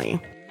family.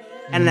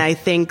 And I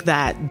think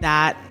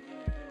that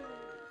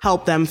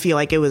helped them feel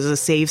like it was a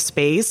safe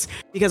space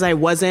because I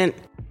wasn't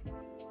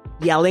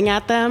yelling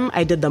at them.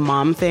 I did the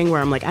mom thing where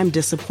I'm like, I'm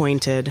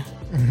disappointed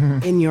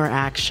in your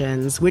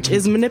actions, which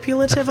is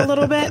manipulative a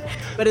little bit.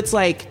 But it's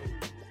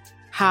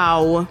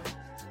how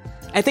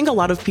I think a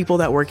lot of people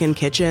that work in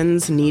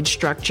kitchens need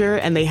structure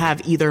and they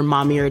have either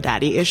mommy or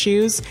daddy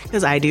issues,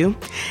 because I do.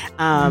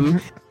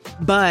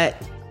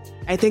 But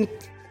I think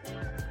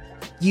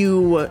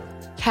you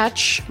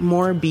catch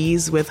more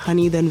bees with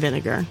honey than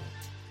vinegar.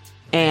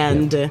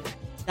 And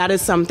that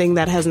is something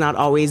that has not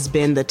always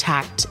been the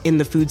tact in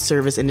the food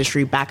service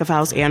industry, back of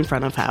house and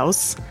front of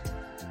house.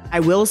 I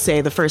will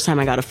say the first time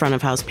I got a front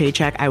of house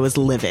paycheck, I was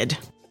livid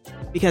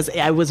because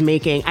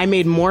I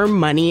made more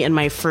money in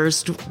my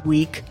first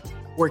week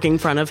working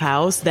front of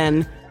house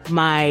than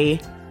my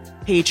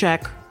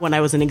paycheck when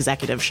I was an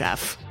executive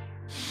chef.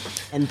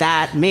 And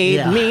that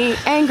made me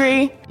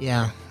angry.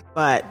 Yeah.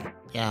 But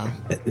yeah.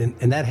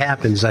 And that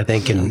happens, I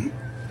think, in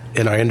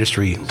our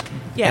industry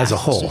as a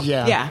whole.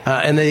 Yeah.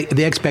 And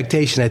the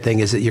expectation, I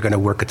think, is that you're going to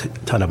work a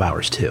ton of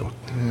hours too.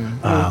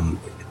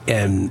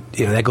 And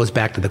that goes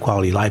back to the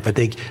quality of life. I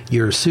think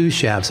your sous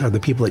chefs are the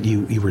people that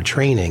you were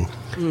training.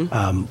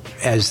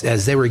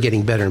 As they were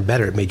getting better and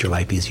better, it made your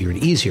life easier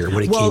and easier.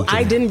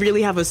 I didn't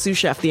really have a sous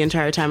chef the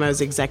entire time I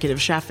was executive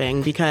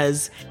chefing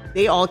because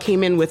they all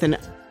came in with an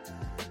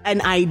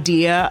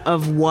idea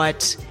of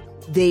what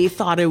they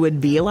thought it would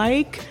be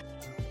like.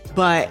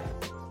 But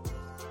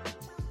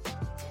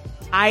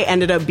I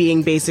ended up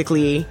being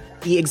basically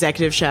the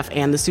executive chef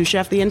and the sous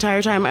chef the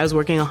entire time. I was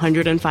working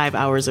 105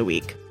 hours a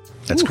week.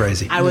 That's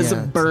crazy. I was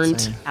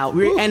burnt out.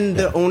 And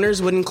the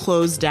owners wouldn't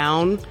close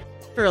down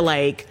for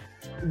like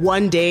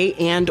one day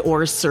and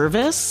or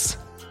service,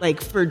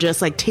 like for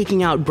just like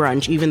taking out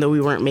brunch, even though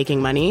we weren't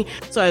making money.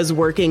 So I was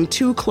working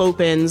 2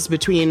 clopens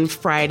between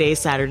Friday,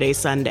 Saturday,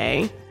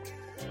 Sunday.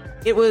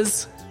 It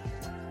was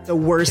the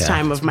worst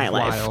time of my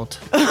life.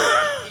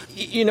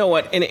 You know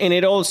what? And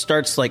it all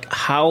starts like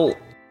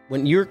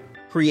when you're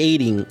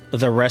creating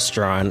the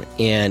restaurant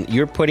and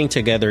you're putting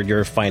together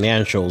your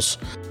financials,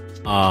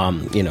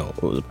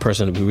 the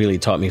person who really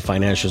taught me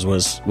financials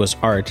was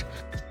Art.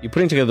 You're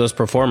putting together those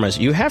performers.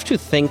 You have to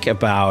think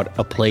about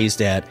a place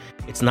that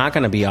it's not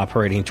going to be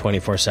operating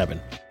 24/7.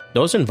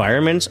 Those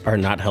environments are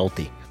not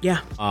healthy. Yeah.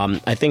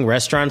 I think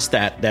restaurants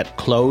that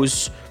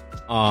close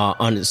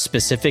on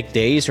specific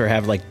days or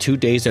have like 2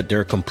 days that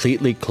they're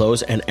completely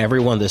closed and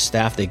everyone, the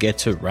staff, they get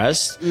to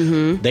rest.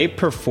 Mm-hmm. They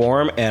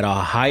perform at a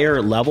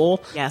higher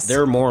level. Yes.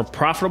 They're more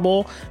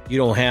profitable. You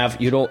don't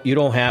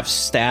have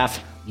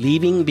staff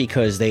leaving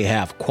because they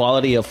have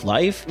quality of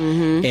life.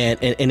 Mm-hmm.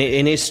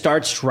 and it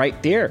starts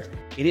right there.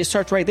 It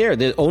starts right there.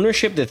 The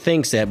ownership that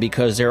thinks that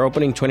because they're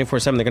opening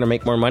 24/7, they're going to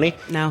make more money.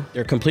 No.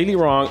 They're completely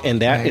wrong,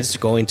 and that is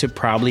going to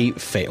probably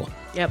fail.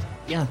 Yep.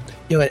 Yeah.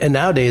 And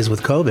nowadays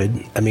with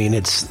COVID, I mean,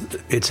 it's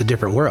a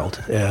different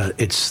world.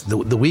 It's the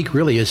week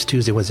really is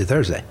Tuesday, Wednesday,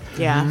 Thursday.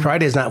 Yeah.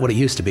 Friday is not what it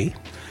used to be.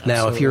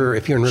 Now, if you're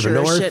in River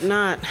North, shit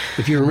not.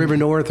 If you're in River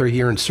North or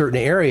you're in certain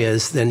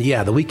areas, then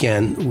the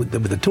weekend with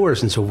the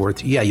tourists and so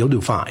forth, you'll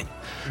do fine.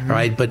 Mm-hmm.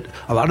 Right. But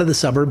a lot of the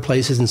suburb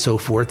places and so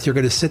forth, you're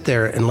going to sit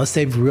there unless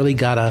they've really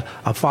got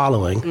a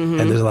following. Mm-hmm.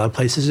 And there's a lot of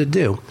places that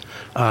do.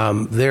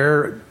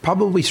 They're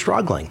probably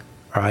struggling.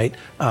 Right.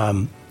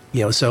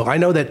 So I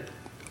know that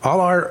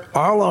all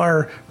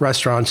our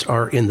restaurants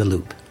are in the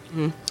Loop.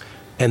 Mm-hmm.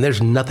 And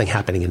there's nothing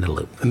happening in the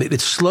Loop. I mean,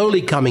 it's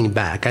slowly coming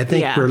back. I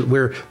think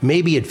we're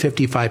maybe at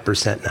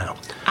 55% now.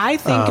 I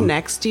think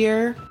next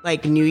year,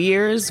 like New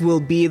Year's, will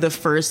be the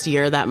first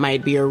year that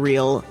might be a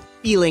real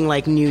feeling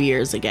like New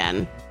Year's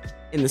again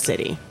in the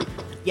city.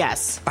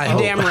 Yes.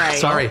 Damn right.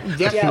 Sorry.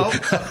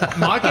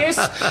 Marcus,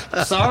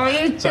 sorry.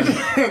 I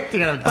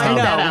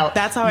know.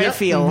 That's how I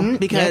feel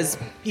because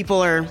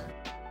people are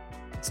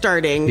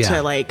starting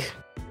to like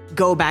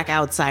go back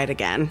outside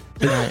again.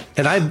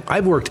 And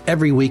I've worked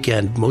every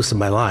weekend most of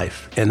my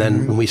life. And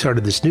then when we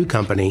started this new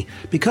company,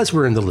 because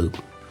we're in the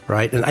Loop,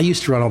 right? And I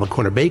used to run all the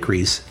corner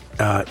bakeries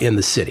in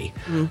the city.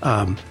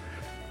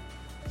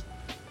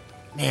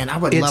 Man, I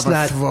would love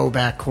a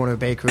throwback corner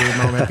bakery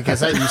moment because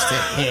that used to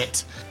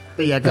hit.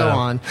 But yeah, go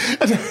on.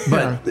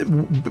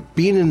 But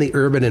being in the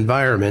urban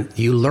environment,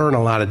 you learn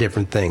a lot of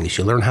different things.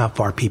 You learn how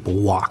far people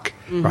walk,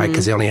 right?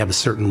 Because they only have a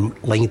certain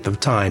length of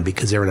time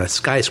because they're in a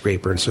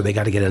skyscraper, and so they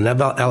got to get an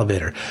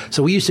elevator.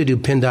 So we used to do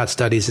pin dot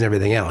studies and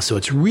everything else. So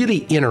it's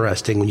really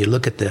interesting when you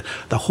look at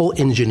the whole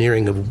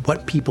engineering of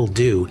what people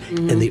do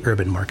in the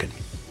urban market.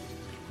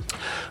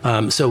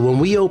 So when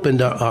we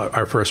opened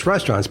our first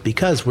restaurants,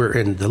 because we're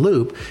in the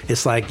Loop,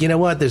 it's like, you know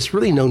what? There's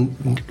really no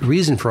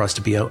reason for us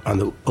to be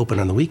open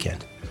on the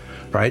weekend,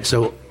 right?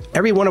 So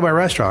every one of our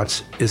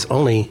restaurants is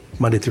only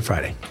Monday through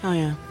Friday. Oh,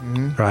 yeah.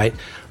 Right?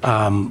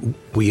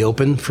 We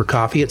open for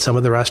coffee at some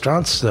of the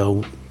restaurants.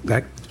 So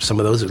some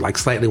of those are like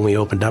slightly when we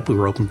opened up, we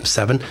were open from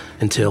 7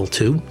 until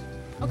 2.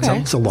 Okay. So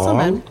it's a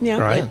long,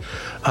 right?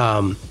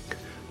 Yeah.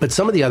 But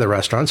some of the other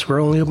restaurants were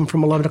only open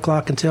from 11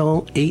 o'clock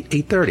until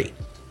 8:30.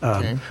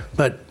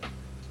 But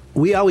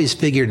we always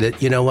figured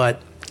that, you know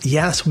what?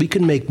 Yes, we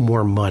can make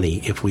more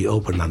money if we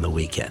open on the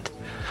weekend.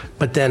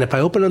 But then if I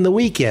open on the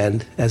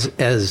weekend as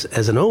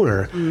an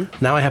owner,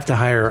 now I have to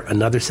hire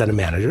another set of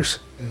managers.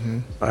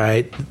 All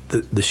right.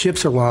 The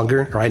shifts are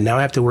longer. Right. Now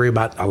I have to worry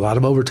about a lot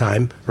of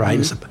overtime.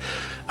 Right.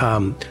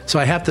 So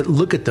I have to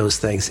look at those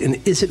things.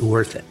 And is it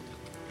worth it?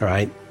 All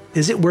right.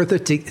 Is it worth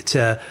it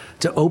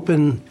to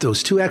open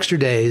those 2 extra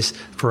days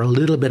for a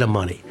little bit of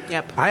money?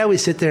 Yep. I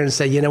always sit there and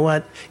say, you know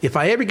what? If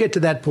I ever get to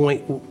that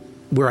point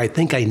where I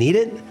think I need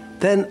it,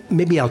 then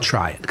maybe I'll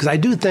try it. Because I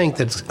do think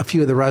that a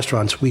few of the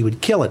restaurants, we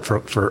would kill it for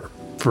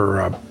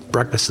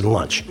breakfast and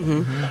lunch.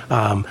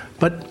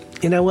 But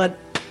you know what?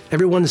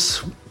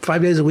 Everyone's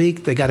 5 days a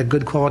week. They got a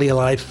good quality of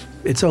life.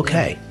 It's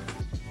okay.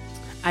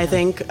 I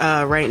think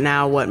right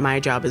now what my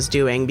job is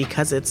doing,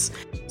 because it's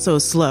so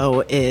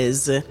slow,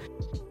 is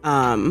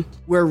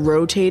we're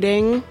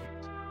rotating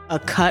a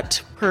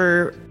cut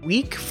per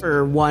week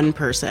for one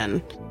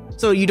person.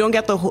 So you don't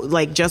get the whole,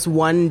 like just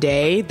one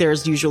day.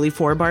 There's usually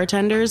 4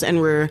 bartenders,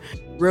 and we're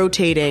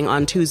rotating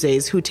on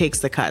Tuesdays who takes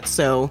the cut.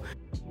 So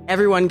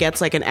everyone gets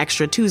like an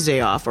extra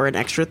Tuesday off or an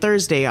extra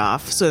Thursday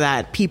off so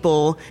that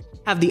people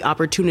have the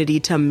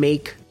opportunity to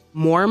make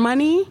more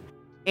money.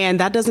 And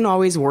that doesn't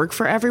always work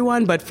for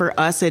everyone, but for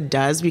us it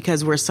does,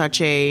 because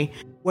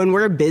when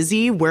we're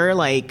busy, we're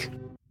like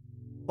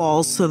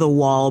balls to the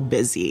wall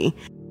busy.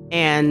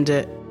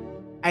 And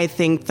I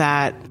think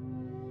that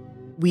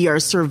we are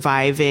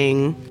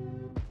surviving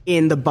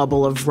in the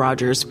bubble of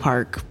Rogers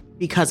Park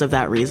because of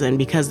that reason,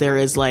 because there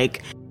is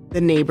like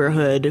the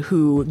neighborhood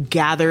who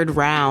gathered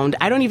round.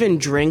 I don't even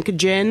drink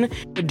gin,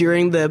 but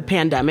during the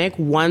pandemic,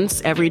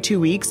 once every 2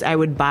 weeks, I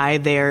would buy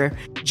their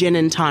gin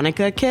and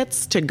tonica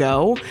kits to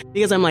go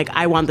because I'm like,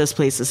 I want this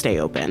place to stay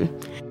open.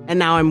 And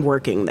now I'm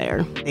working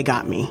there. They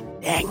got me.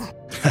 Dang.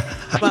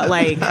 But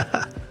like,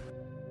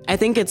 I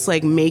think it's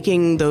like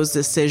making those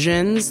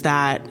decisions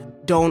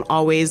that don't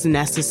always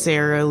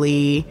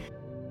necessarily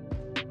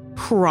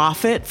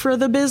profit for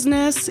the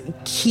business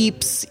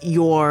keeps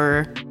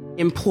your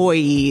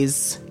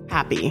employees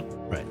happy.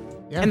 Right.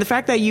 Yeah. And the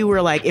fact that you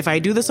were like, if I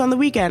do this on the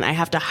weekend, I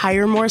have to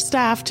hire more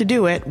staff to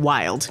do it.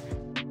 Wild.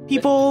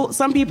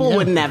 Some people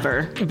would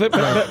never.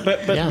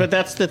 But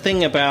that's the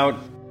thing about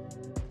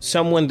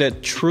someone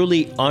that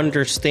truly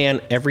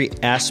understand every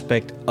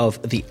aspect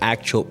of the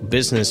actual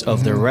business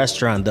of the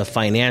restaurant, the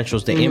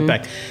financials, the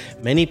impact.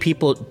 Many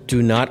people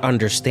do not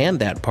understand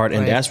that part,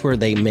 and that's where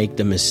they make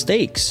the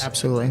mistakes.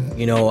 Absolutely.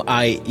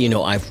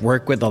 I've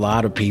worked with a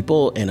lot of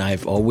people, and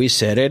I've always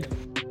said it.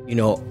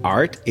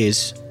 Art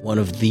is one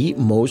of the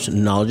most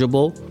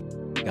knowledgeable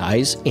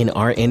guys in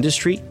our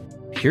industry,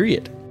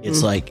 period.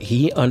 It's like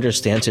he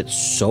understands it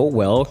so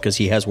well because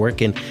he has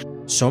worked in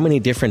so many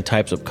different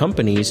types of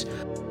companies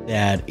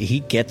that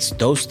he gets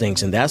those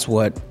things. And that's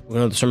what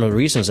some of the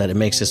reasons that it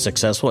makes it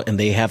successful. And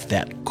they have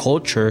that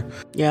culture.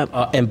 Yep.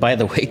 And by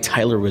the way,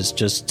 Tyler was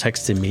just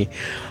texting me.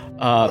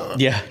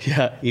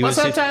 What's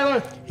up,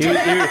 Tyler? He was,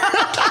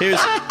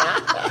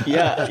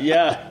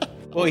 yeah.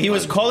 Well, he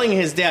was calling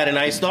his dad, and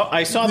I saw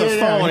the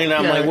phone, and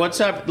I'm like, "What's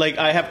up?" Like,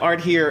 I have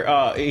Art here.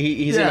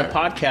 He's in a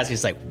podcast.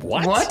 He's like,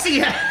 "What? What?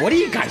 Yeah. What are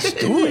you guys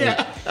doing?"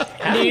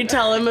 Did you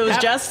tell him it was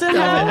Justin? Oh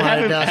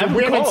my gosh,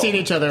 we haven't seen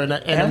each other in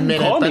a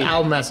minute, but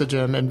I'll message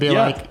him and be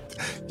like,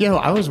 "Yo,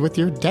 I was with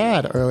your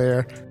dad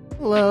earlier."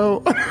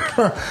 Hello.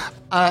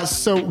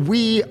 So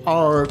we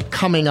are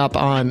coming up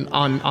on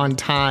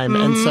time,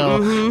 and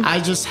so I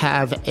just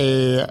have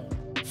a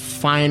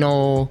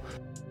final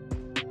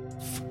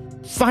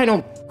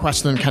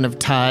question, kind of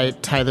tie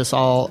this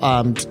all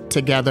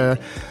together.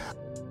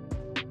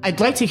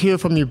 I'd like to hear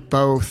from you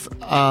both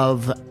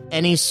of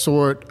any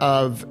sort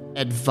of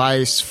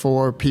advice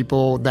for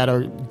people that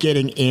are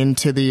getting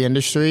into the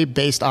industry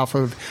based off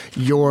of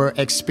your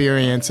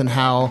experience and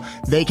how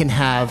they can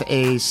have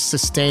a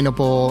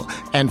sustainable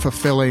and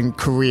fulfilling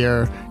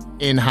career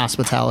in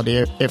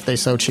hospitality if they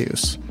so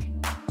choose.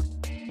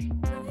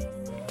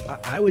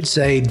 I would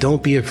say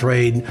don't be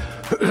afraid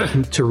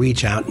to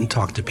reach out and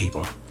talk to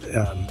people.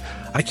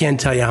 I can't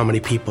tell you how many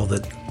people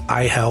that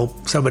I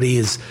help. Somebody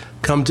has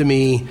come to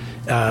me,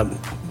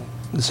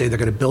 say they're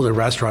going to build a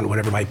restaurant,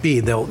 whatever it might be.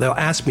 They'll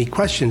ask me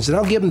questions, and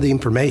I'll give them the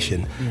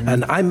information.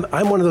 And I'm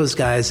one of those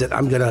guys that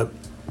I'm gonna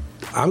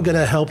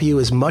help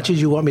you as much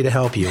as you want me to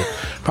help you,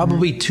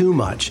 probably too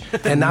much,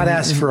 and not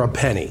ask for a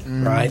penny,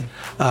 right?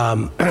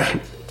 And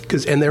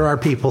there are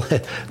people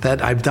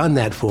that I've done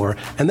that for,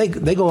 and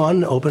they go on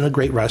and open a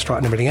great restaurant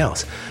and everything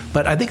else.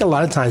 But I think a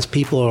lot of times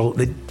people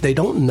they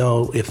don't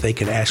know if they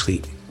can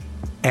actually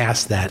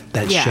ask that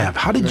chef,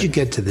 how did you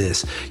get to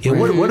this?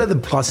 What are the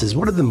pluses?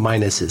 What are the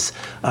minuses?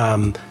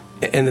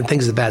 And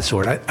things of that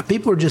sort.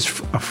 People are just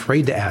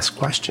afraid to ask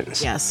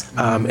questions. Yes.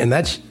 And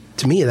that's,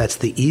 to me, that's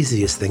the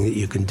easiest thing that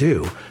you can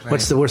do. Right.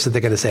 What's the worst that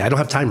they're going to say? I don't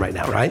have time right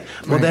now, right?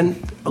 Well, then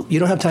you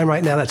don't have time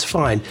right now. That's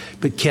fine.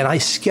 But can I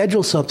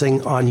schedule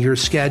something on your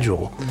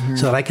schedule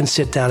so that I can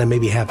sit down and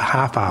maybe have a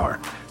half hour?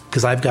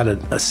 Because I've got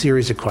a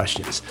series of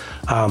questions.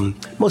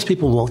 Most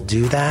people won't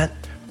do that,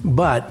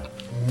 but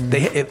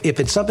if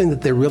it's something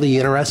that they're really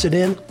interested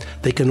in,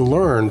 they can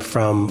learn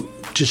from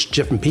just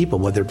different people,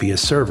 whether it be a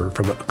server,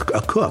 from a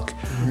cook,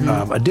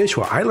 a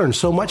dishwasher. I learned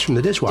so much from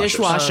the dishwashers.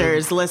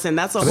 Dishwashers, listen,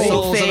 that's a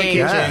whole thing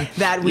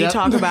that we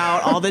talk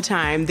about all the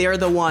time. They're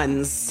the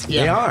ones.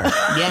 They are.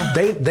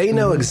 They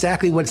know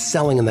exactly what's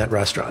selling in that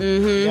restaurant.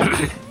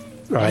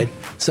 Right?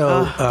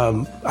 So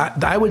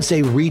I would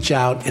say reach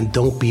out and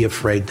don't be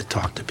afraid to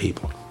talk to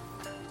people.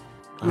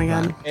 Oh my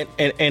God.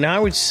 And I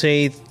would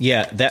say,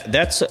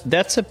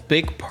 that's a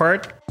big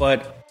part,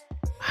 but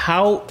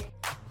how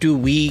do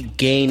we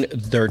gain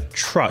their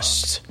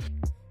trust?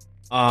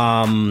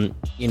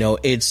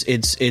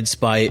 It's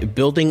by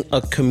building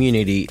a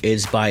community,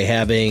 it's by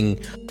having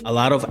a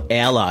lot of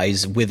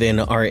allies within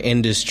our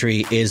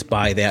industry, is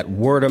by that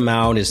word of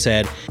mouth. Is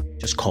said,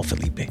 just call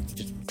Felipe.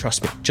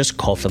 Trust me, just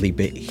call Felipe.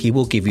 He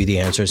will give you the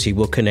answers. He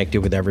will connect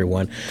you with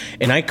everyone.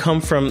 And I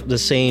come from the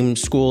same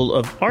school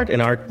of art,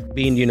 and art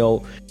being,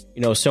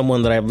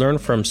 someone that I've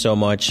learned from so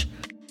much.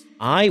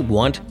 I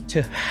want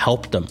to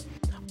help them.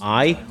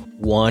 I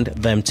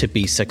want them to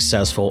be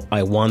successful.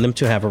 I want them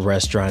to have a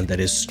restaurant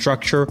that is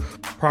structured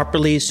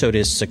properly so it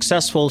is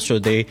successful, so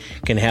they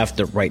can have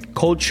the right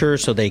culture,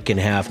 so they can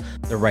have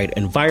the right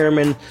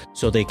environment,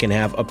 so they can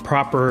have a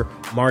proper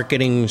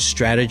marketing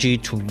strategy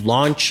to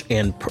launch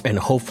and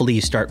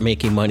hopefully start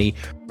making money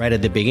right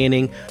at the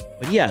beginning.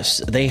 But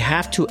yes, they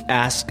have to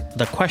ask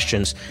the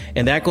questions,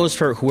 and that goes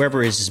for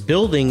whoever is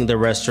building the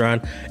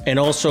restaurant. And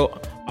also,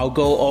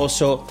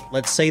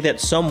 let's say that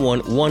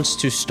someone wants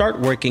to start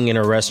working in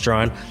a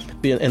restaurant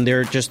and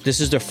this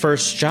is their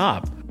first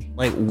job.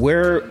 Like,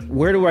 where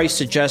do I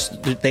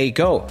suggest that they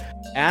go?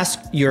 Ask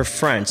your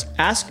friends.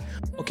 Ask,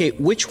 okay,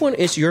 which one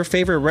is your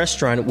favorite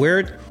restaurant?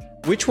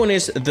 Which one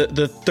is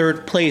the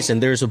third place?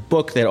 And there's a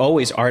book that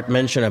always Art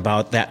mentioned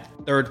about that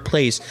third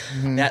place.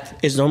 That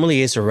is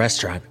normally is a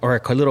restaurant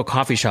or a little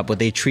coffee shop where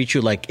they treat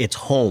you like it's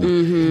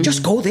home.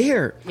 Just go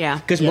there. Yeah.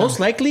 Because most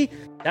likely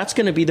that's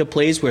going to be the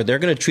place where they're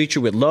going to treat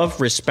you with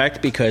love,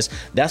 respect, because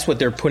that's what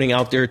they're putting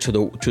out there to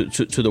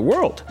the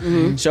world.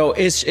 So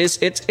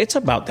it's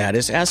about that.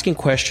 It's asking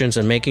questions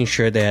and making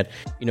sure that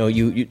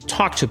you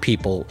talk to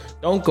people.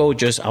 Don't go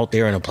just out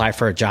there and apply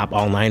for a job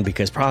online,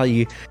 because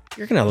probably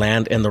you're going to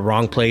land in the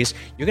wrong place.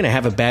 You're going to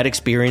have a bad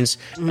experience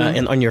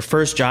on your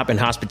first job in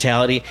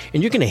hospitality,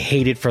 and you're going to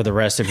hate it for the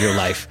rest of your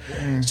life.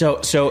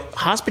 So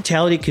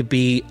hospitality could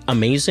be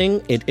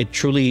amazing. It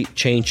truly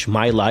changed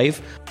my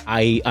life.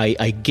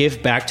 I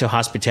give back to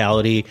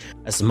hospitality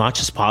as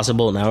much as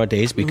possible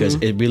nowadays, because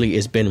it really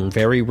has been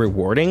very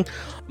rewarding.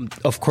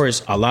 Of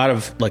course, a lot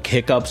of like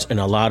hiccups and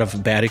a lot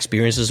of bad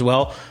experiences as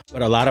well,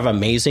 but a lot of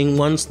amazing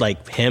ones,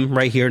 like him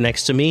right here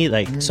next to me,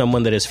 like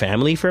someone that is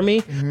family for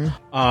me.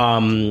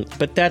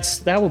 But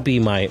that would be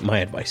my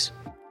advice.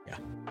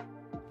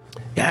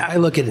 Yeah, I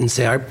look at it and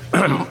say,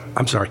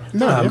 I'm sorry.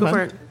 No, Go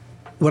for it.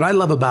 What I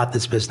love about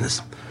this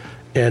business,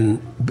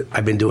 and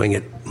I've been doing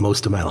it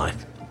most of my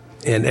life,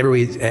 and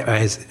everybody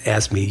has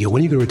asked me,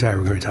 when are you going to retire?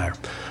 We're going to retire.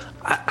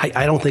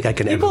 I don't think I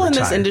can ever retire. People in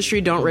this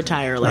industry don't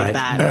retire like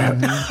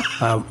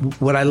that.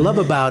 What I love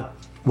about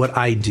what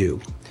I do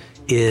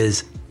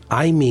is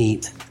I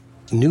meet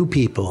new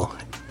people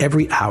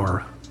every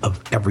hour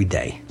of every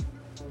day.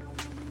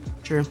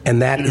 True.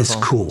 And that is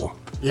cool.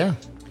 Yeah.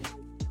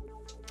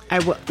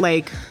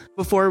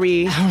 Before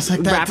we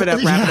wrap it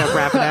up.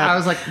 I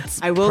was like,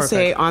 I will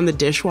say, on the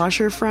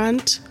dishwasher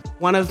front,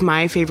 one of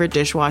my favorite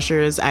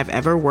dishwashers I've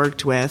ever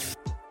worked with,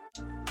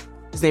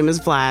 his name is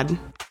Vlad,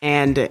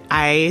 and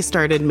I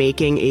started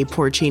making a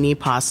porcini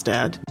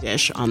pasta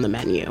dish on the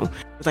menu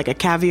with like a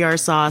caviar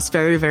sauce,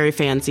 very, very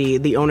fancy.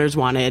 The owners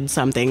wanted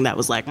something that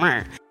was like,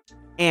 meh.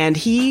 And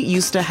he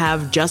used to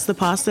have just the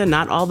pasta,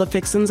 not all the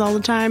fixins all the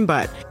time,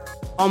 but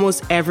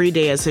almost every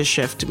day as his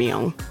shift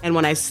meal. And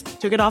when I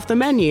took it off the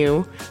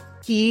menu,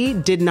 he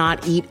did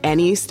not eat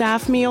any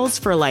staff meals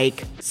for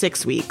like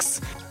 6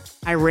 weeks.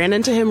 I ran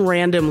into him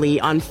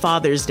randomly on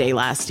Father's Day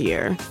last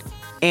year,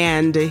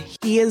 and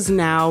he is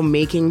now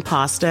making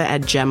pasta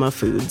at Gemma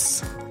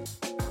Foods.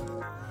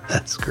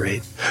 That's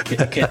great.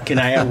 Can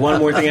I add one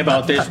more thing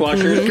about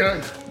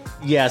dishwashers?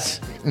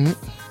 Yes.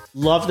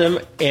 Love them.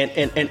 And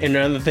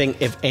another thing,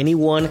 if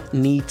anyone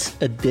needs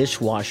a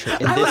dishwasher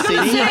in this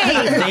city,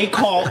 they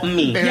call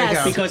me.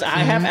 Yes. Because I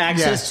have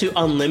access to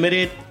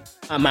unlimited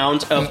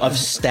amount of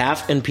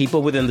staff and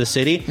people within the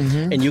city.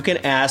 And you can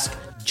ask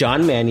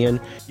John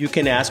Mannion, you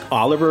can ask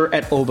Oliver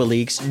at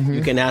Obelix,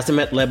 you can ask them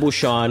at Le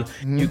Bouchon,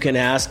 you can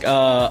ask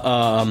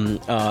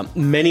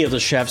many of the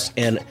chefs,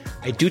 and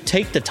I do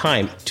take the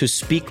time to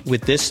speak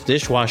with these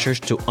dishwashers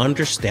to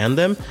understand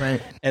them.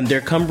 Right. And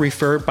they're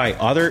referred by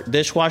other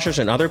dishwashers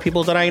and other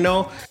people that I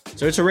know.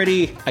 So it's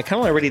already, I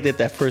kind of already did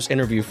that first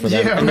interview for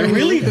them. And they're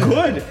really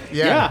good.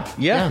 Yeah.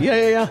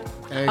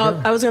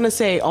 I was going to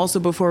say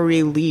also, before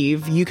we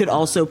leave, you could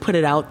also put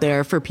it out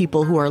there for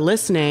people who are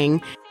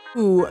listening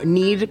who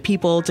need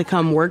people to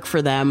come work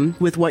for them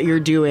with what you're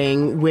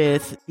doing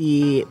with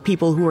the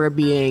people who are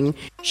being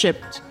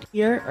shipped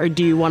here. Or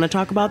do you want to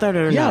talk about that?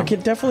 Or Yeah, no? I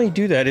can definitely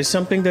do that. It's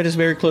something that is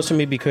very close to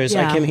me because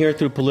I came here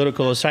through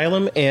political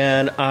asylum,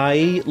 and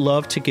I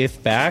love to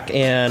give back.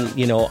 And,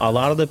 a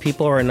lot of the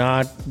people are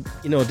not,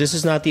 this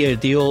is not the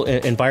ideal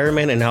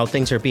environment and how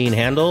things are being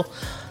handled.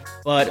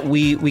 But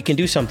we can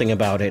do something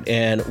about it.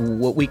 And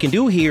what we can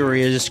do here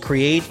is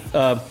create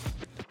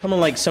kind of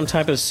like some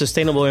type of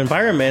sustainable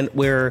environment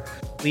where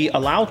we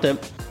allow them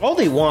all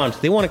they want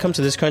to come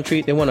to this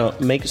country. They want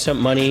to make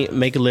some money,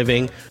 make a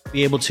living,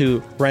 be able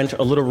to rent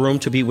a little room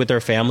to be with their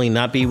family,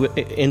 not be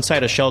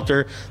inside a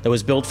shelter that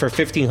was built for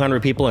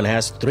 1,500 people and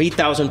has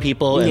 3,000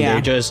 people. And they're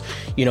just,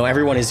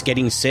 everyone is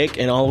getting sick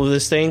and all of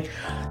this thing.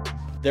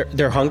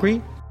 They're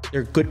hungry.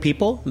 They're good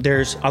people.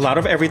 There's a lot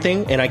of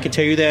everything. And I can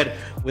tell you that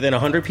within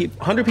 100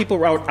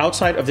 people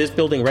outside of this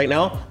building right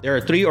now, there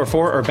are 3 or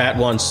 4 or bad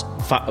ones,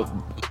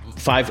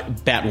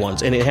 5 bad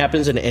ones, and it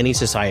happens in any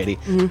society.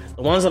 The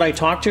ones that I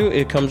talk to,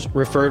 it comes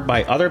referred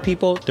by other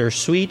people. They're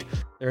sweet,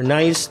 they're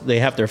nice, they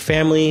have their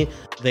family,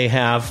 they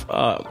have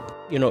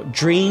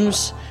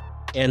dreams.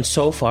 And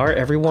so far,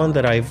 everyone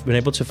that I've been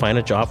able to find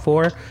a job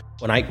for,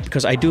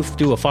 because I do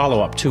a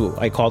follow-up too.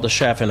 I called the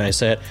chef and I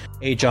said,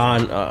 hey,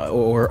 John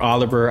or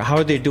Oliver, how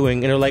are they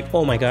doing? And they're like,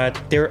 oh my God,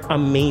 they're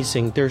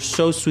amazing. They're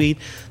so sweet.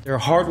 They're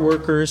hard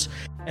workers.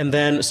 And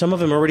then some of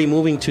them are already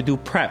moving to do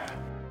prep.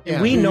 Yeah.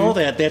 We know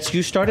that's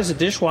you start as a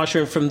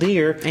dishwasher, and from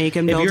there, and you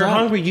can if you're up.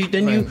 hungry,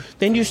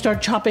 you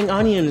start chopping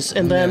onions,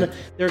 and then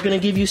they're going to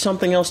give you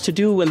something else to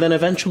do, and then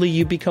eventually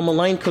you become a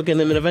line cook, and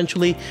then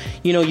eventually,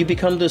 you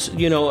become this,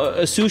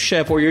 a sous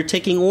chef, or you're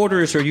taking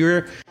orders, or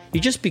you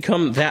just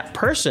become that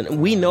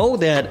person. We know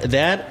that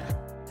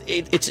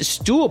it's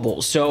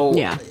doable. So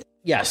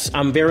yes,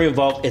 I'm very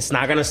involved. It's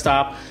not going to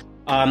stop.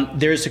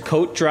 There's a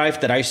coat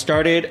drive that I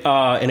started,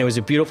 and it was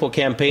a beautiful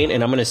campaign,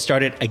 and I'm going to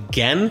start it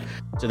again.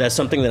 So that's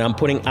something that I'm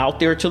putting out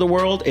there to the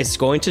world. It's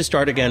going to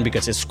start again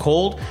because it's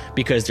cold,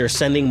 because they're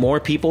sending more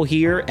people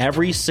here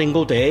every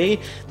single day.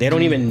 They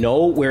don't even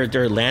know where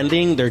they're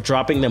landing. They're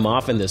dropping them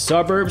off in the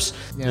suburbs.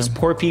 These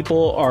poor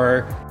people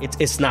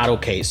it's not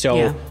okay.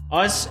 So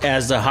us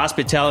as a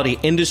hospitality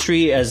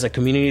industry, as a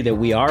community that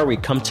we are, we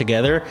come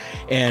together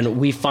and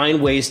we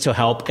find ways to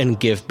help and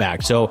give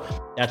back. So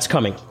that's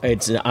coming.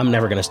 I'm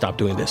never going to stop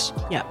doing this.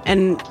 Yeah.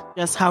 And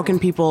just how can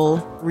people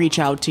reach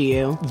out to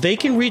you? They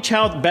can reach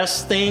out.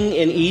 Best thing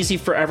and easy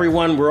for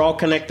everyone. We're all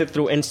connected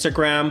through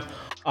Instagram.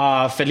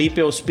 Felipe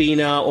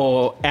Ospina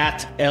or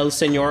at El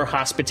Señor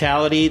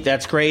Hospitality.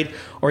 That's great.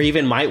 Or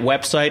even my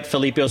website,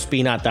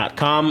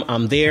 felipeospina.com.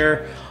 I'm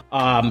there.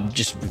 Or,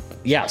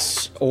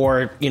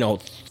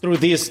 through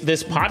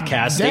this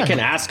podcast, they can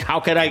ask, how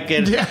could I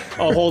get a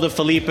hold of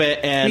Felipe?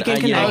 And we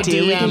can connect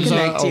you. We can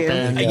connect you.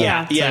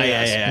 Yeah.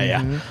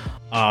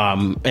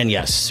 And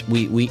yes,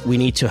 we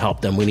need to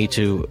help them. We need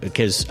to,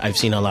 because I've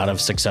seen a lot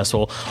of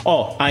successful.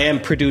 I am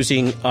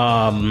producing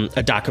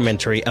a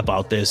documentary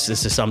about this.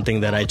 This is something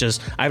that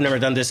I've never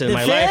done this in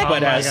my life,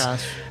 but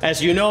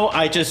as you know,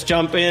 I just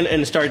jump in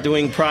and start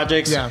doing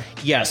projects. Yeah.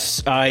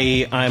 Yes,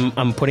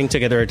 I'm putting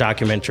together a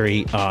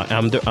documentary.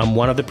 I'm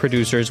one of the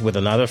producers with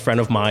another friend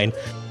of mine.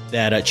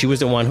 That she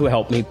was the one who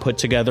helped me put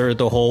together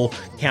the whole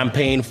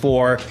campaign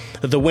for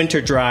the winter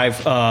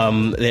drive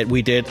that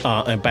we did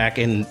back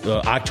in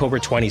October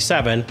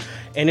 27.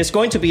 And it's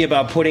going to be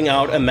about putting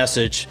out a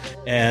message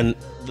and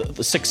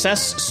the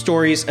success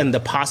stories and the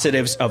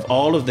positives of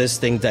all of this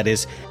thing that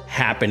is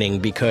happening,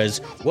 because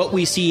what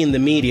we see in the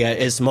media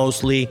is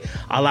mostly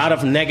a lot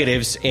of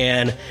negatives,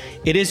 and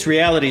it is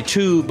reality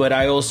too, but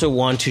I also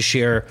want to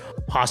share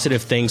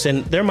positive things.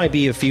 And there might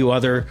be a few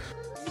other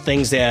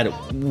things that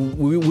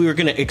we're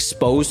going to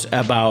expose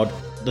about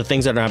the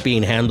things that are not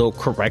being handled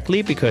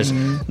correctly, because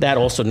that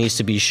also needs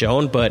to be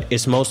shown. But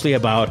it's mostly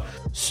about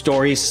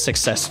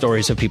success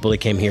stories of people that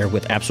came here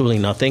with absolutely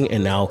nothing,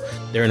 and now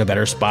they're in a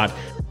better spot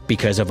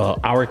because of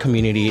our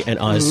community and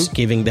us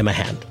giving them a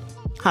hand.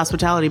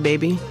 Hospitality,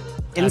 baby.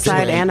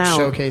 Inside and out.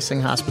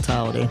 Showcasing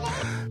hospitality.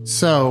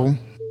 So,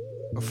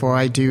 before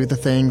I do the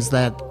things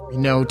that we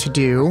know to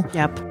do,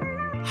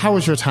 how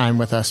was your time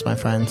with us, my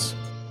friends?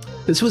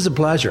 This was a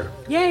pleasure.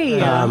 Yay.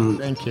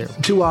 Thank you.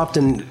 Too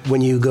often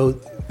when you go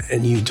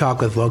and you talk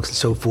with folks and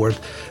so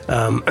forth,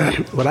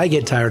 what I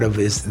get tired of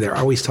is they're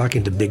always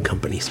talking to big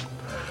companies.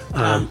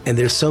 And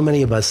there's so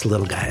many of us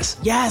little guys.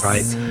 Yes.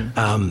 Right.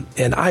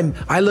 And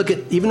I look at,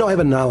 even though I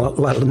have a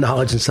lot of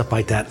knowledge and stuff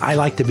like that, I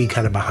like to be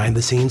kind of behind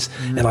the scenes,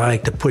 and I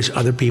like to push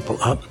other people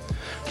up.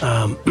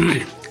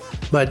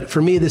 But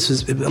for me, this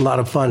was a lot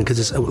of fun because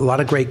it's a lot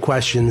of great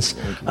questions.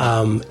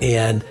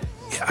 And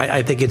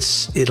I think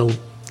it'll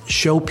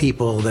show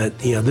people that,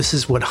 this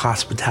is what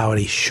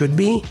hospitality should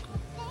be.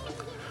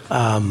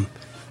 And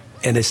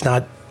it's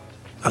not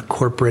a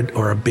corporate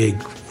or a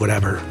big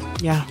whatever.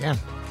 Yeah.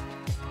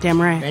 Damn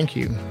right. Thank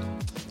you.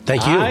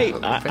 Thank you.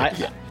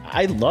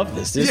 I love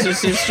this.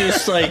 This is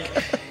just like,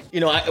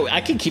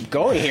 I can keep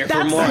going here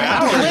for more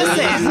hours.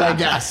 Listen, I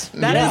guess.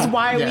 That is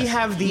why we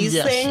have these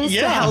things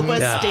to help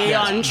us stay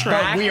on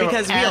track,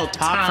 because we'll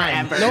talk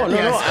forever.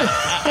 No.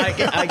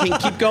 I can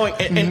keep going.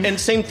 And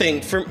same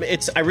thing.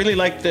 I really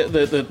like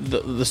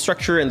the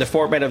structure and the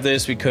format of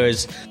this,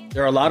 because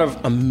there are a lot of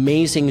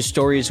amazing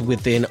stories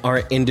within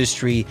our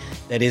industry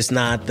that is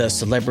not the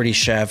celebrity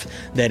chef,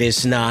 that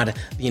is not,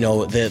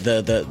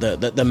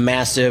 the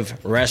massive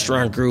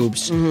restaurant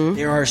groups.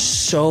 There are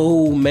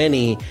so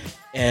many.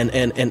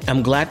 And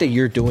I'm glad that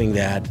you're doing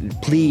that.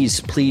 Please,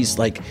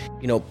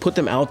 put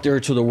them out there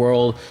to the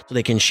world so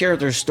they can share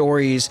their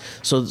stories.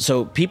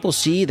 So people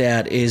see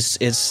that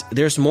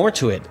there's more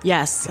to it.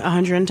 Yes,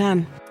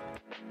 110.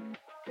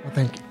 Well,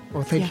 thank you.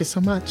 Well, thank you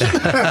so much.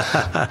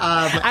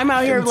 I'm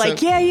out here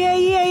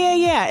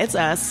yeah. It's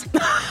us.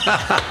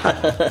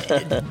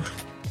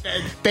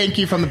 Thank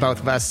you from the both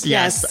of us.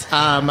 Yes.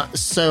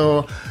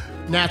 So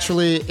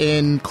naturally,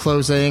 in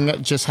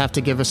closing, just have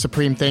to give a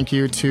supreme thank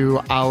you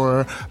to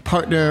our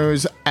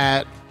partners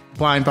at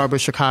Blind Barber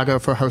Chicago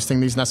for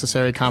hosting these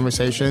necessary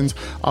conversations.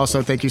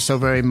 Also, thank you so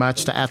very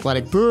much to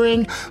Athletic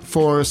Brewing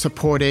for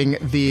supporting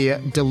the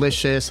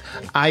delicious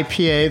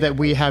IPA that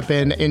we have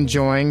been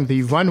enjoying,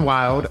 the Run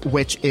Wild,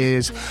 which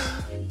is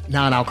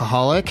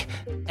non-alcoholic.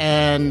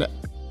 And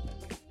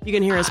you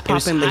can hear us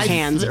popping the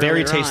cans.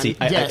 Very tasty.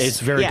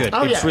 It's very good.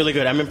 It's really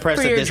good. I'm impressed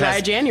for that your this dry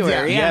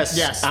January.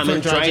 Yes. I'm in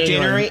dry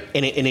January,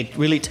 and it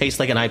really tastes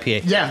like an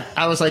IPA. Yeah,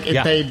 I was like,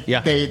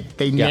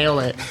 they nail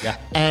it. Yeah.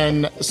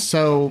 And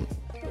so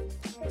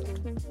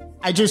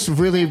I just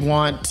really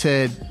want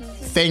to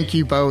thank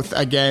you both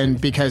again,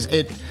 because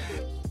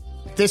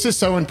this is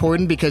so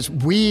important, because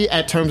we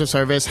at Terms of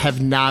Service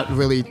have not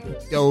really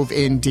dove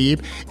in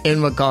deep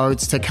in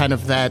regards to kind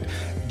of that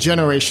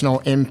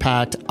generational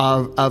impact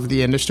of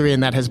the industry,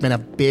 and that has been a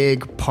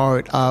big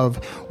part of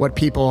what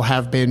people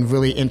have been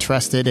really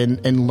interested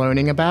in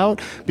learning about,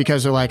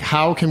 because they're like,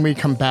 how can we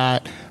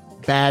combat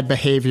bad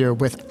behavior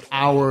with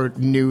our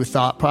new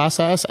thought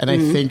process. And I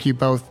think you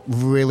both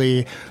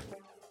really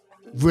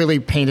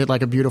painted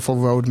like a beautiful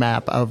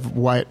roadmap of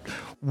what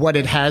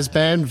it has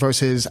been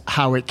versus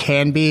how it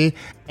can be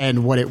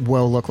and what it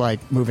will look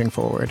like moving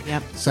forward.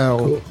 Yep.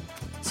 So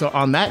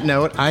on that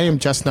note, I am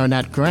Just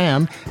Nonat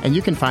Graham, and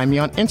you can find me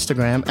on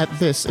Instagram at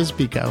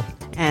ThisIsBiko.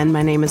 And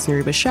my name is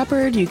Nariba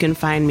Shepherd. You can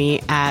find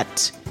me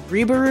at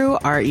Rebaru,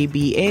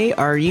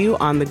 Rebaru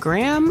on the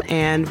gram,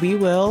 and we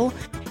will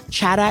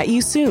chat at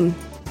you soon.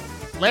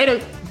 Later.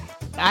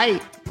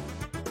 Bye.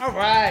 All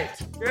right.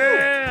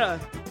 Yeah.